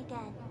Moonbaboon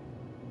again.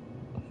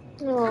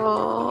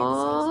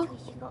 Aww.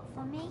 Toys you got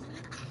for me.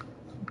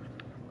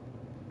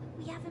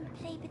 We haven't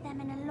played with them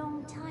in a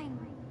long time.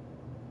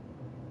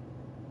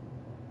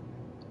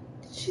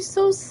 She's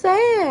so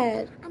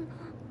sad.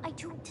 I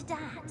talked to Dad.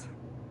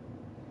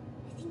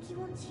 I think he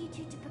wants you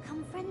two to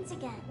become friends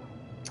again.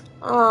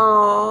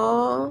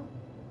 Aww.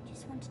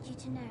 Just wanted you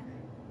to know.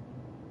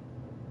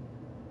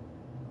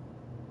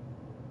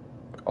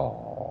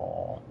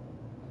 Aww.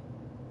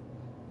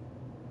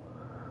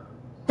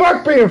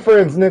 Fuck being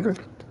friends, nigga.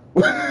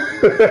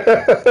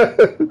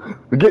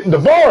 We're getting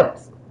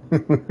divorced.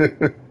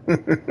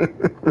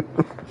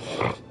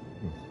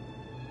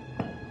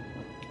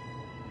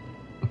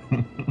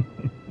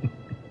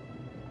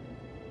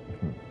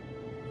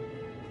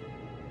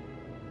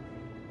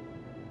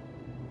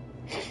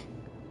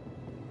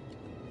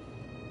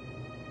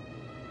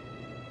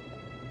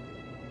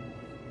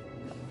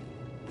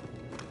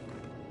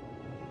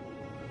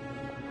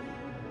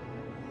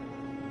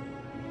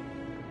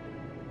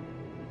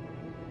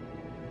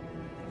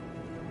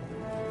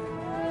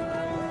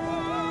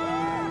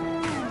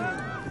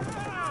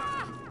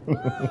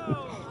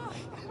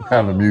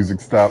 Have the music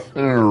stop.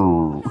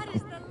 That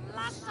is the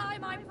last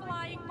time I'm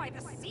flying by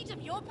the seat of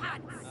your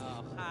pants.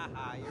 Oh,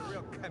 haha, you're a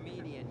real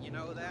comedian, you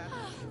know that?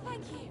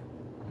 Thank you.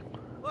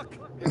 Look,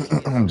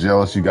 I'm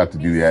jealous you got to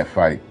do that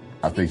fight.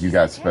 I think you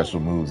got special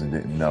moves and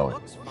didn't know it.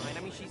 looks fine.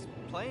 I mean, she's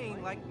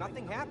playing like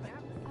nothing happened.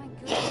 Thank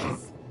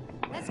goodness.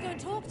 Let's go and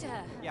talk to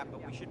her. Yeah,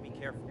 but we should be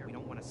careful. We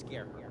don't want to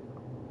scare her.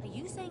 Are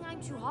you saying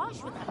I'm too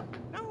harsh with her?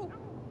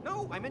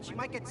 No, I meant she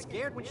might get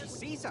scared when she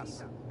sees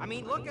us. I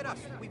mean, look at us.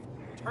 We've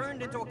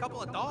turned into a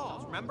couple of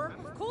dolls, remember?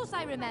 Of course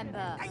I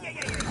remember. Are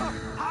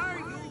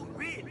you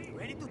really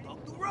ready to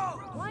talk to Rose?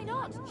 Why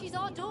not? She's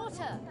our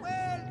daughter.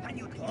 Well, can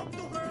you talk to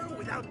her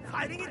without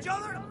fighting each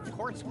other? Of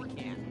course we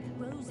can.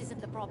 Rose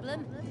isn't the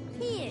problem.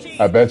 He is.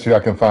 I bet you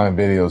I can find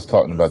videos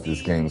talking about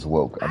this game's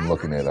woke. I'm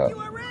looking it up.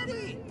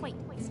 Wait,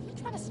 is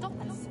he trying to stop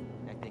us?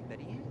 I think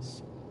that he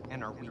is.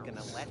 And are we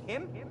gonna let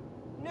him?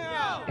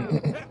 No!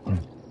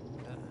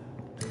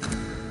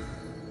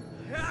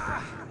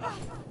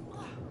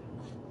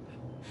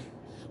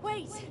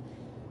 Wait!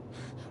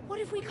 What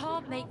if we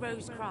can't make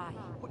Rose cry?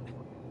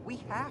 We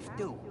have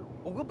to,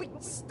 or we'll be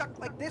stuck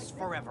like this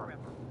forever.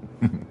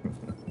 But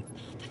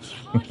she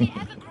hardly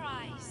ever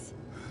cries.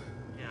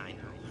 Yeah, I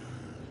know.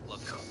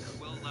 Look,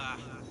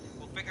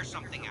 we'll figure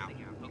something out,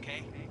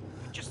 okay?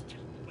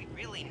 We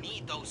really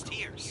need those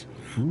tears.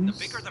 The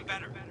bigger the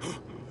better.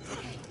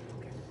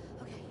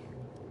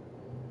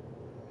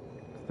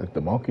 Like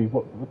the monkey?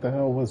 What the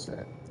hell was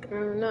that? I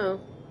don't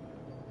know.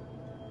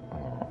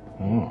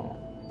 Oh.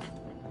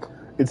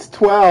 It's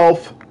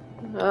 12.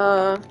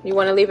 You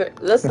want to leave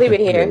it? Let's leave it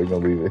Yeah, here. we're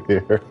gonna leave it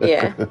here.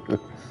 Yeah.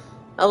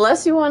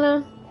 Unless you want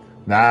to.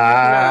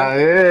 Nah,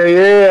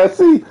 yeah.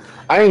 See,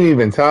 I ain't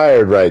even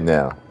tired right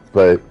now,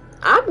 but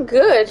I'm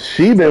good.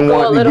 she been Go a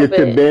wanting to little get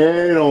to bit.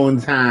 bed on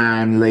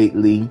time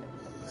lately,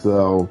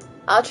 so.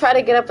 I'll try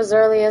to get up as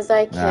early as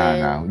I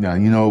can. No.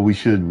 You know, we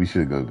should go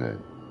to bed.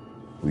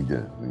 We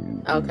did.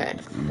 Okay.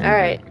 All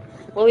right.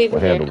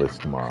 We'll handle this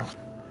tomorrow.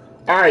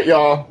 All right,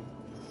 y'all.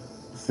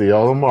 See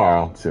y'all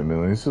tomorrow. 10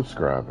 million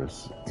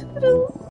subscribers.